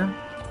where?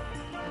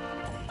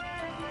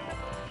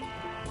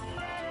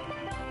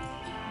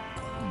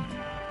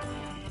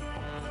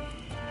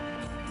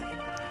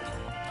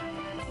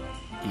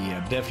 Yeah,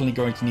 definitely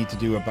going to need to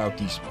do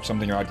about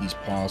something about these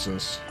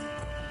pauses.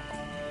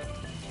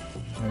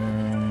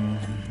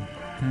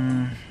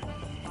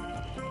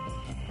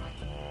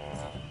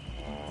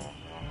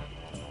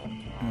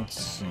 Let's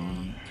see.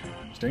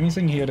 Is there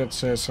anything here that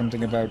says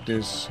something about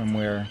this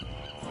somewhere?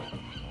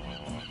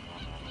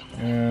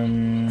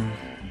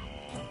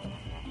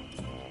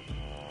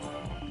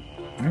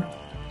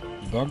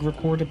 Bug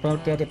report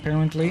about that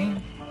apparently.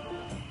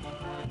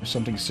 Or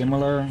something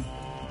similar.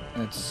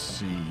 Let's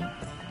see.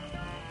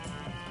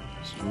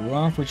 Screw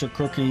off with your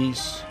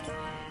cookies.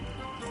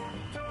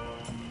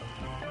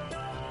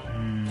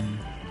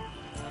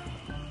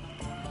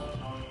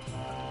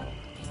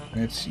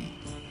 Let's see.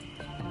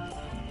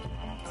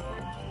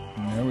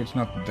 No, it's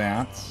not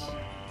that.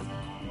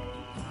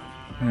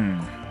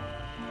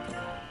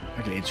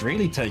 Okay, it's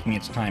really taking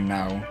its time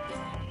now.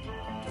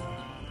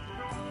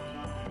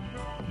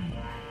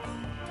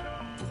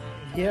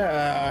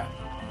 Yeah.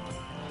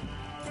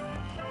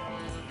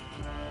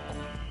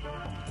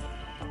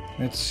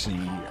 Let's see.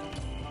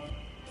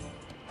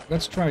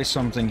 Let's try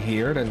something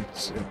here.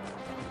 That's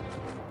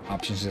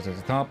options at the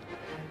top.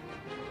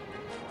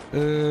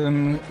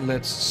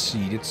 Let's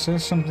see. It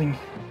says something.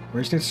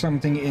 Where is there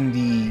something in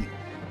the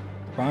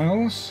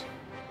files?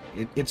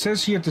 It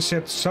says here to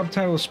set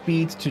subtitle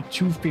speed to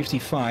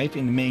 255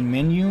 in the main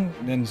menu,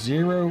 then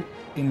 0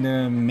 in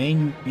the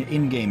main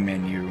in-game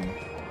menu.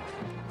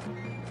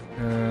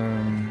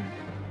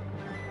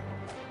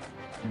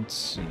 Let's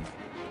see.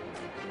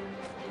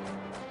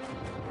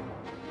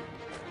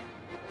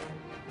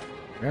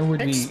 Where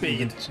would we...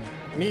 Speed.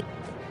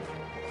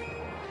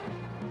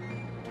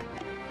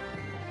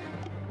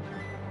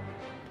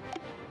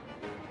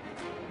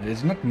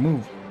 It's not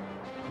move.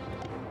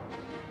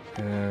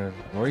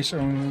 Voice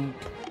only.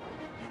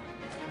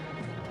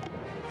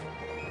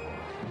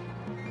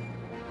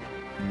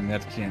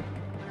 That can't.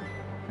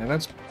 Now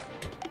that's.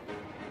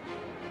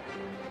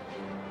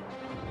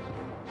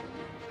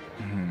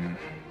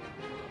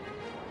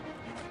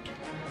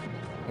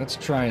 Let's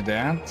try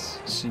that.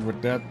 See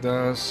what that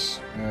does.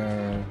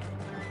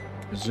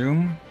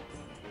 Zoom.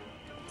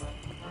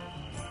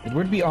 It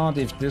would be odd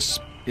if this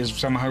is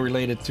somehow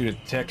related to the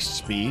text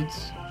speed.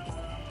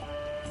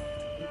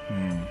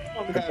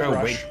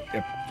 Oh wait,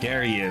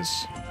 there he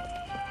is.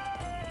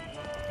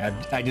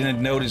 I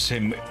didn't notice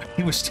him.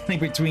 He was standing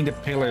between the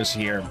pillars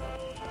here.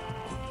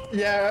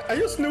 Yeah, I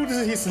just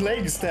noticed his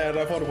legs there.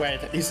 I thought, wait,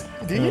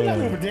 did he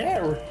land over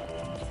there?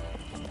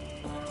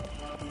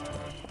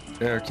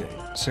 Okay,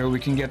 so we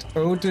can get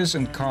Otis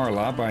and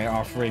Carla by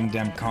offering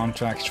them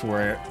contracts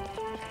for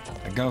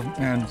a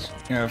government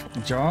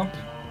job.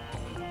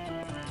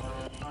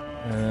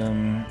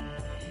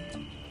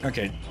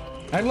 Okay,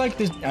 I like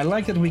this. I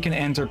like that we can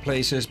enter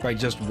places by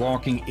just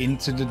walking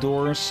into the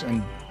doors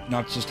and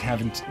not just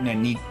having to,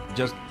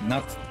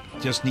 not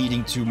just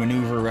needing to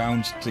maneuver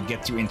around to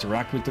get to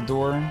interact with the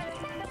door.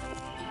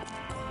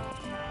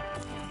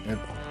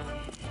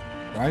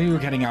 Why are you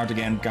heading out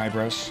again,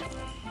 Guybrush?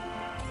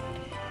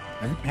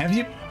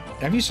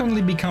 Have you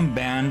suddenly become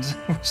banned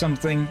or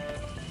something?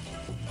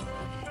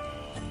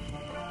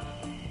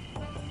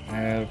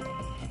 I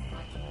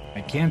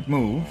can't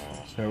move,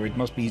 so it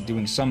must be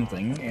doing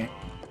something.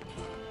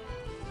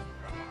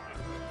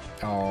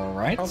 All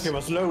right. Okay, it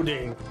was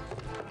loading.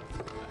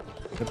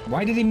 But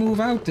why did he move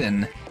out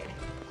then?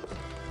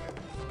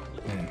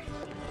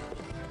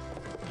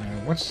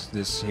 What's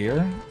this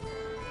here?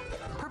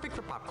 Perfect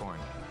for popcorn.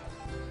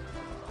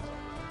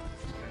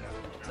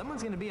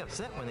 Someone's gonna be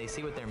upset when they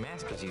see what their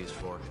mask was used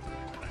for.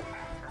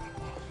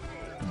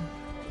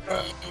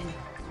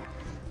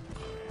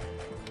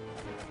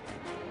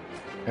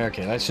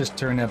 Okay, let's just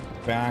turn that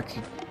back.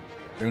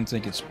 Don't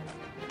think it's...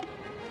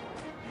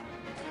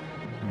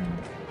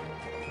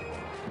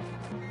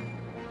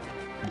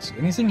 Is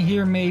anything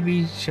here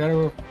maybe?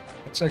 Shadow...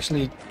 It's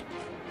actually...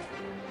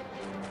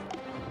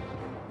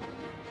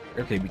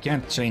 Okay, we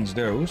can't change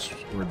those,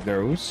 or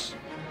those.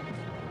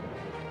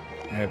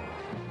 Yeah,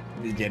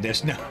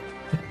 there's no...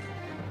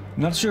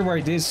 Not sure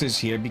why this is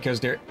here,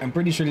 because I'm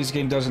pretty sure this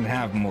game doesn't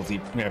have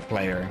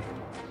multiplayer.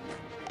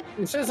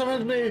 It says something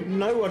to me,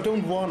 no, I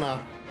don't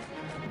wanna.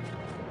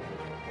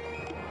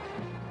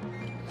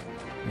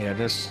 Yeah,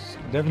 there's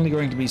definitely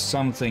going to be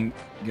something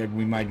that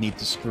we might need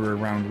to screw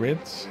around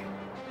with.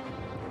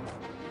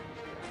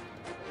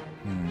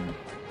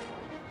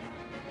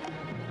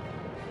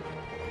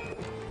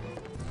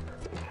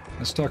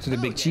 Let's talk to the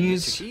big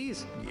cheese. Mr.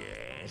 Cheese?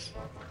 Yes.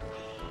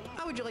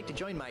 How would you like to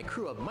join my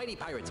crew of mighty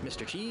pirates,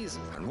 Mr. Cheese?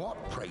 And what,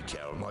 pray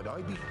tell, might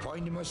I be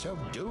finding myself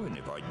doing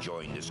if I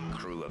joined this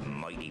crew of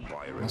mighty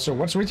pirates? So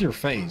what's with your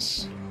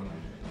face?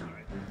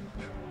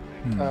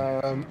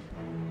 Good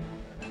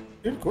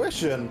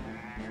question.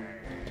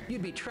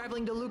 You'd be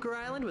traveling to Lucre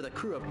Island with a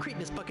crew of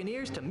Cretinous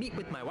buccaneers to meet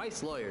with my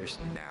wife's lawyers.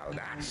 Now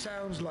that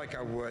sounds like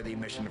a worthy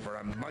mission for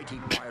a mighty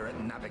pirate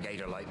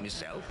navigator like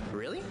myself.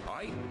 Really?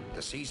 Aye,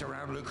 the seas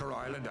around Lucre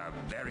Island are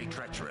very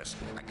treacherous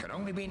and can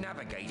only be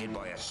navigated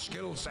by a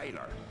skilled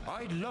sailor.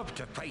 I'd love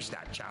to face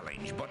that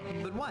challenge, but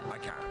what? I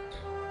can't.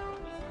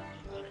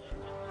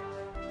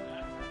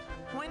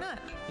 Why not?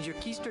 Is your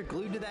keister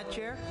glued to that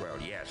chair? Well,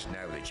 yes,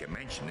 now that you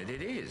mention it,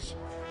 it is.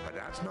 But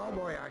that's not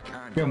why I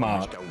can't Come go,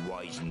 on. Mr.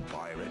 Wizened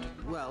Pirate.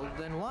 Well,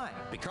 then why?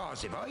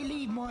 Because if I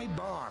leave my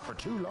bar for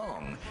too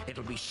long,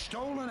 it'll be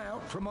stolen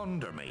out from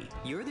under me.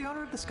 You're the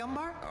owner of the scum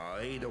bar?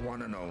 I, the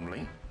one and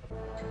only.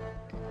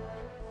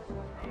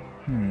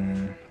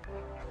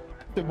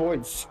 The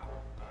voice.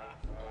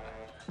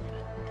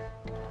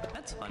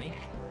 That's funny.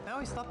 I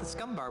always thought the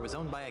scum bar was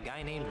owned by a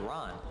guy named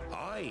Ron.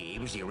 Aye, he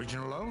was the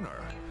original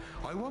owner.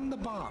 I won the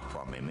bar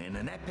from him in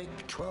an epic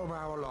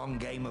 12-hour-long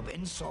game of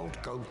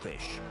insult go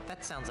fish.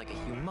 That sounds like a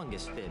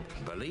humongous fib.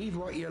 Believe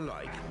what you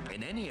like.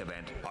 In any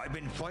event, I've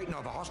been fighting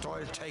off a hostile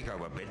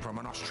takeover bid from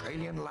an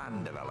Australian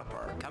land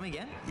developer. Come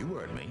again? You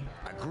heard me.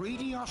 A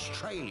greedy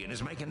Australian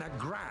is making a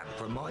grab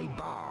for my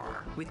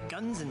bar. With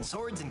guns and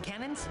swords and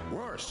cannons?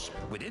 Worse,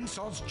 with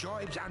insults,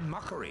 jibes, and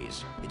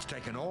mockeries. It's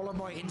taken all of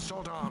my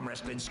insult arm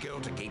wrestling skill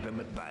to keep him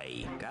at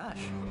bay.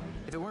 Gosh,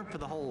 if it weren't for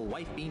the whole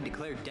wife being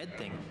declared dead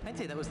thing, I'd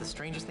say that was the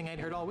strangest thing I'd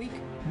heard all week.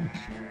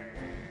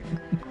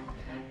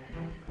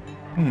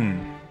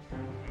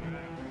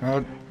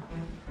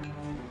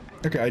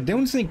 Okay, I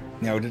don't think...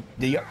 No,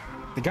 the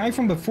guy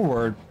from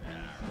before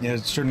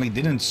certainly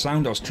didn't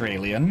sound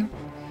Australian.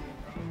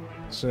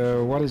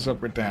 So what is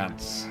up with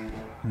that?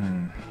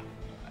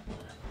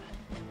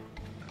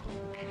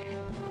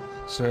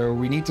 So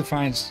we need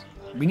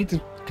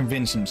to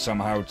convince him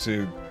somehow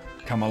to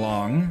come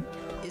along.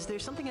 Is there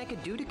something I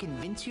could do to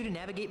convince you to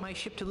navigate my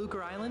ship to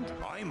Lucre Island?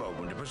 I'm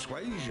open to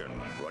persuasion.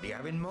 What do you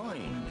have in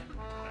mind?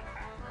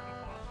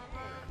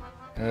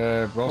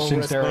 Well,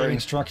 since there are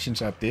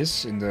instructions at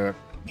this in the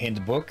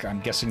hint book, I'm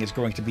guessing it's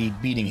going to be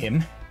beating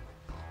him.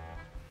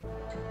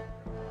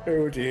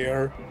 Oh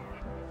dear.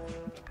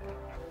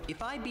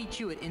 If I beat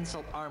you at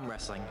insult arm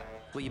wrestling,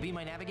 will you be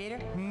my navigator?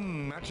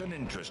 That's an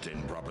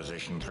interesting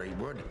proposition,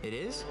 Threepwood. It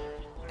is?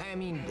 I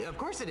mean, of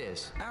course it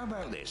is. How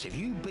about this? If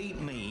you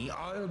beat me,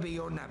 I'll be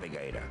your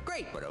navigator.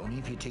 Great. But only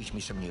if you teach me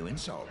some new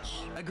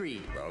insults.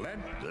 Agreed. Well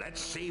then, let's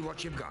see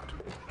what you've got.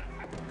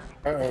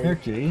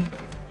 Okay.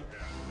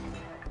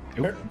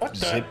 Oop, What the?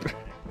 zip.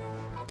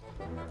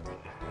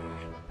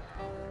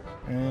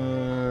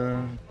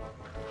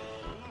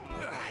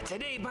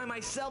 Today by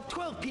myself,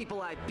 12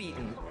 people I've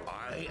beaten.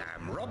 I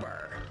am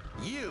rubber.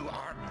 You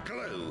are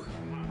glue.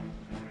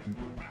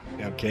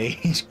 Okay,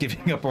 he's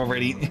giving up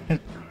already.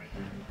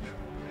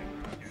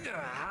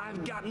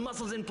 I've got muscle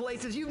muscles in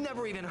places you've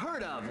never even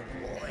heard of.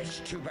 Oh, it's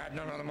too bad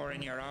none of them are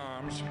in your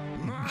arms.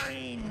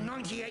 My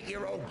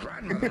 98-year-old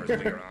grandmother has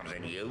bigger arms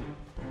than you.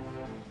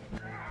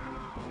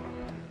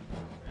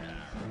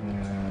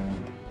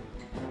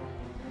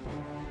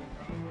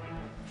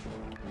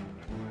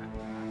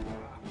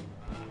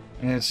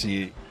 Let's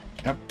see.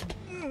 Yep.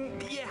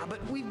 Yeah, but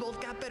we've both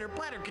got better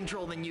bladder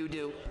control than you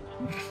do.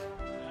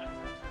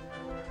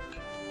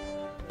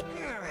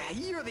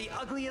 You're the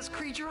ugliest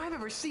creature I've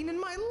ever seen in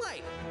my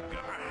life.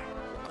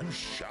 I'm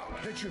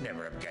shocked that you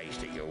never have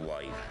gazed at your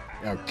wife.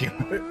 Okay.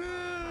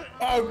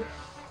 Oh!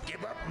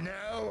 Give up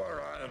now,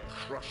 or I'll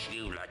crush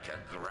you like a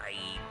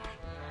grape.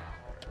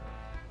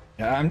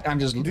 Yeah, I'm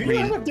just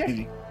reading.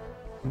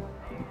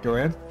 Go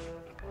ahead.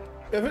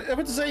 I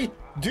want to say,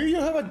 do you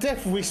have a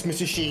death wish,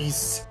 Mr.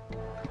 Cheese?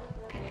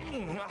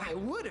 I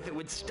would if it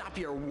would stop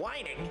your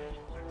whining.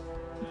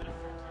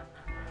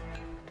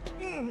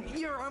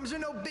 Your arms are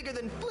no bigger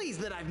than fleas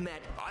that I've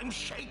met. I'm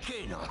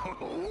shaking.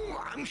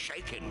 Oh, I'm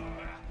shaking.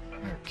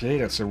 Okay,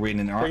 that's a win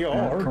in our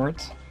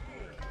court.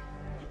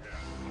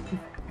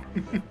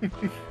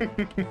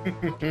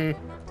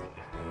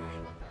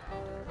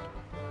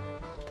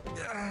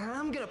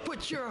 I'm gonna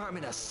put your arm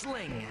in a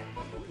sling.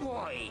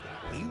 Why?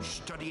 Are you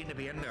studying to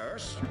be a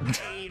nurse?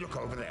 Hey, look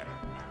over there.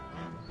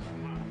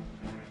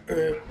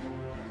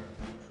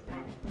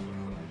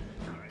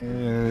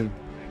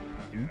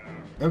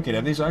 Okay,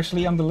 that is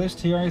actually on the list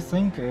here, I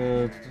think.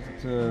 Where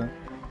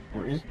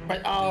is?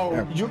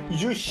 Oh,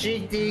 you're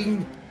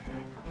cheating.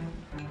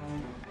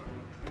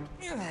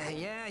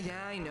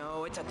 Yeah, I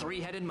know. It's a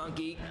three-headed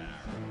monkey.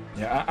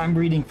 Yeah, I'm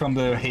reading from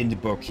the hint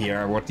book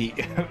here what the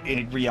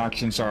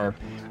reactions are,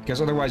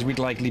 because otherwise we'd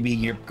likely be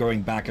here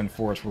going back and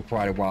forth for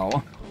quite a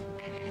while.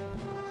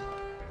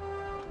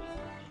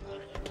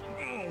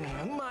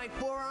 My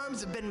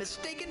forearms have been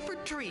mistaken for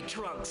tree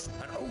trunks.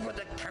 An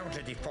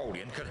over-the-counter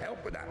defoliant could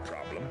help with that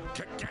problem.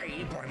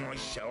 Today, by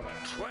myself,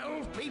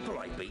 12 people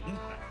I've beaten.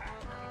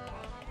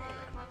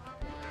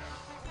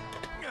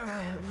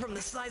 From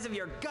the size of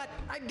your gut,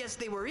 I guess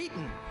they were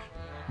eaten.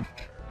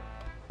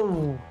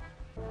 Oh.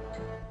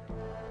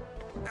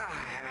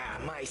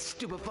 My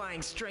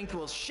stupefying strength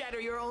will shatter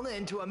your ulna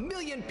into a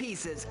million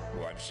pieces.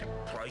 Oh, I'm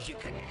surprised you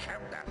can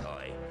count that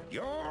high.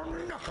 Your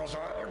knuckles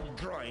are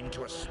grind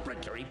to a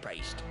splintery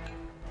paste.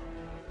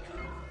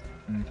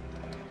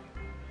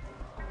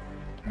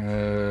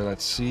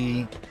 Let's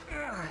see.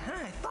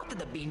 I thought that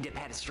the bean dip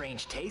had a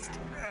strange taste.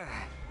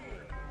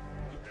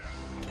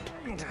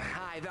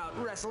 I've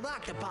out-wrestled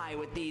octopi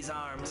with these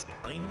arms.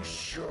 I'm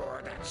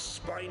sure that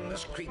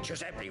spineless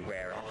creatures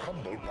everywhere are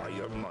humbled by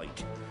your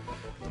might.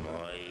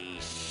 My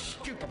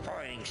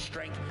stupefying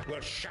strength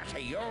will shatter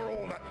your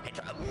ulna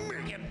into a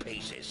million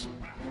pieces.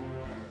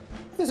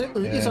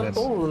 It's an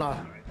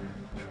ulna.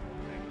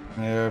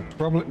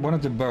 Probably one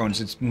of the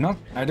bones. It's not.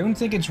 I don't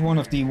think it's one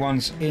of the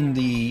ones in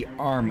the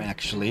arm,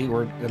 actually,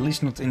 or at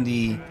least not in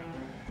the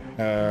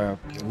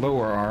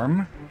lower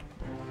arm.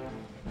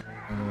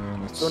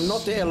 So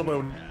not the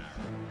elbow,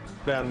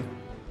 then.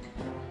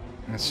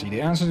 Let's see.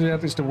 The answer to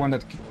that is the one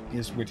that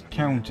is with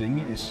counting,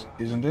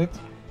 isn't it?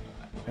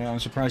 I'm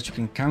surprised you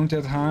can count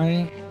that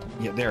high.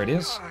 Yeah, there it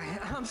is.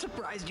 I'm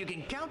surprised you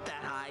can count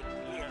that high.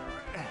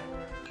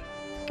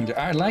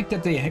 I like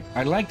that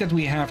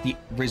we have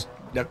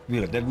that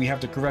we have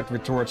the correct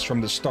retorts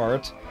from the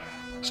start,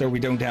 so we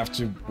don't have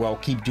to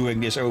keep doing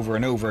this over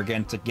and over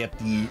again to get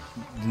the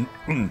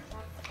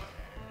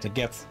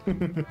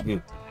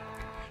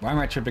Why am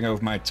I tripping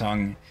over my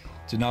tongue?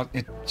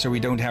 So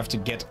we don't have to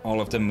get all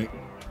of them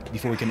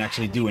before we can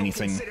actually do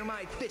anything. Consider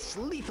my fists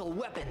lethal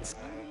weapons.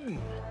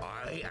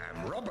 I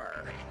am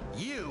rubber.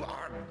 You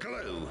are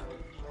glue.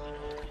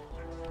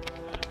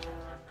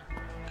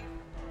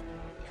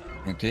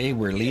 Okay,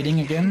 we're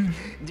leading again.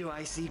 Do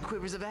I see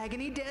quivers of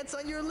agony dance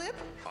on your lip?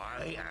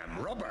 I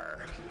am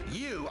rubber.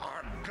 You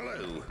are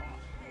glue.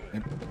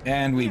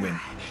 And we win.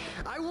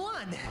 I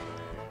won.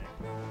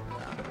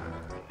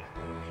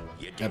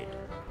 You did.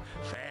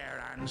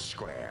 Fair and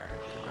square.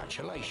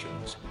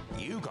 Congratulations.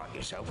 You got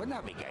yourself a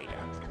navigator.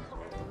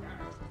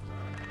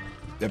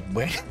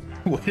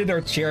 Where did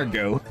our chair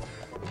go?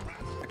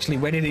 Actually,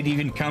 where did it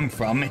even come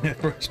from in the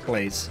first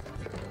place?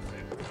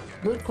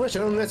 Good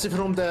question. Unless it's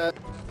from the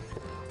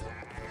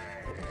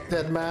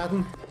dead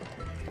man.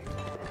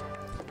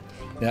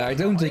 Yeah, I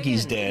don't think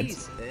he's dead.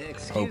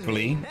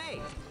 Hopefully.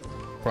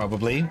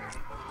 Probably.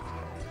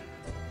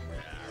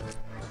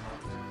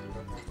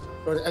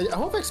 But I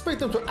hope I expect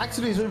them to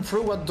actually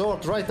throw a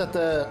dart right at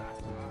the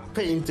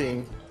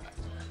painting.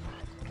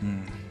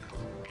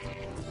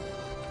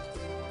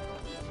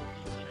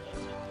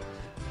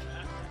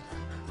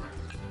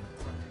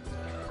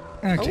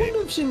 Okay. I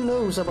wonder if she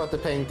knows about the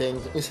painting.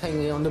 It's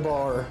hanging on the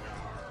bar.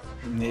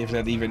 If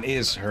that even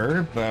is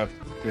her, but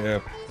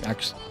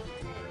actually...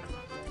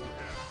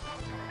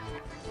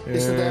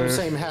 It's the damn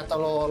same hat at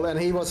all, and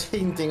he was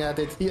hinting at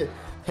it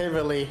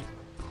heavily.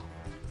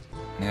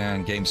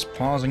 And game's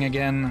pausing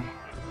again.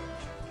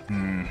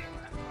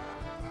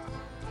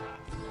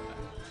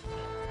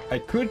 I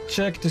could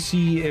check to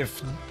see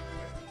if...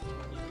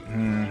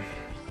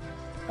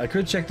 I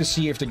could check to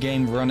see if the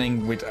game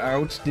running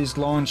without this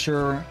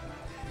launcher...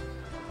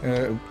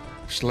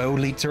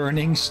 slowly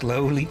turning.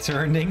 Sounds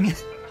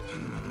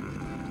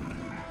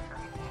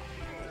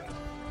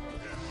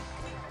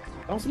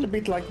a little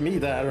bit like me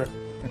there.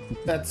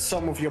 That's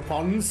some of your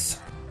puns.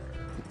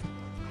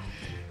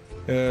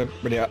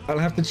 But yeah, I'll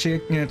have to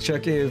check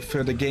if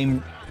the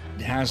game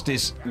has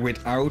this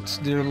without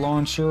the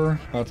launcher.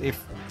 But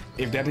if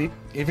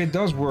it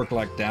does work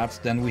like that,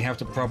 then we have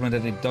the problem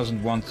that it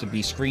doesn't want to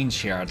be screen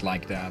shared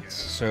like that.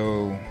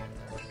 So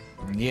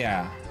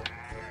yeah,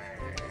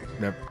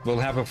 we'll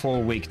have a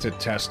full week to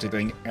test it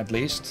at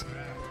least.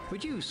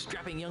 Would you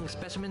strapping young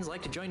specimens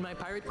like to join my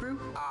pirate crew?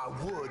 I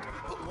would,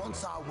 but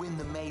once I win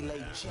the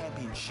Melee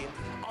Championship,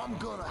 I'm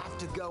gonna have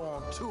to go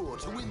on tour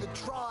to win the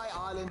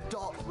Tri-Island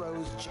Dart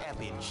Throws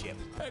Championship.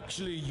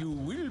 Actually, you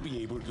will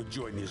be able to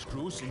join this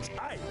crew since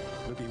I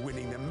will be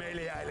winning the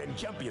Melee Island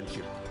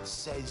Championship.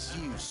 Says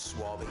you,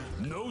 Swabby.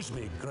 Knows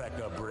me,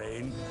 cracker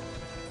brain.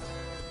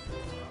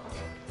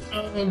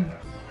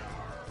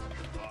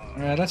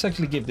 Let's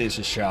actually give this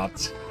a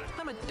shot.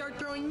 I'm a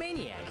dart-throwing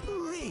maniac.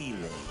 Really?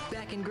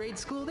 Back in grade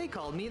school, they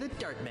called me the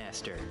Dart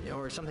Master.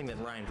 Or something that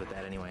rhymed with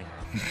that anyway.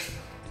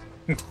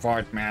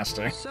 Fart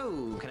Master.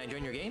 So, can I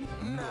join your game?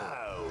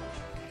 No.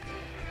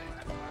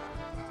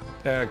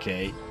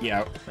 Okay,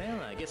 yeah. Well,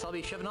 I guess I'll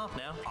be shoving off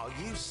now. Are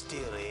you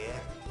still here?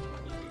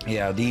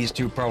 Yeah, these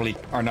two probably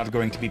are not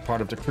going to be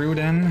part of the crew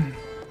then.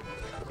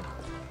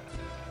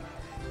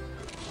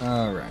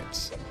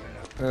 Alright.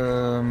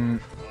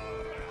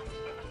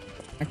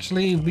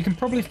 Actually, we can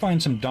probably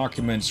find some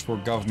documents for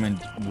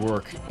government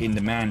work in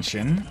the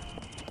mansion.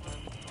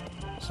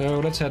 So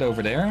let's head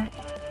over there.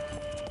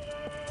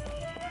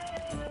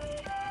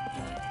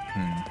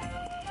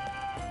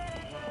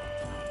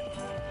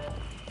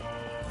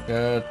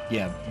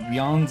 Yeah,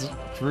 beyond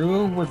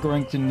crew, we're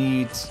going to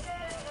need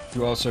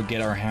to also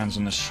get our hands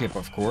on the ship,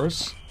 of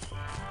course.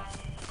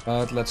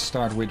 But let's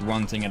start with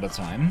one thing at a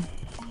time.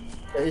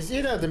 Is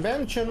it a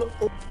dimension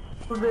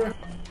order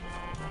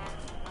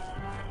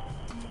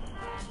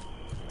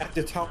at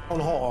the town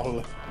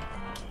hall?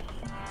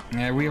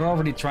 Yeah, we've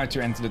already tried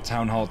to enter the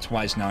town hall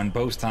twice now, and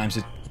both times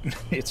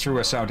it threw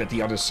us out at the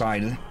other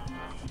side.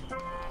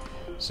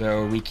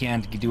 So we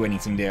can't do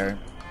anything there.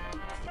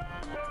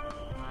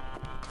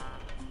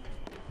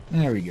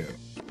 There we go.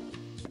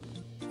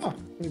 Oh,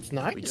 it's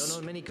nice. We don't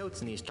own many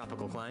coats in these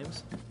tropical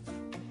climes.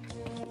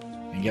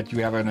 And yet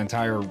you have an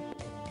entire...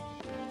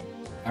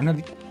 I'm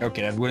not...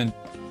 Okay, that wouldn't...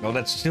 Well,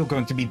 that's still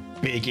going to be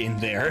big in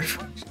there.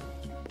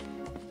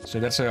 So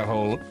that's a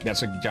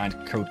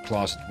giant coat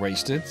closet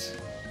wasted.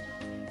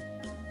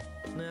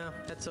 No,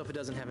 that sofa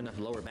doesn't have enough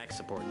lower back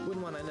support.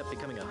 Wouldn't want to end up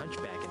becoming a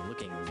hunchback and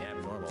looking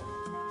abnormal.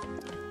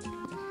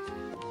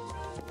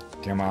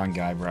 Come on,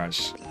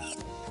 Guybrush.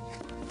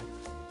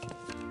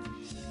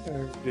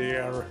 Oh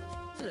dear.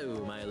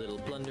 Hello, my little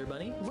blunder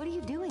bunny. What are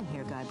you doing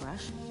here,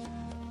 Guybrush?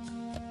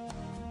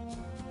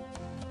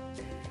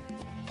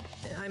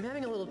 I'm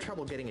having a little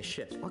trouble getting a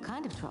ship. What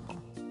kind of trouble?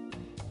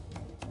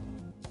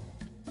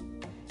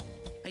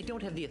 I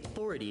don't have the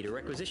authority to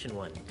requisition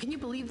one. Can you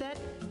believe that?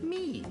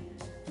 Me!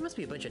 There must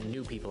be a bunch of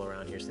new people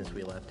around here since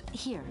we left.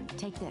 Here,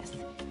 take this.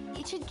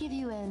 It should give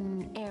you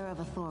an air of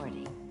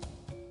authority.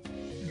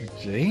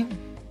 Okay.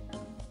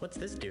 What's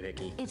this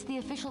doohickey? It's the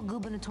official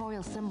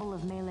gubernatorial symbol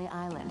of Melee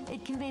Island.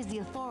 It conveys the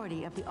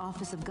authority of the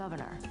office of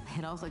governor.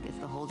 It also gets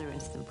the holder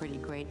into some pretty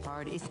great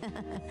parties.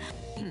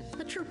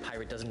 A true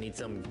pirate doesn't need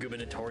some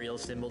gubernatorial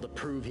symbol to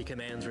prove he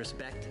commands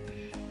respect.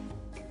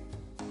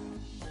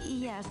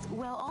 Yes,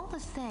 well, all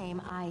the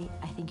same, I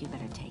think you'd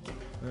better take it.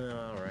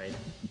 All right.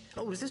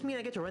 Oh, does this mean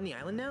I get to run the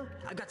island now?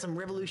 I've got some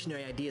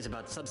revolutionary ideas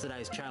about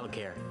subsidized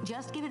childcare.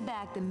 Just give it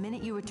back the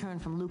minute you return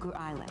from Lucre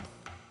Island.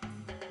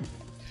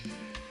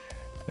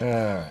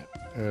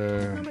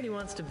 Nobody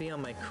wants to be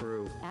on my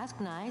crew.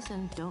 Ask nice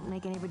and don't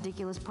make any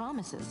ridiculous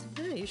promises.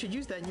 Hey, you should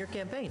use that in your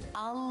campaign.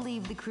 I'll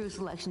leave the crew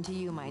selection to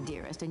you, my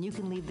dearest, and you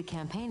can leave the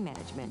campaign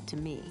management to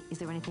me. Is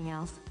there anything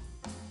else?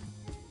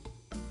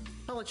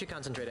 I'll let you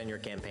concentrate on your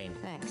campaign.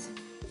 Thanks.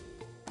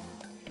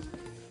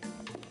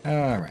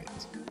 Alright.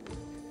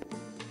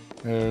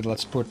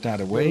 Let's put that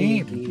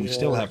away. We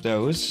still have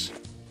those.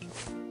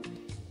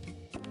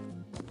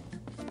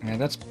 Yeah,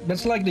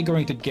 that's likely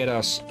going to get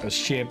us a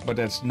ship, but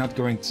that's not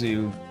going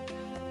to...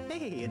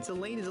 Hey, it's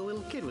Elaine as a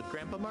little kid with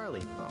Grandpa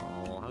Marley.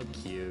 Oh, how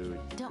cute.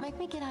 Don't make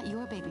me get out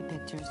your baby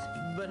pictures.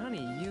 But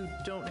honey, you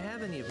don't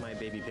have any of my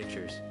baby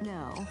pictures.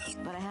 No,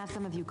 but I have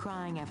some of you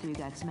crying after you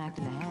got smacked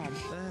in the head.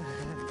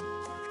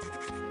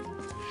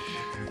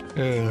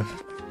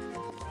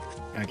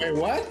 Okay,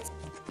 what?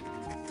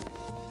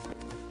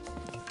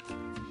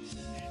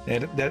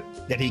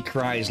 That he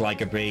cries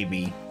like a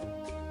baby.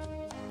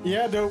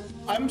 Yeah, though,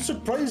 I'm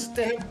surprised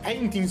they have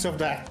paintings of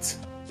that.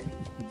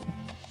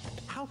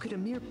 How could a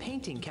mere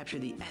painting capture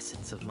the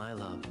essence of my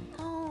love?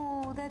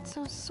 Oh, that's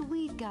so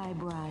sweet,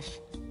 Guybrush.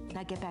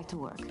 Now get back to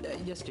work.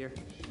 Yes, dear.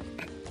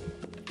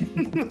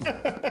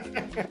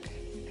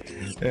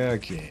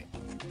 Okay.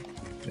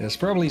 There's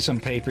probably some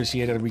papers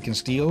here that we can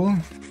steal.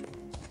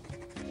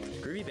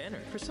 Groovy banner.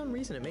 For some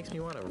reason, it makes me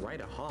want to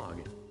ride a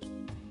hog.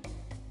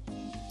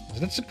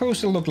 Is that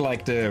supposed to look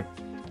like the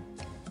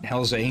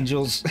Hell's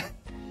Angels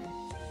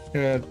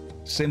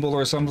symbol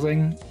or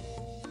something?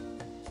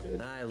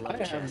 I love I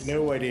chess. have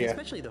no idea.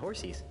 Especially the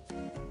horsies.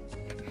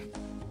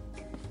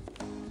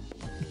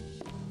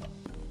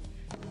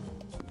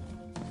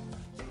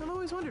 I've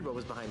always wondered what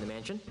was behind the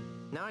mansion.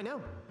 Now I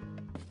know.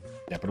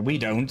 Yeah, but we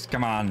don't.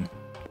 Come on.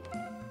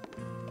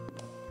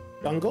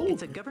 Jungle?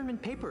 It's a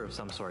government paper of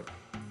some sort.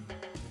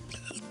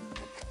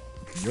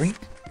 Yoink.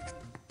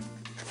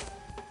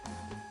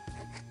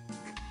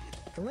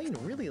 Elaine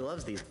really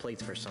loves these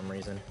plates for some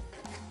reason.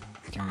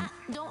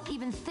 Don't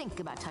even think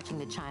about touching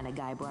the China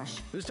Guybrush.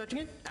 Who's touching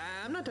it?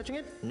 I'm not touching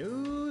it.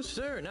 No,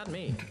 sir, not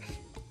me.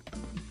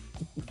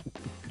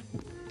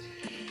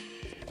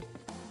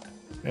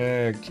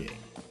 Okay.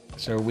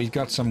 So we've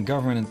got some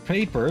government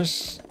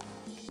papers,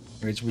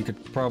 which we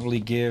could probably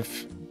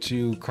give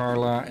to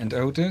Carla and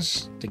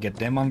Otis to get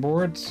them on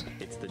board.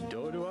 It's the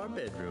door to our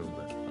bedroom.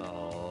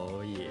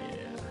 Oh, yeah.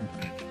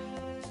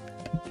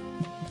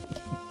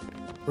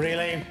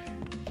 Really?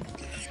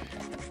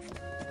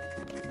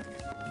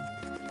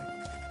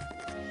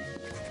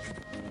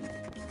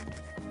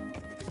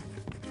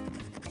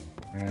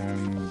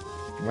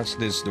 What's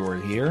this door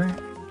here?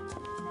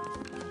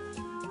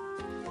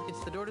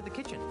 It's the door to the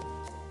kitchen.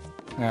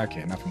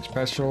 Okay, nothing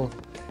special.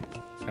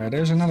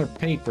 There's another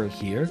paper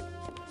here.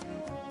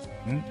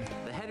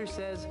 The header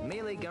says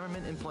Melee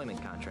Government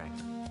Employment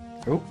Contract.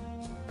 Oh,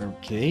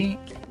 okay.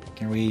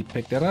 Can we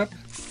pick that up?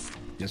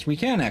 Yes, we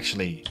can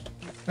actually.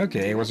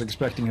 Okay, I was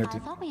expecting her I to...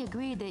 thought we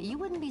agreed that you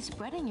wouldn't be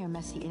spreading your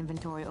messy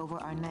inventory over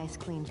our nice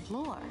clean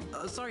floor.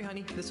 Sorry,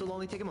 honey. This will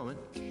only take a moment.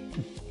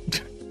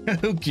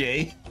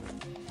 Okay.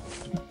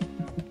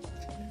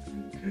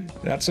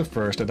 That's a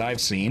first that I've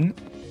seen.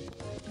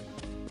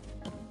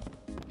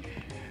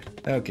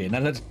 Okay, now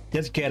let's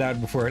get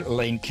out before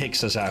Elaine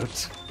kicks us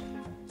out.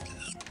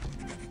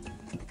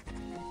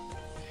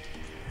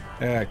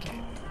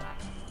 Okay.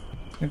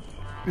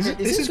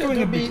 This is going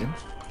to be...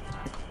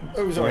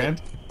 Oh, sorry. Go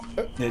ahead.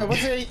 I would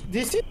say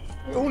this is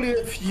only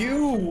a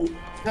few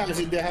times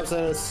it has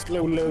a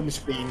slow load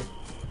screen.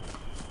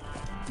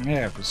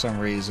 Yeah, for some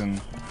reason.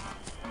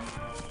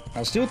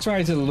 I'll still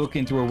try to look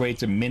into a way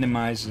to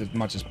minimize it as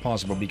much as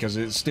possible, because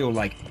it's still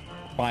like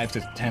 5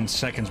 to 10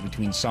 seconds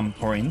between some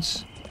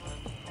points.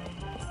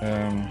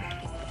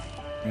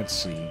 Let's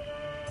see.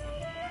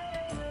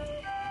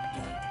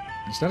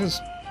 Is that a...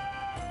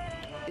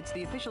 It's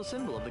the official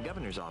symbol of the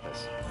governor's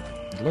office.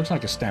 It looks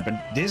like a stamp, and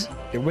this...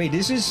 Wait,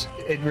 this is...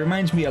 It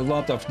reminds me a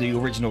lot of the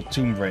original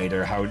Tomb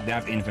Raider, how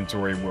that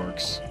inventory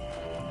works.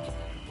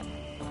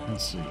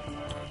 Let's see.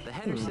 The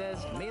header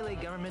says Melee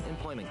Government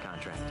Employment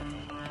Contract.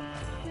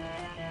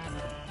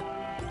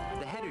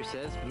 The header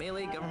says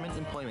Melee Government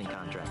Employment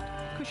Contract.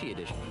 Cushy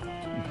edition.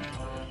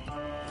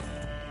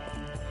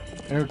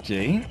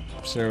 Okay,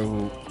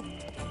 so...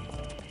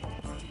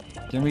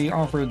 Can we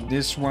offer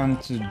this one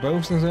to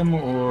both of them,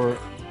 or...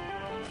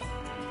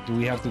 Do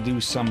we have to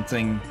do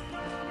something...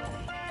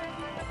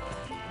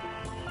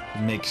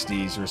 Mix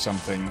these or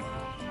something?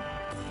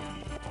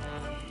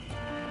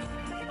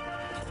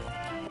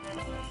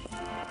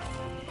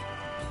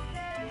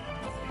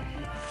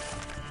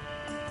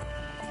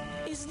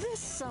 Is this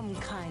some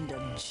kind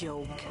of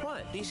joke?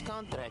 What? This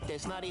contract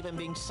is not even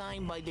being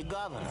signed by the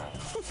governor.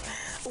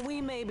 We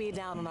may be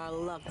down on our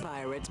luck,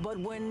 pirates, but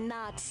we're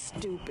not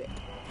stupid.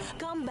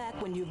 Come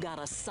back when you've got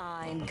a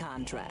signed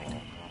contract.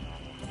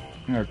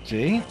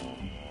 Okay.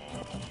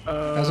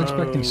 I was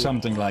expecting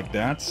something like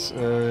that.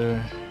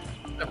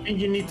 I think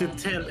you need to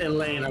tell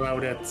Elaine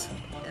about it.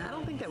 I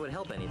don't think that would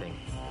help anything.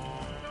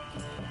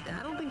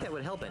 I don't think that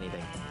would help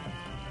anything.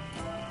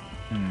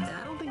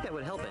 I don't think that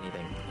would help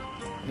anything.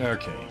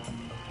 Okay.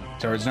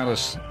 So it's not a...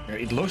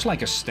 It looks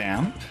like a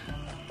stamp.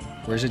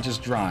 Or is it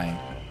just dry?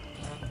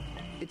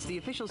 It's the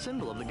official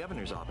symbol of the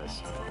governor's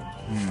office.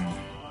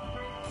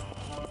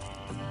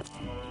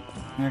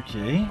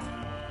 Okay.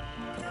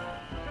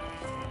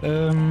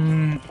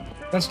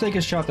 Let's take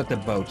a shot at the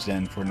boats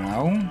then for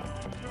now.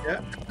 Yeah,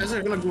 as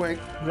I'm gonna go and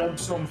grab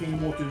something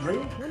more to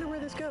drink. I wonder where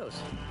this goes.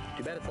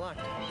 Too bad it's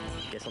locked.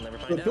 Guess I'll never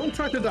find But out. don't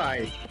try to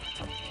die.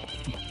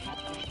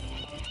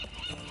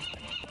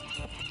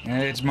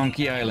 It's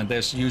Monkey Island.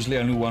 There's usually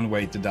only one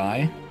way to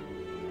die.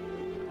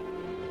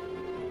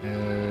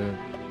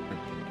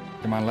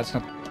 Come on, let's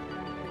not...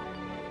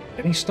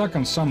 Getting stuck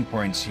on some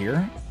points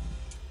here.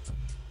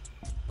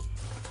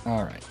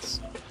 Alright.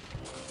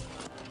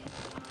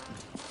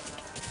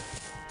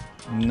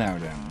 Now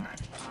then.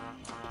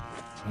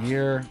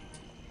 Here.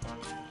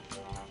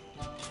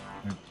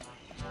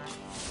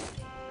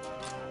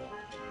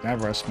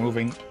 Davros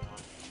moving.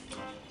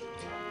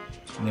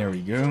 There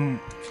we go.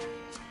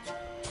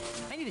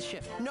 I need a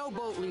ship. No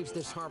boat leaves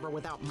this harbor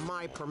without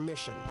my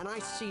permission, and I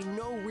see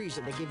no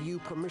reason to give you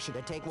permission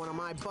to take one of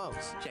my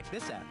boats. Check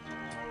this out.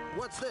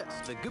 What's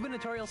this? The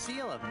gubernatorial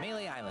seal of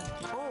Melee Island.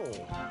 Oh,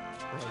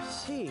 I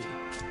see.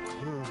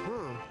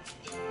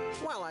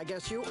 Well, I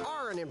guess you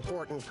are an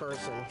important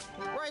person.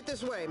 Right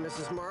this way,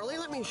 Mrs. Marley.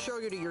 Let me show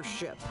you to your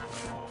ship.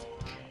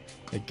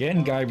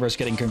 Again, Guybrush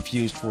getting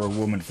confused for a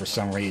woman for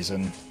some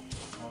reason.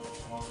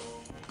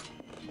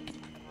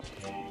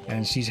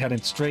 And she's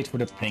heading straight for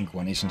the pink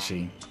one, isn't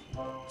she?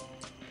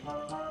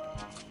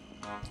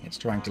 It's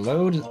trying to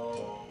load.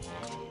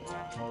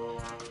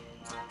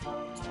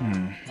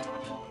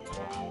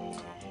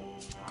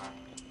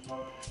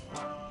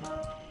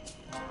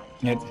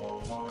 Yeah,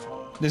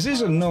 this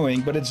is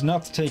annoying, but it's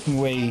not taking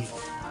away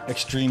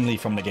extremely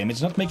from the game.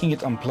 It's not making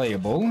it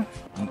unplayable.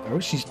 Oh,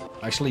 she's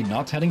actually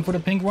not heading for the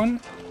pink one.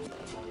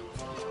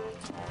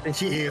 And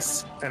she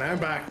is, and I'm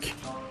back.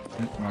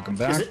 Welcome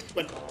back.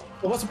 But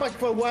I was back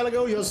for a while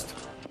ago, just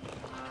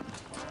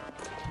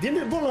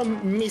didn't want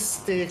to miss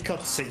the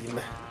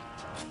cutscene.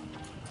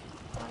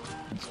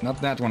 It's not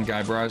that one,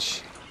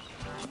 Guybrush.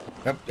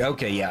 Oh,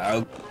 okay,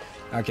 yeah. Oh,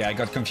 okay, I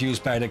got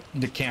confused by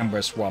the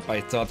camera swap. I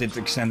thought it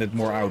extended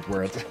more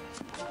outward.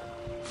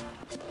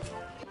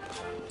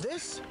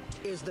 This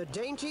is the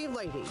Dainty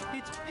Lady.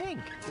 It's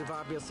pink. You've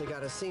obviously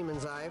got a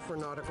seaman's eye for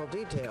nautical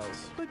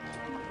details. But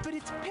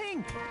it's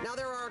pink. Now,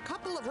 there are a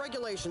couple of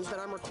regulations that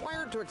I'm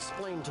required to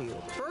explain to you.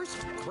 First,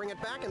 bring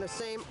it back in the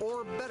same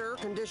or better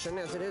condition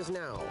as it is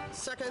now.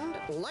 Second,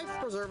 life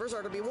preservers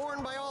are to be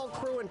worn by all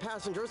crew and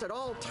passengers at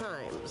all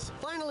times.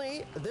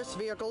 Finally, this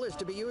vehicle is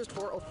to be used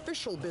for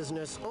official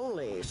business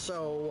only,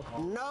 so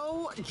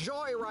no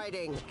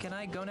joyriding. Can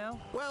I go now?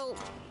 Well,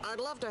 I'd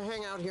love to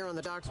hang out here on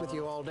the docks with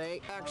you all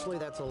day. Actually,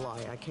 that's a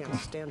lie. I can't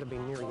stand to be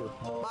near you.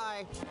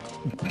 Bye.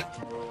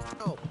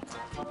 Oh,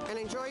 and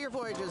enjoy your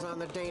voyages on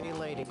the Dainty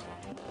Lady.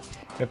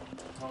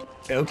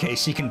 Okay,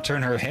 she can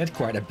turn her head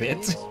quite a bit.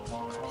 It's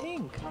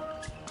pink.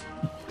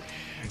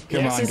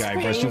 Come on,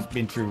 Guybrush, you've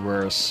been through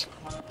worse.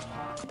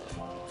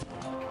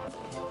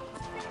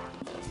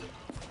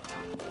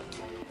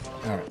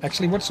 Alright,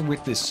 actually, what's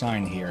with this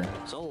sign here?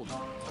 Sold.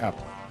 Oh,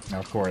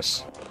 of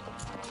course.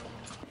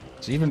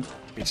 It's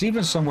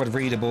even somewhat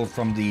readable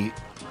from the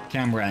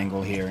camera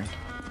angle here.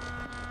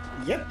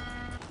 Yep.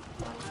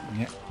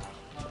 Yeah.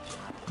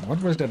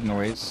 What was that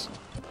noise?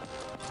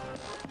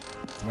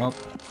 Well,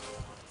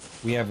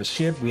 we have a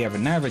ship, we have a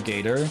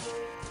navigator.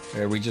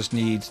 We just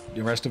need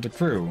the rest of the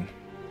crew.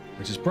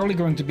 Which is probably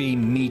going to be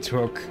Meat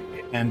Hook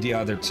and the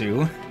other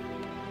two.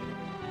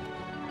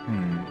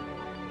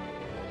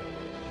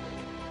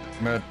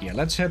 But yeah,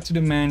 let's head to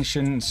the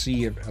mansion and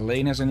see if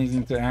Elaine has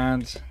anything to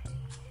add.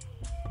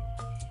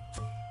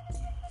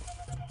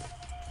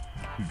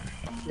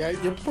 Yeah,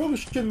 you probably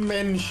should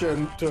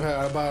mention to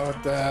her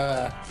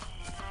about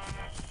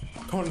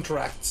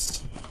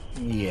contracts.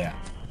 Yeah.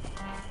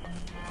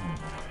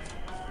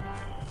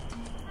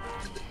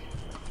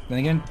 Then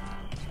again,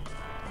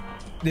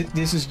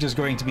 this is just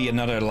going to be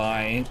another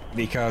lie,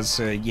 because,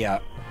 yeah,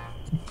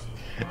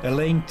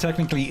 Elaine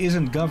technically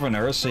isn't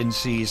governor since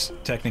she's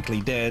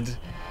technically dead,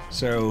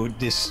 so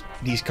these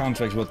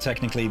contracts will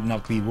technically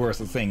not be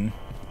worth a thing.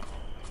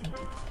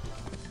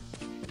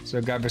 So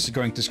Guybrush is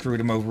going to screw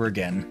them over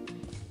again.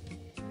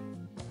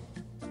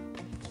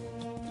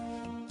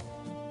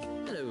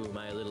 Hello,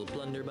 my little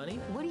blunder bunny.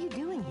 What are you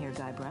doing here,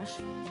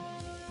 Guybrush?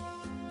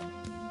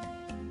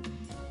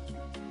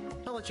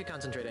 I'll let you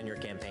concentrate on your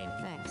campaign.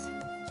 Thanks.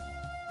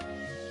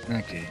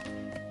 Okay.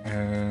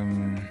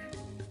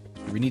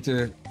 We need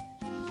to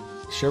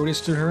show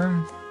this to her.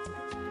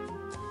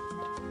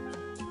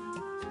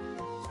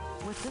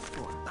 What's this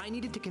for? I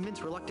needed to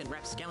convince reluctant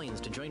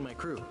rapscallions to join my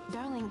crew.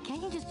 Darling,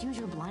 can't you just use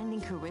your blinding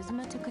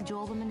charisma to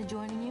cajole them into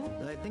joining you?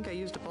 I think I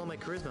used up all my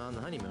charisma on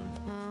the honeymoon.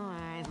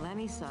 Alright, let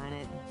me sign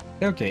it.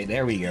 Okay,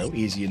 there we go.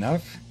 Easy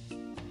enough.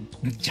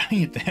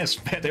 Giant ass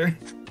feather.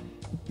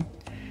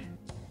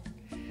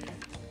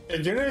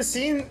 Have you never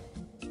seen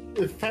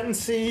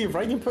fancy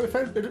writing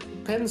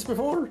pens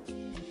before?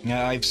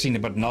 Yeah, I've seen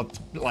it, but not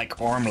like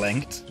arm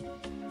length.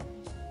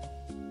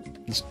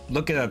 Just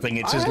look at that thing,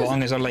 it's as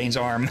long as Elaine's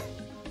arm.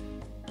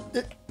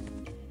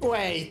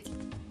 Wait,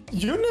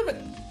 you never...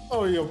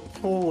 Oh, you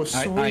poor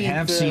sweet... I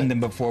have seen them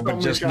before, but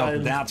just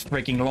not that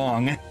freaking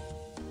long.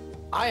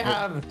 I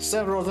have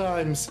several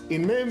times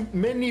in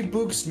many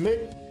books,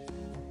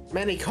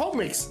 many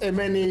comics, and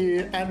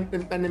many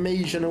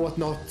animation and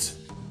whatnot.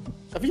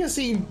 Have you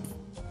seen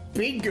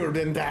bigger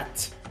than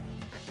that?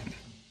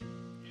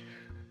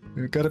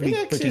 We've got to be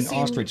freaking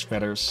ostrich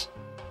feathers.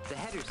 The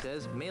header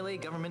says Melee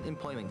Government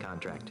Employment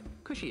Contract.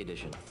 Cushy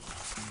edition.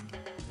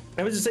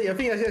 I was just saying, I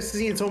think I've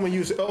seen someone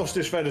use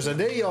ostrich feathers, and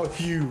they are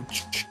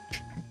huge.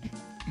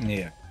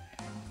 Yeah.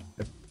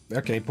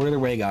 Okay, put it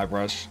away,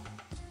 Guybrush.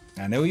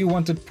 I know you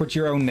want to put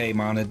your own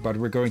name on it, but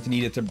we're going to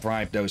need it to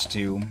bribe those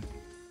two.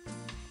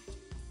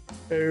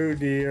 Oh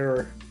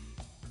dear.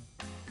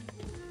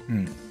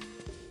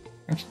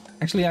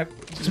 Actually,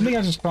 something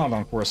I just thought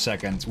on for a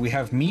second. We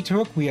have Meat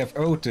Hook, we have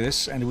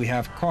Otis, and we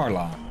have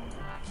Carla.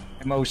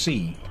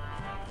 M-O-C.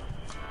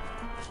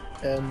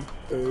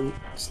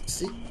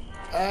 M-O-C.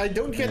 I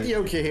don't get the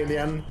OK,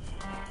 Hillyan.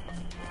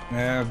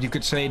 You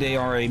could say they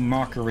are a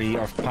mockery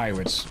of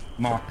pirates.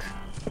 Mock.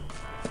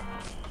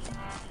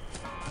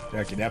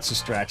 Okay, that's a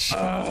stretch.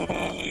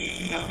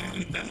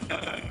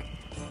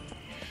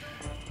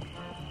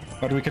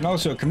 But we can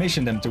also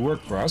commission them to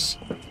work for us.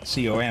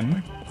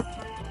 COM.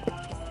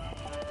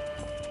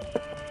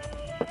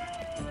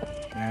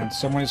 And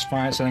someone is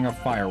setting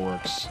off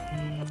fireworks.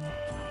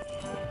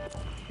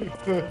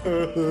 Yeah,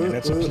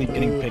 that's actually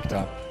getting picked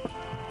up.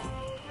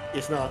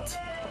 It's not.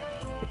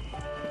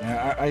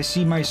 I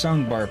see my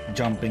soundbar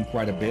jumping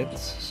quite a bit,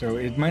 so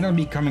it might not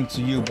be coming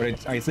to you,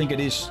 but I think it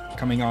is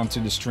coming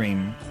onto the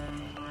stream.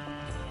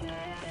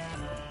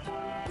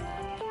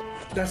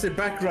 That's the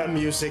background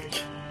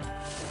music.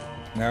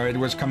 No, it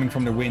was coming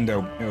from the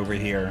window over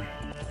here.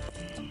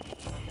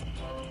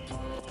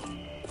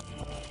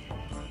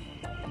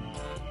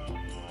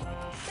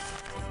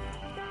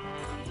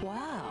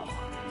 Wow,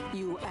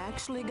 you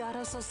actually got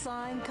us a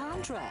signed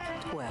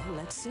contract. Well,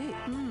 let's see.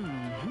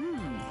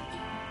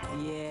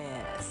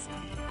 Yes.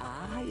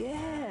 Ah,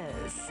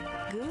 yes.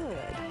 Good.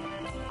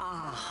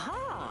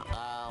 Aha.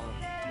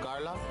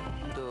 Carla,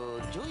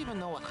 do you even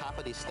know what half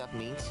of this stuff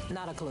means?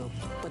 Not a clue.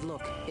 But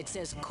look, it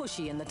says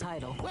cushy in the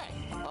title. Well,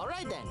 all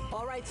right then.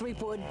 All right,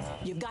 Threepwood,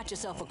 you've got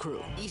yourself a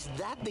crew. Is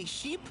that the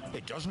ship?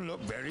 It doesn't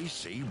look very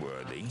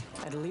seaworthy.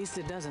 At least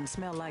it doesn't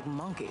smell like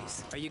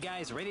monkeys. Are you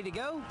guys ready to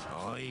go?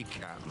 Aye,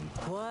 Captain.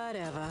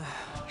 Whatever.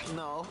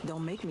 No.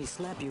 Don't make me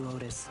slap you,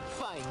 Otis.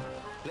 Fine.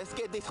 Let's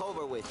get this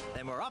over with.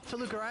 Then we're off to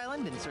Lucre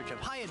Island in search of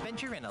high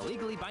adventure and a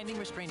legally binding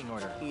restraining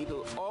order.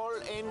 It'll all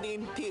end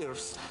in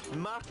tears.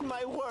 Mark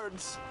my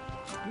words.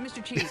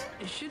 Mr. Cheese,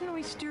 shouldn't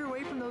we steer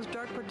away from those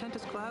dark,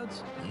 portentous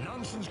clouds?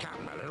 Nonsense,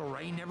 Captain. A little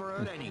rain never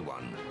hurt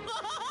anyone.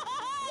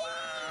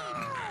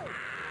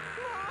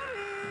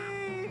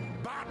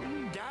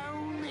 Batten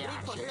down the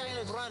For hatches.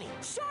 silent running.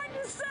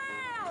 Shorten sail!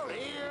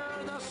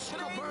 Clear the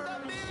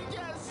scupper.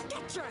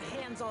 Get your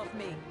hands off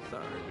me!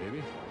 Sorry,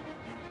 baby.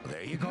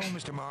 There you go,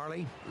 Mr.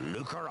 Marley.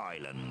 Lucre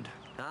Island.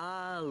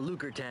 Ah,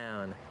 Lucre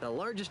Town, the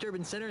largest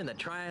urban center in the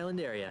Tri-Island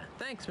area.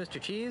 Thanks,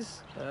 Mr.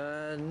 Cheese.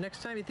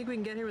 Next time, you think we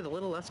can get here with a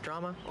little less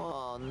drama?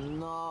 Oh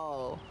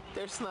no.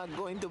 There's not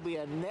going to be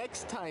a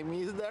next time,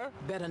 is there?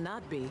 Better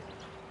not be.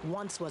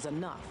 Once was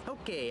enough.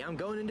 Okay, I'm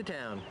going into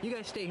town. You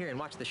guys stay here and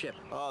watch the ship.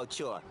 Oh,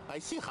 sure. I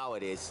see how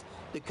it is.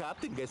 The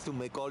captain gets to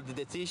make all the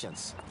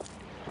decisions.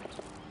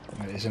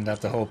 Isn't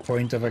that the whole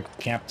point of a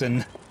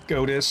captain,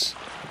 Godis?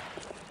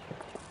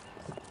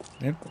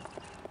 Yep.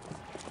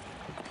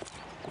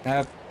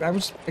 I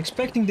was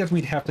expecting that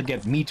we'd have to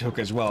get Meat Hook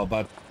as well,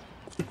 but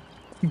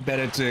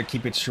better to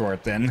keep it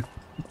short then.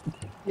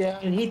 Yeah,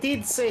 and he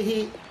did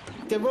say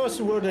there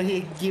was word that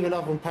he'd given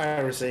up on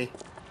piracy.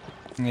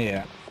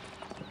 Yeah.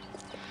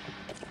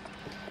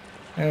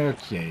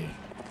 Okay.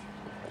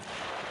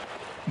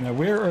 Now,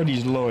 where are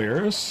these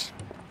lawyers?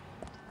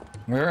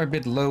 We're a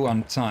bit low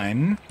on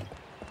time,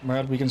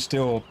 but we can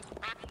still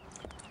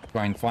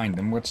try and find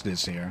them. What's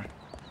this here?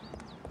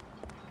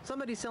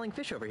 Somebody's selling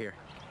fish over here.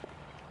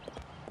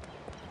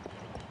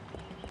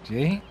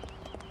 Okay.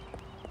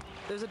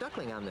 There's a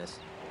duckling on this.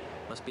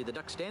 Must be the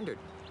duck standard.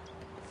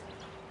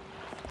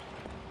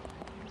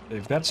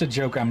 If that's a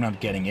joke, I'm not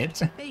getting it.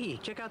 Hey,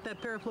 check out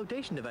that pair of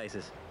flotation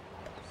devices.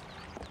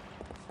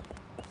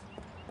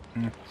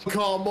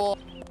 Come on!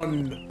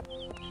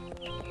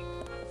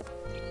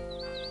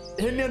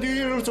 Hillyan, do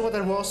you know what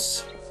that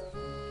was?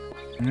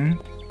 Hmm?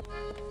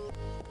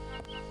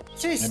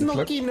 Say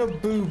snuck in a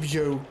boob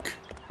joke.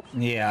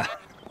 Yeah.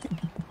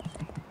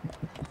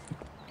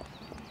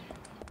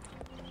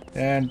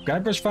 And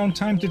Guybrush found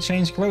time to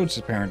change clothes,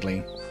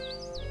 apparently.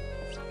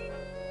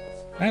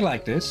 I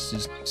like this.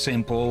 Just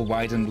simple,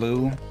 white and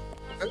blue.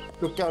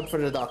 Look out for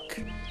the duck.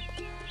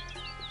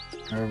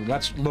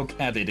 Let's look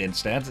at it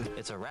instead.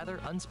 It's a rather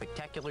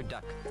unspectacular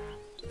duck.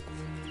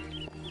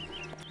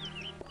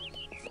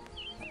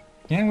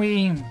 Can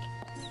we...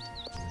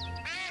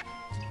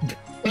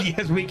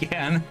 Yes, we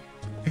can.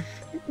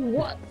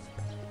 What?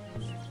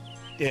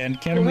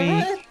 And can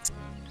we...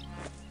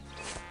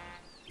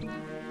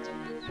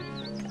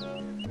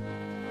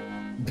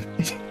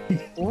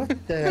 What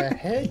the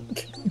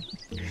heck?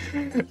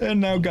 And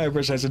now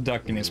Guybrush has a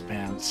duck in his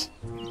pants.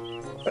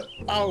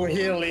 Oh,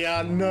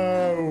 Hillyan,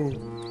 no!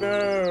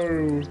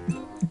 No!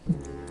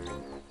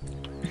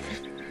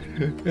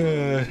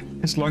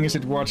 As long as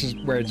it watches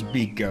where its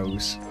beak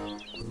goes.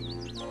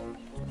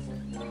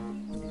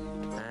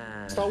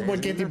 Someone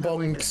get the The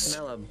bonks.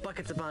 smell of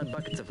buckets upon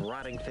buckets of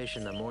rotting fish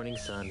in the morning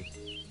sun.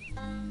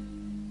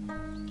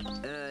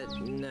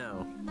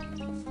 No.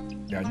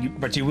 Yeah,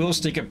 but you will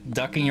stick a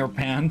duck in your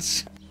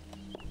pants?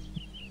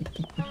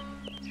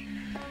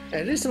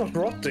 It is not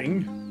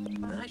rotting.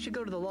 I should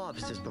go to the law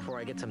offices before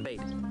I get some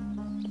bait.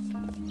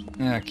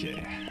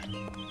 Okay.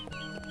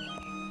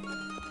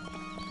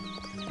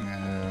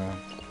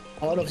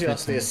 Out of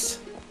justice.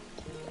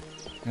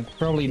 And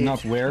probably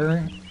not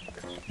where.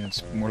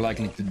 It's more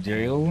likely to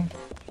jail.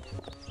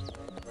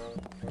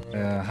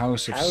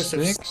 House of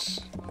Six.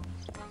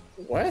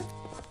 What?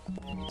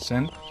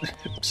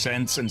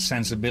 Sense and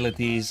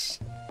sensibilities.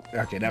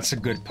 Okay, that's a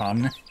good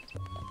pun.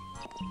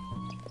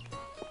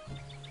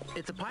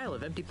 It's a pile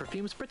of empty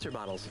perfume spritzer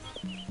bottles.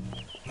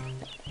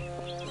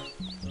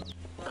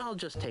 I'll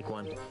just take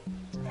one.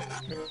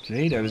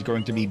 Okay, that is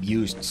going to be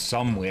used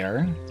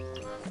somewhere.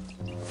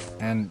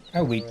 And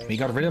oh, we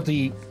got rid of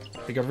the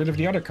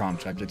other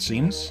contract, it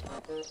seems.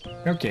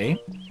 Okay.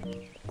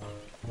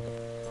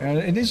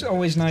 It is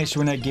always nice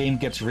when a game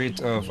gets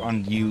rid of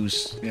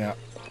unused, yeah,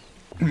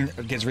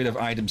 gets rid of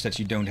items that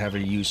you don't have a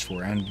use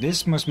for, and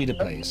this must be the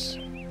place.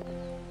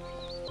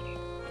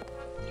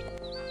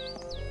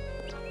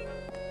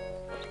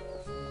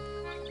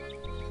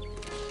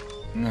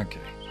 Okay.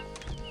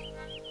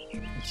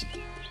 Let's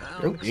see.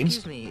 Oh,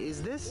 excuse me,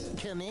 is this?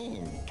 Come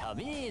in. Come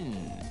in.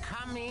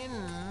 Come in.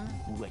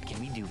 What can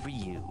we do for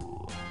you?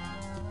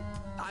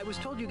 I was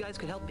told you guys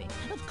could help me.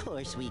 Of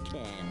course we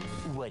can.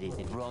 What is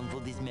it, wrongful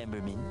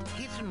dismemberment?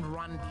 Hit and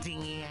run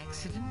dinghy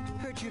accident?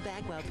 Hurt your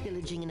back while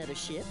pillaging another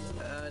ship?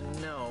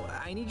 No.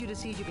 I need you to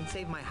see if you can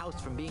save my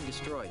house from being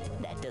destroyed.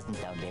 That doesn't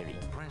sound very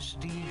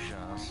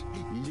prestigious.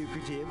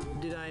 lucrative.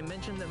 Did I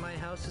mention that my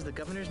house is the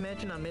governor's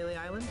mansion on Melee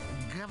Island?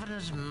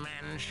 Governor's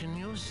mansion,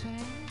 you say?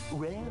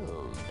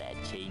 Well, that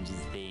changes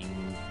things.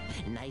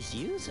 Nice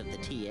use of the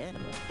TM.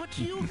 But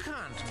you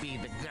can't be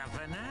the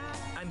governor.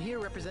 I'm here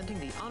representing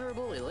the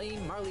Honorable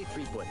Elaine Marley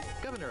Threepwood,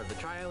 governor of the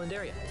Tri-Island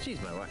area.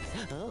 She's my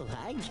wife. Oh,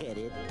 I get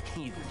it.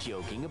 He's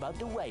joking about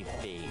the wife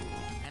thing.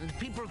 And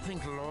people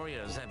think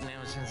lawyers have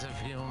no sense of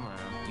humor.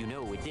 You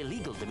know, it's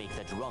illegal to make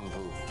such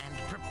wrongful and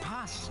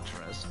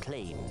preposterous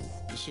claims.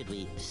 Should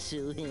we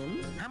sue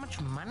him? How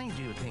much money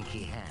do you think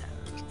he has?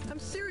 I'm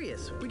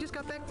serious. We just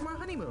got back from our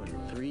honeymoon.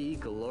 3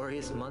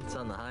 glorious months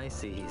on the high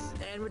seas.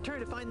 And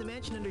returned to find the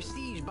mansion under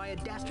siege by a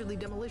dastardly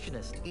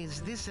demolitionist.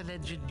 Is this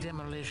alleged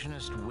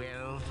demolitionist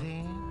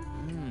wealthy?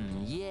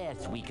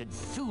 Yes, we could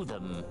sue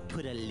them.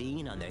 Put a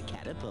lien on their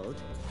catapult.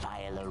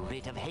 File a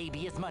writ of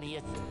habeas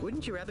moneyus.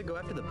 Wouldn't you rather go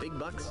after the big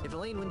bucks? If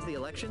Elaine wins the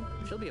election,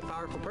 she'll be a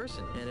powerful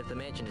person. And if the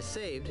mansion is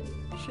saved,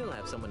 she'll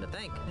have someone to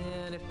thank.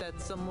 And if that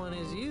someone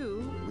is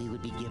you... We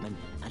would be given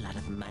a lot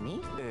of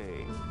money?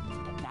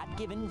 Not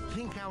given.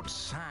 Think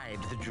outside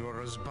the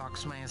juror's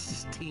box, my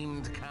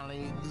esteemed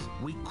colleagues.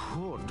 We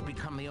could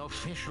become the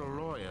official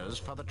lawyers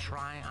for the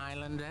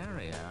Tri-Island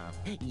area.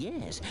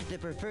 Yes, the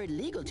preferred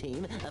legal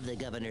team of the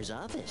governor's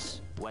office.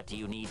 What do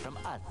you need from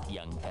us,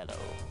 young fellow?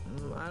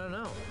 I don't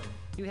know.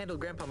 You handled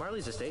Grandpa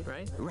Marley's estate,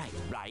 right? Right.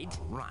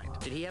 Right.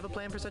 Did he have a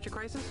plan for such a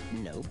crisis?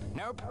 Nope.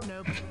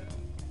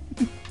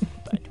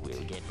 But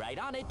we'll get right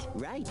on it.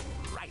 Right.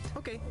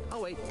 Okay,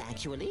 I'll wait.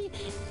 Actually,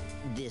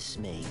 this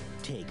may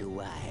take a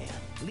while.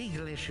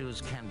 Legal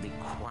issues can be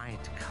quite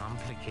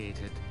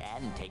complicated.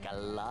 And take a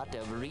lot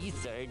of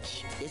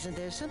research. Isn't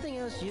there something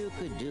else you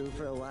could do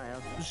for a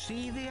while?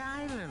 See the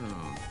island.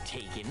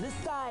 Take in the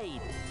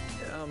sight.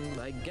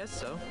 I guess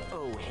so.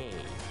 Oh, hey,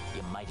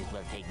 you might as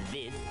well take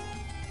this.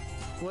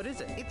 What is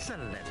it? It's a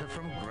letter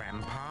from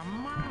Grandpa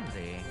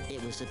Marley.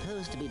 It was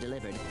supposed to be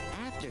delivered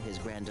after his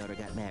granddaughter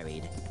got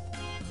married.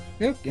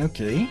 Yep,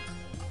 okay.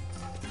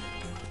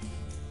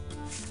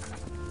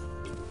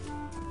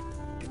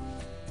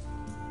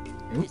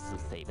 This'll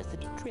save us a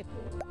trip.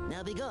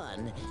 Now be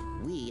gone.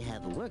 We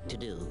have work to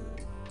do.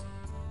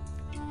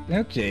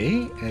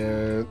 Okay,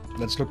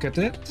 let's look at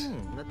it.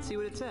 Let's see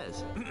what it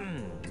says.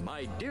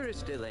 My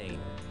dearest Elaine,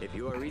 if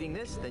you are reading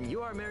this, then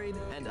you are married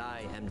and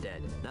I am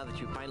dead. Now that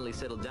you've finally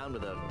settled down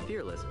with a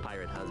fearless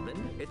pirate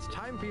husband, it's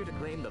time for you to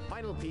claim the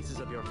final pieces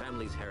of your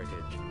family's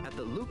heritage. At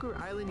the Lucre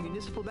Island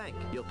Municipal Bank,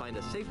 you'll find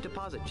a safe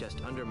deposit chest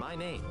under my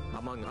name.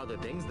 Among other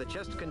things, the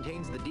chest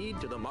contains the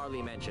deed to the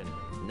Marley Mansion.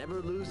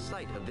 Never lose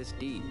sight of this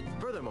deed.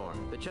 Furthermore,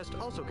 the chest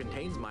also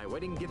contains my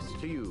wedding gifts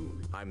to you.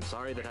 I'm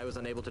sorry that I was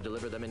unable to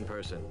deliver them in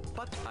person,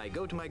 but I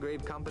go to my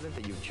grave confident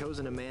that you've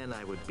chosen a man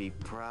I would be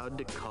proud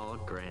to call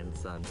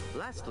grandson.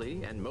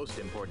 Lastly, and most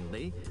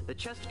importantly, the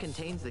chest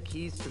contains the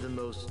keys to the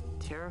most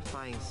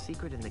terrifying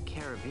secret in the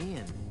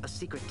Caribbean. A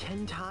secret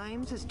 10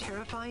 times as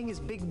terrifying as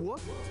Big Whoop?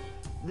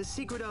 The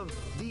secret of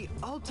the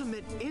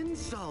ultimate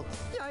insult.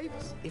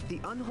 Yikes! If the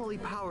unholy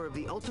power of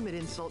the ultimate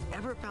insult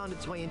ever found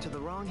its way into the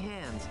wrong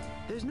hands,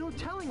 there's no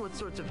telling what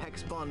sorts of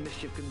hex-spawn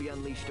mischief could be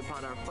unleashed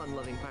upon our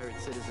fun-loving pirate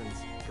citizens.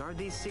 Guard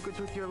these secrets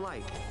with your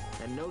life,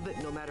 and know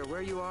that no matter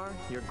where you are,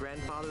 your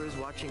grandfather is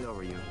watching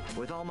over you.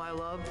 With all my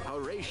love,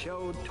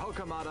 Horatio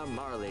Tokamata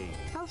Marley.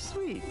 How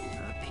sweet.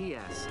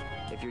 P.S.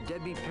 If your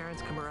deadbeat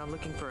parents come around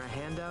looking for a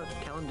handout,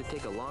 tell them to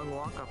take a long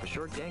walk off a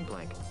short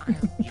gangplank.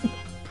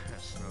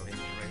 Personal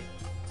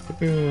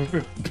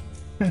injury.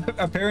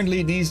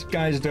 Apparently these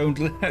guys don't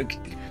like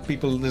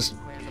people just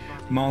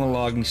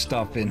monologuing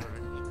stuff in.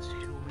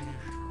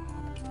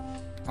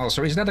 Oh,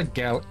 so is that a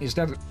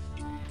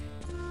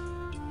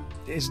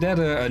is that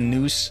a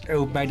noose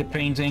by the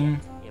painting?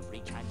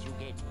 Every chance you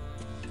get.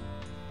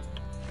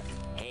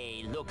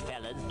 Hey, look,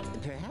 fellas.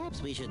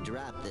 Perhaps we should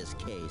drop this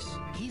case.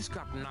 He's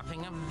got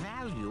nothing of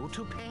value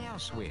to pay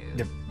us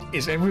with.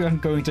 Is everyone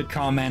going to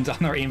comment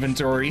on our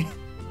inventory?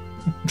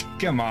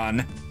 Come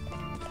on.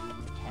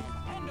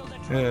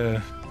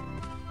 That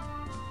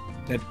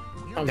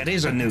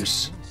is a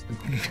noose.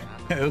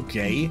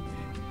 Okay.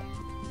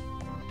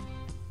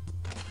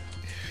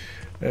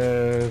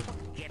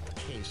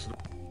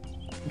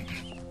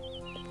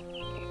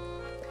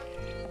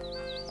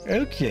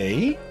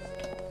 Okay.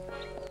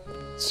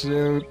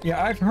 So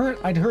yeah,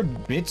 I'd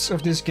heard bits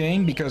of this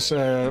game because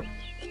I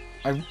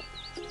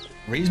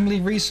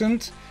reasonably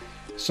recent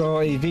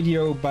saw a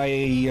video by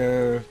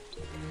a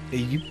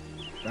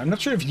I'm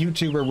not sure if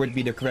YouTuber would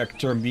be the correct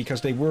term,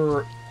 because they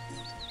were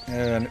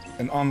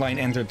an online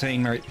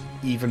entertainer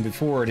even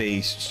before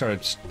they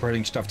started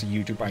putting stuff to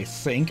YouTube, I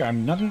think.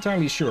 I'm not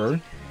entirely sure.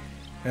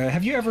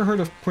 Have you ever heard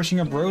of Pushing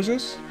Up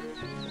Roses?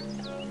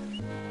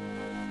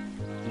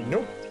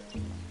 Nope.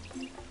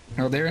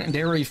 Well,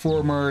 they're a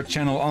former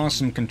Channel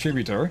Awesome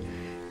contributor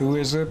who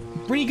is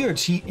pretty good.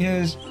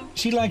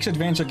 She likes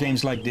adventure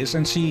games like this,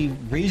 and she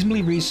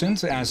reasonably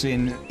recent, as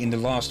in the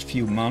last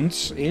few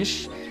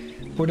months-ish,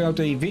 put out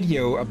a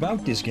video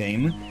about this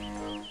game.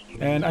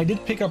 And I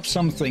did pick up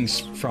some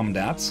things from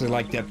that, so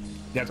like that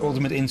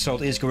Ultimate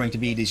Insult is going to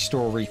be the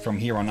story from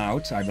here on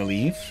out, I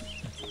believe.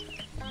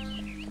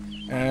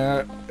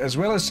 As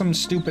well as some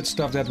stupid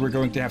stuff that we're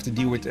going to have to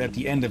deal with at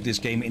the end of this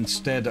game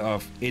instead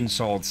of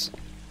insults.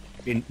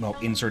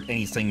 Insert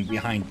anything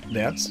behind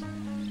that.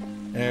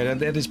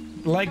 That is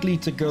likely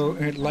to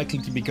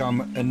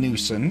become a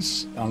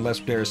nuisance, unless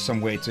there's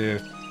some way to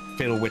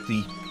fiddle with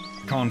the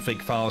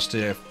config files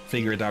to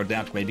figure it out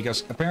that way,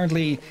 because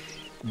apparently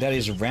that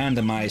is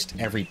randomized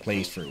every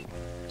playthrough.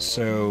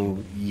 So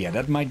yeah,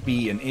 that might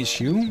be an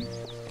issue.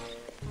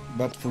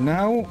 But for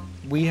now,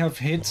 we have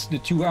hit the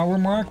 2-hour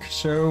mark,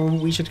 so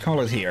we should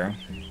call it here.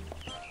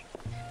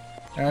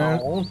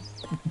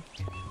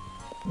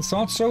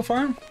 Thoughts so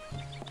far?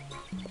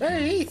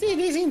 It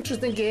is an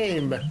interesting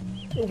game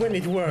when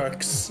it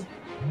works.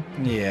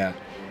 Yeah,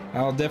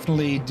 I'll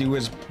definitely do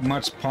as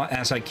much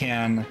as I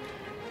can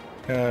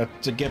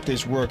to get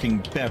this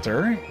working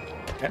better.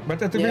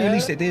 But at the very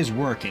least, it is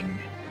working.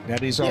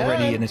 That is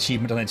already an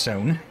achievement on its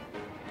own.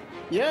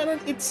 Yeah,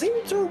 and it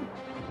seemed to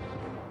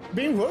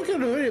be working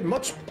really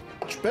much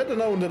better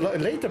now in the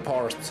later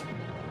parts.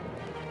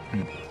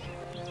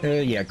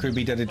 Yeah, could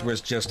be that it was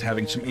just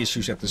having some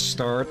issues at the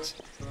start.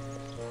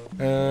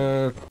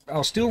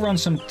 I'll still run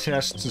some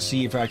tests to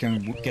see if I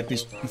can get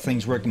these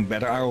things working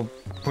better. I'll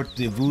put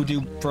the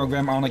Voodoo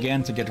program on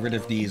again to get rid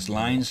of these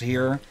lines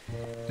here.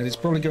 That is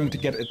probably going to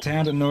get a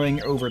tad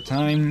annoying over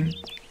time,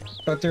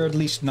 but they're at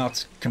least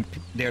not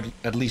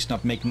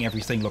making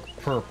everything look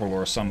purple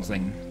or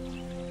something.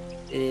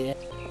 Yeah.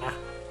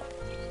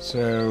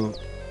 So,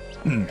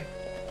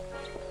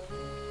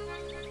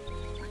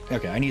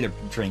 okay, I need a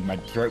drink. My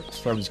throat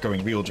is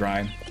going real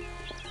dry.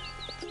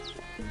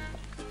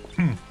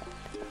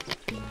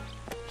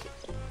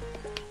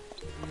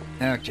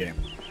 Okay.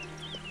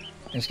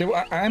 And so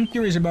I'm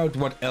curious about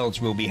what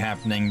else will be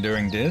happening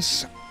during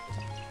this.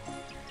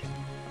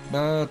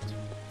 But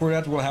for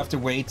that, we'll have to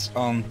wait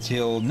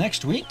until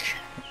next week.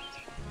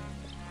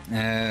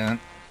 Yeah.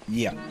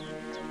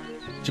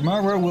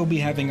 Tomorrow we'll be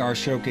having our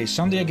Showcase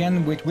Sunday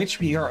again, with which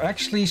we are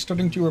actually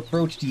starting to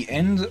approach the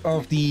end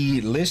of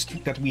the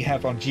list that we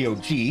have on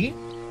GOG.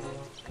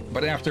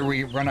 But after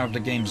we run out of the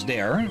games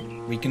there,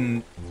 we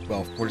can,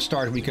 well, for the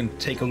start, we can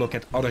take a look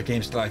at other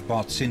games that I've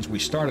bought since we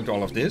started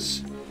all of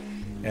this,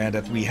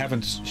 that we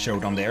haven't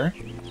showed on there.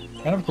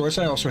 And of course,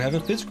 I also have a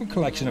physical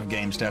collection of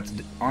games that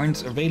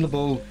aren't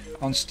available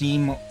on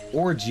Steam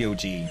or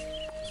GOG,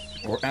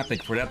 or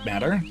Epic for that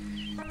matter.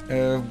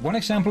 One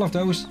example of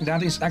those,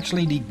 that is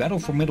actually the Battle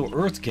for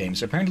Middle-earth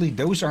games. Apparently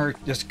those are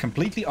just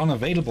completely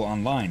unavailable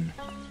online.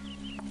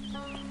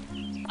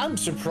 I'm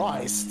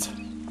surprised.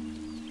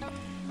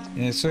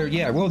 So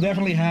yeah, we'll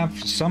definitely have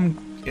some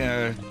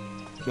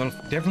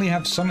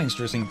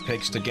interesting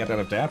picks to get out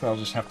of that. I'll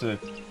just have to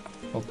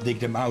dig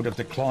them out of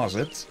the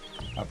closet.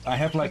 I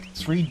have like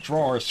 3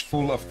 drawers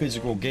full of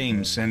physical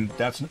games, and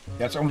that's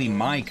only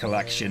my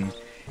collection.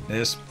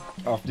 That's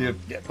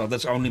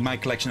only my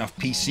collection of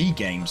PC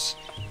games.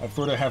 I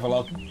further have a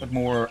lot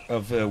more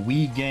of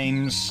Wii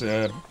games,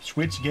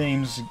 Switch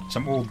games,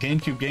 some old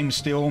GameCube games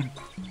still,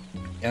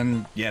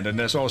 and yeah, then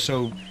there's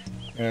also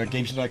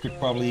games that I could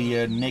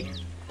probably nick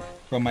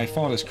from my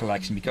father's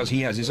collection, because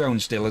he has his own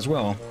still as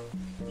well.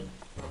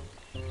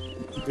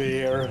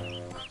 There.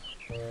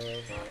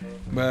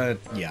 But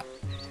yeah.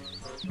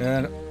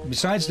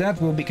 Besides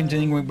that, we'll be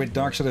continuing with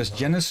Darksiders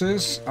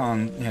Genesis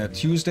on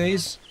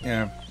Tuesdays.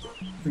 I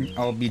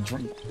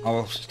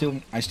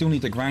still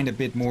need to grind a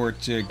bit more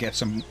to get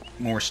some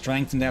more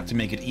strength in that to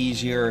make it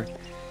easier,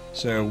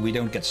 so we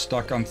don't get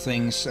stuck on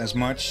things as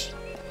much.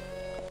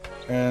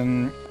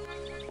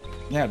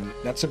 Yeah,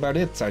 that's about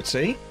it, I'd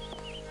say.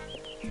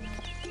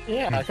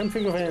 Yeah, I can't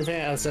think of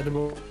anything else at the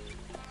moment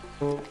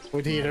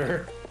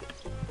either.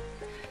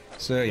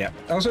 So yeah,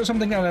 also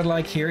something that I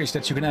like here is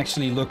that you can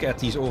actually look at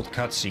these old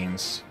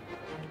cutscenes.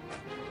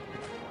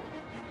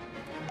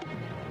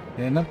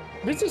 Yeah,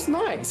 This is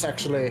nice,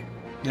 actually.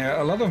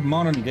 Yeah, a lot of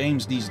modern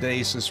games these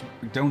days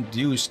don't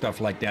do stuff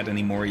like that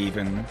anymore,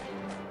 even.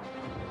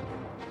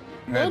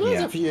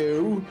 There's a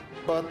few,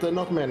 but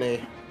not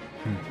many.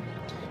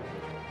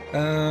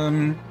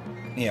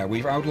 Yeah,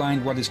 we've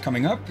outlined what is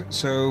coming up,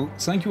 so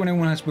thank you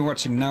anyone who has been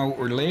watching now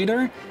or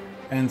later,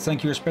 and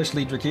thank you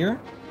especially Drakir.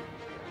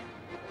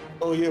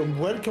 Oh, you're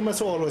welcome as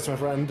always, my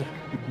friend.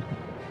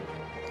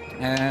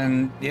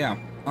 And yeah,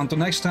 until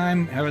next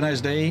time, have a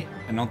nice day,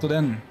 and until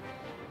then.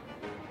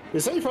 Be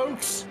safe,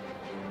 folks.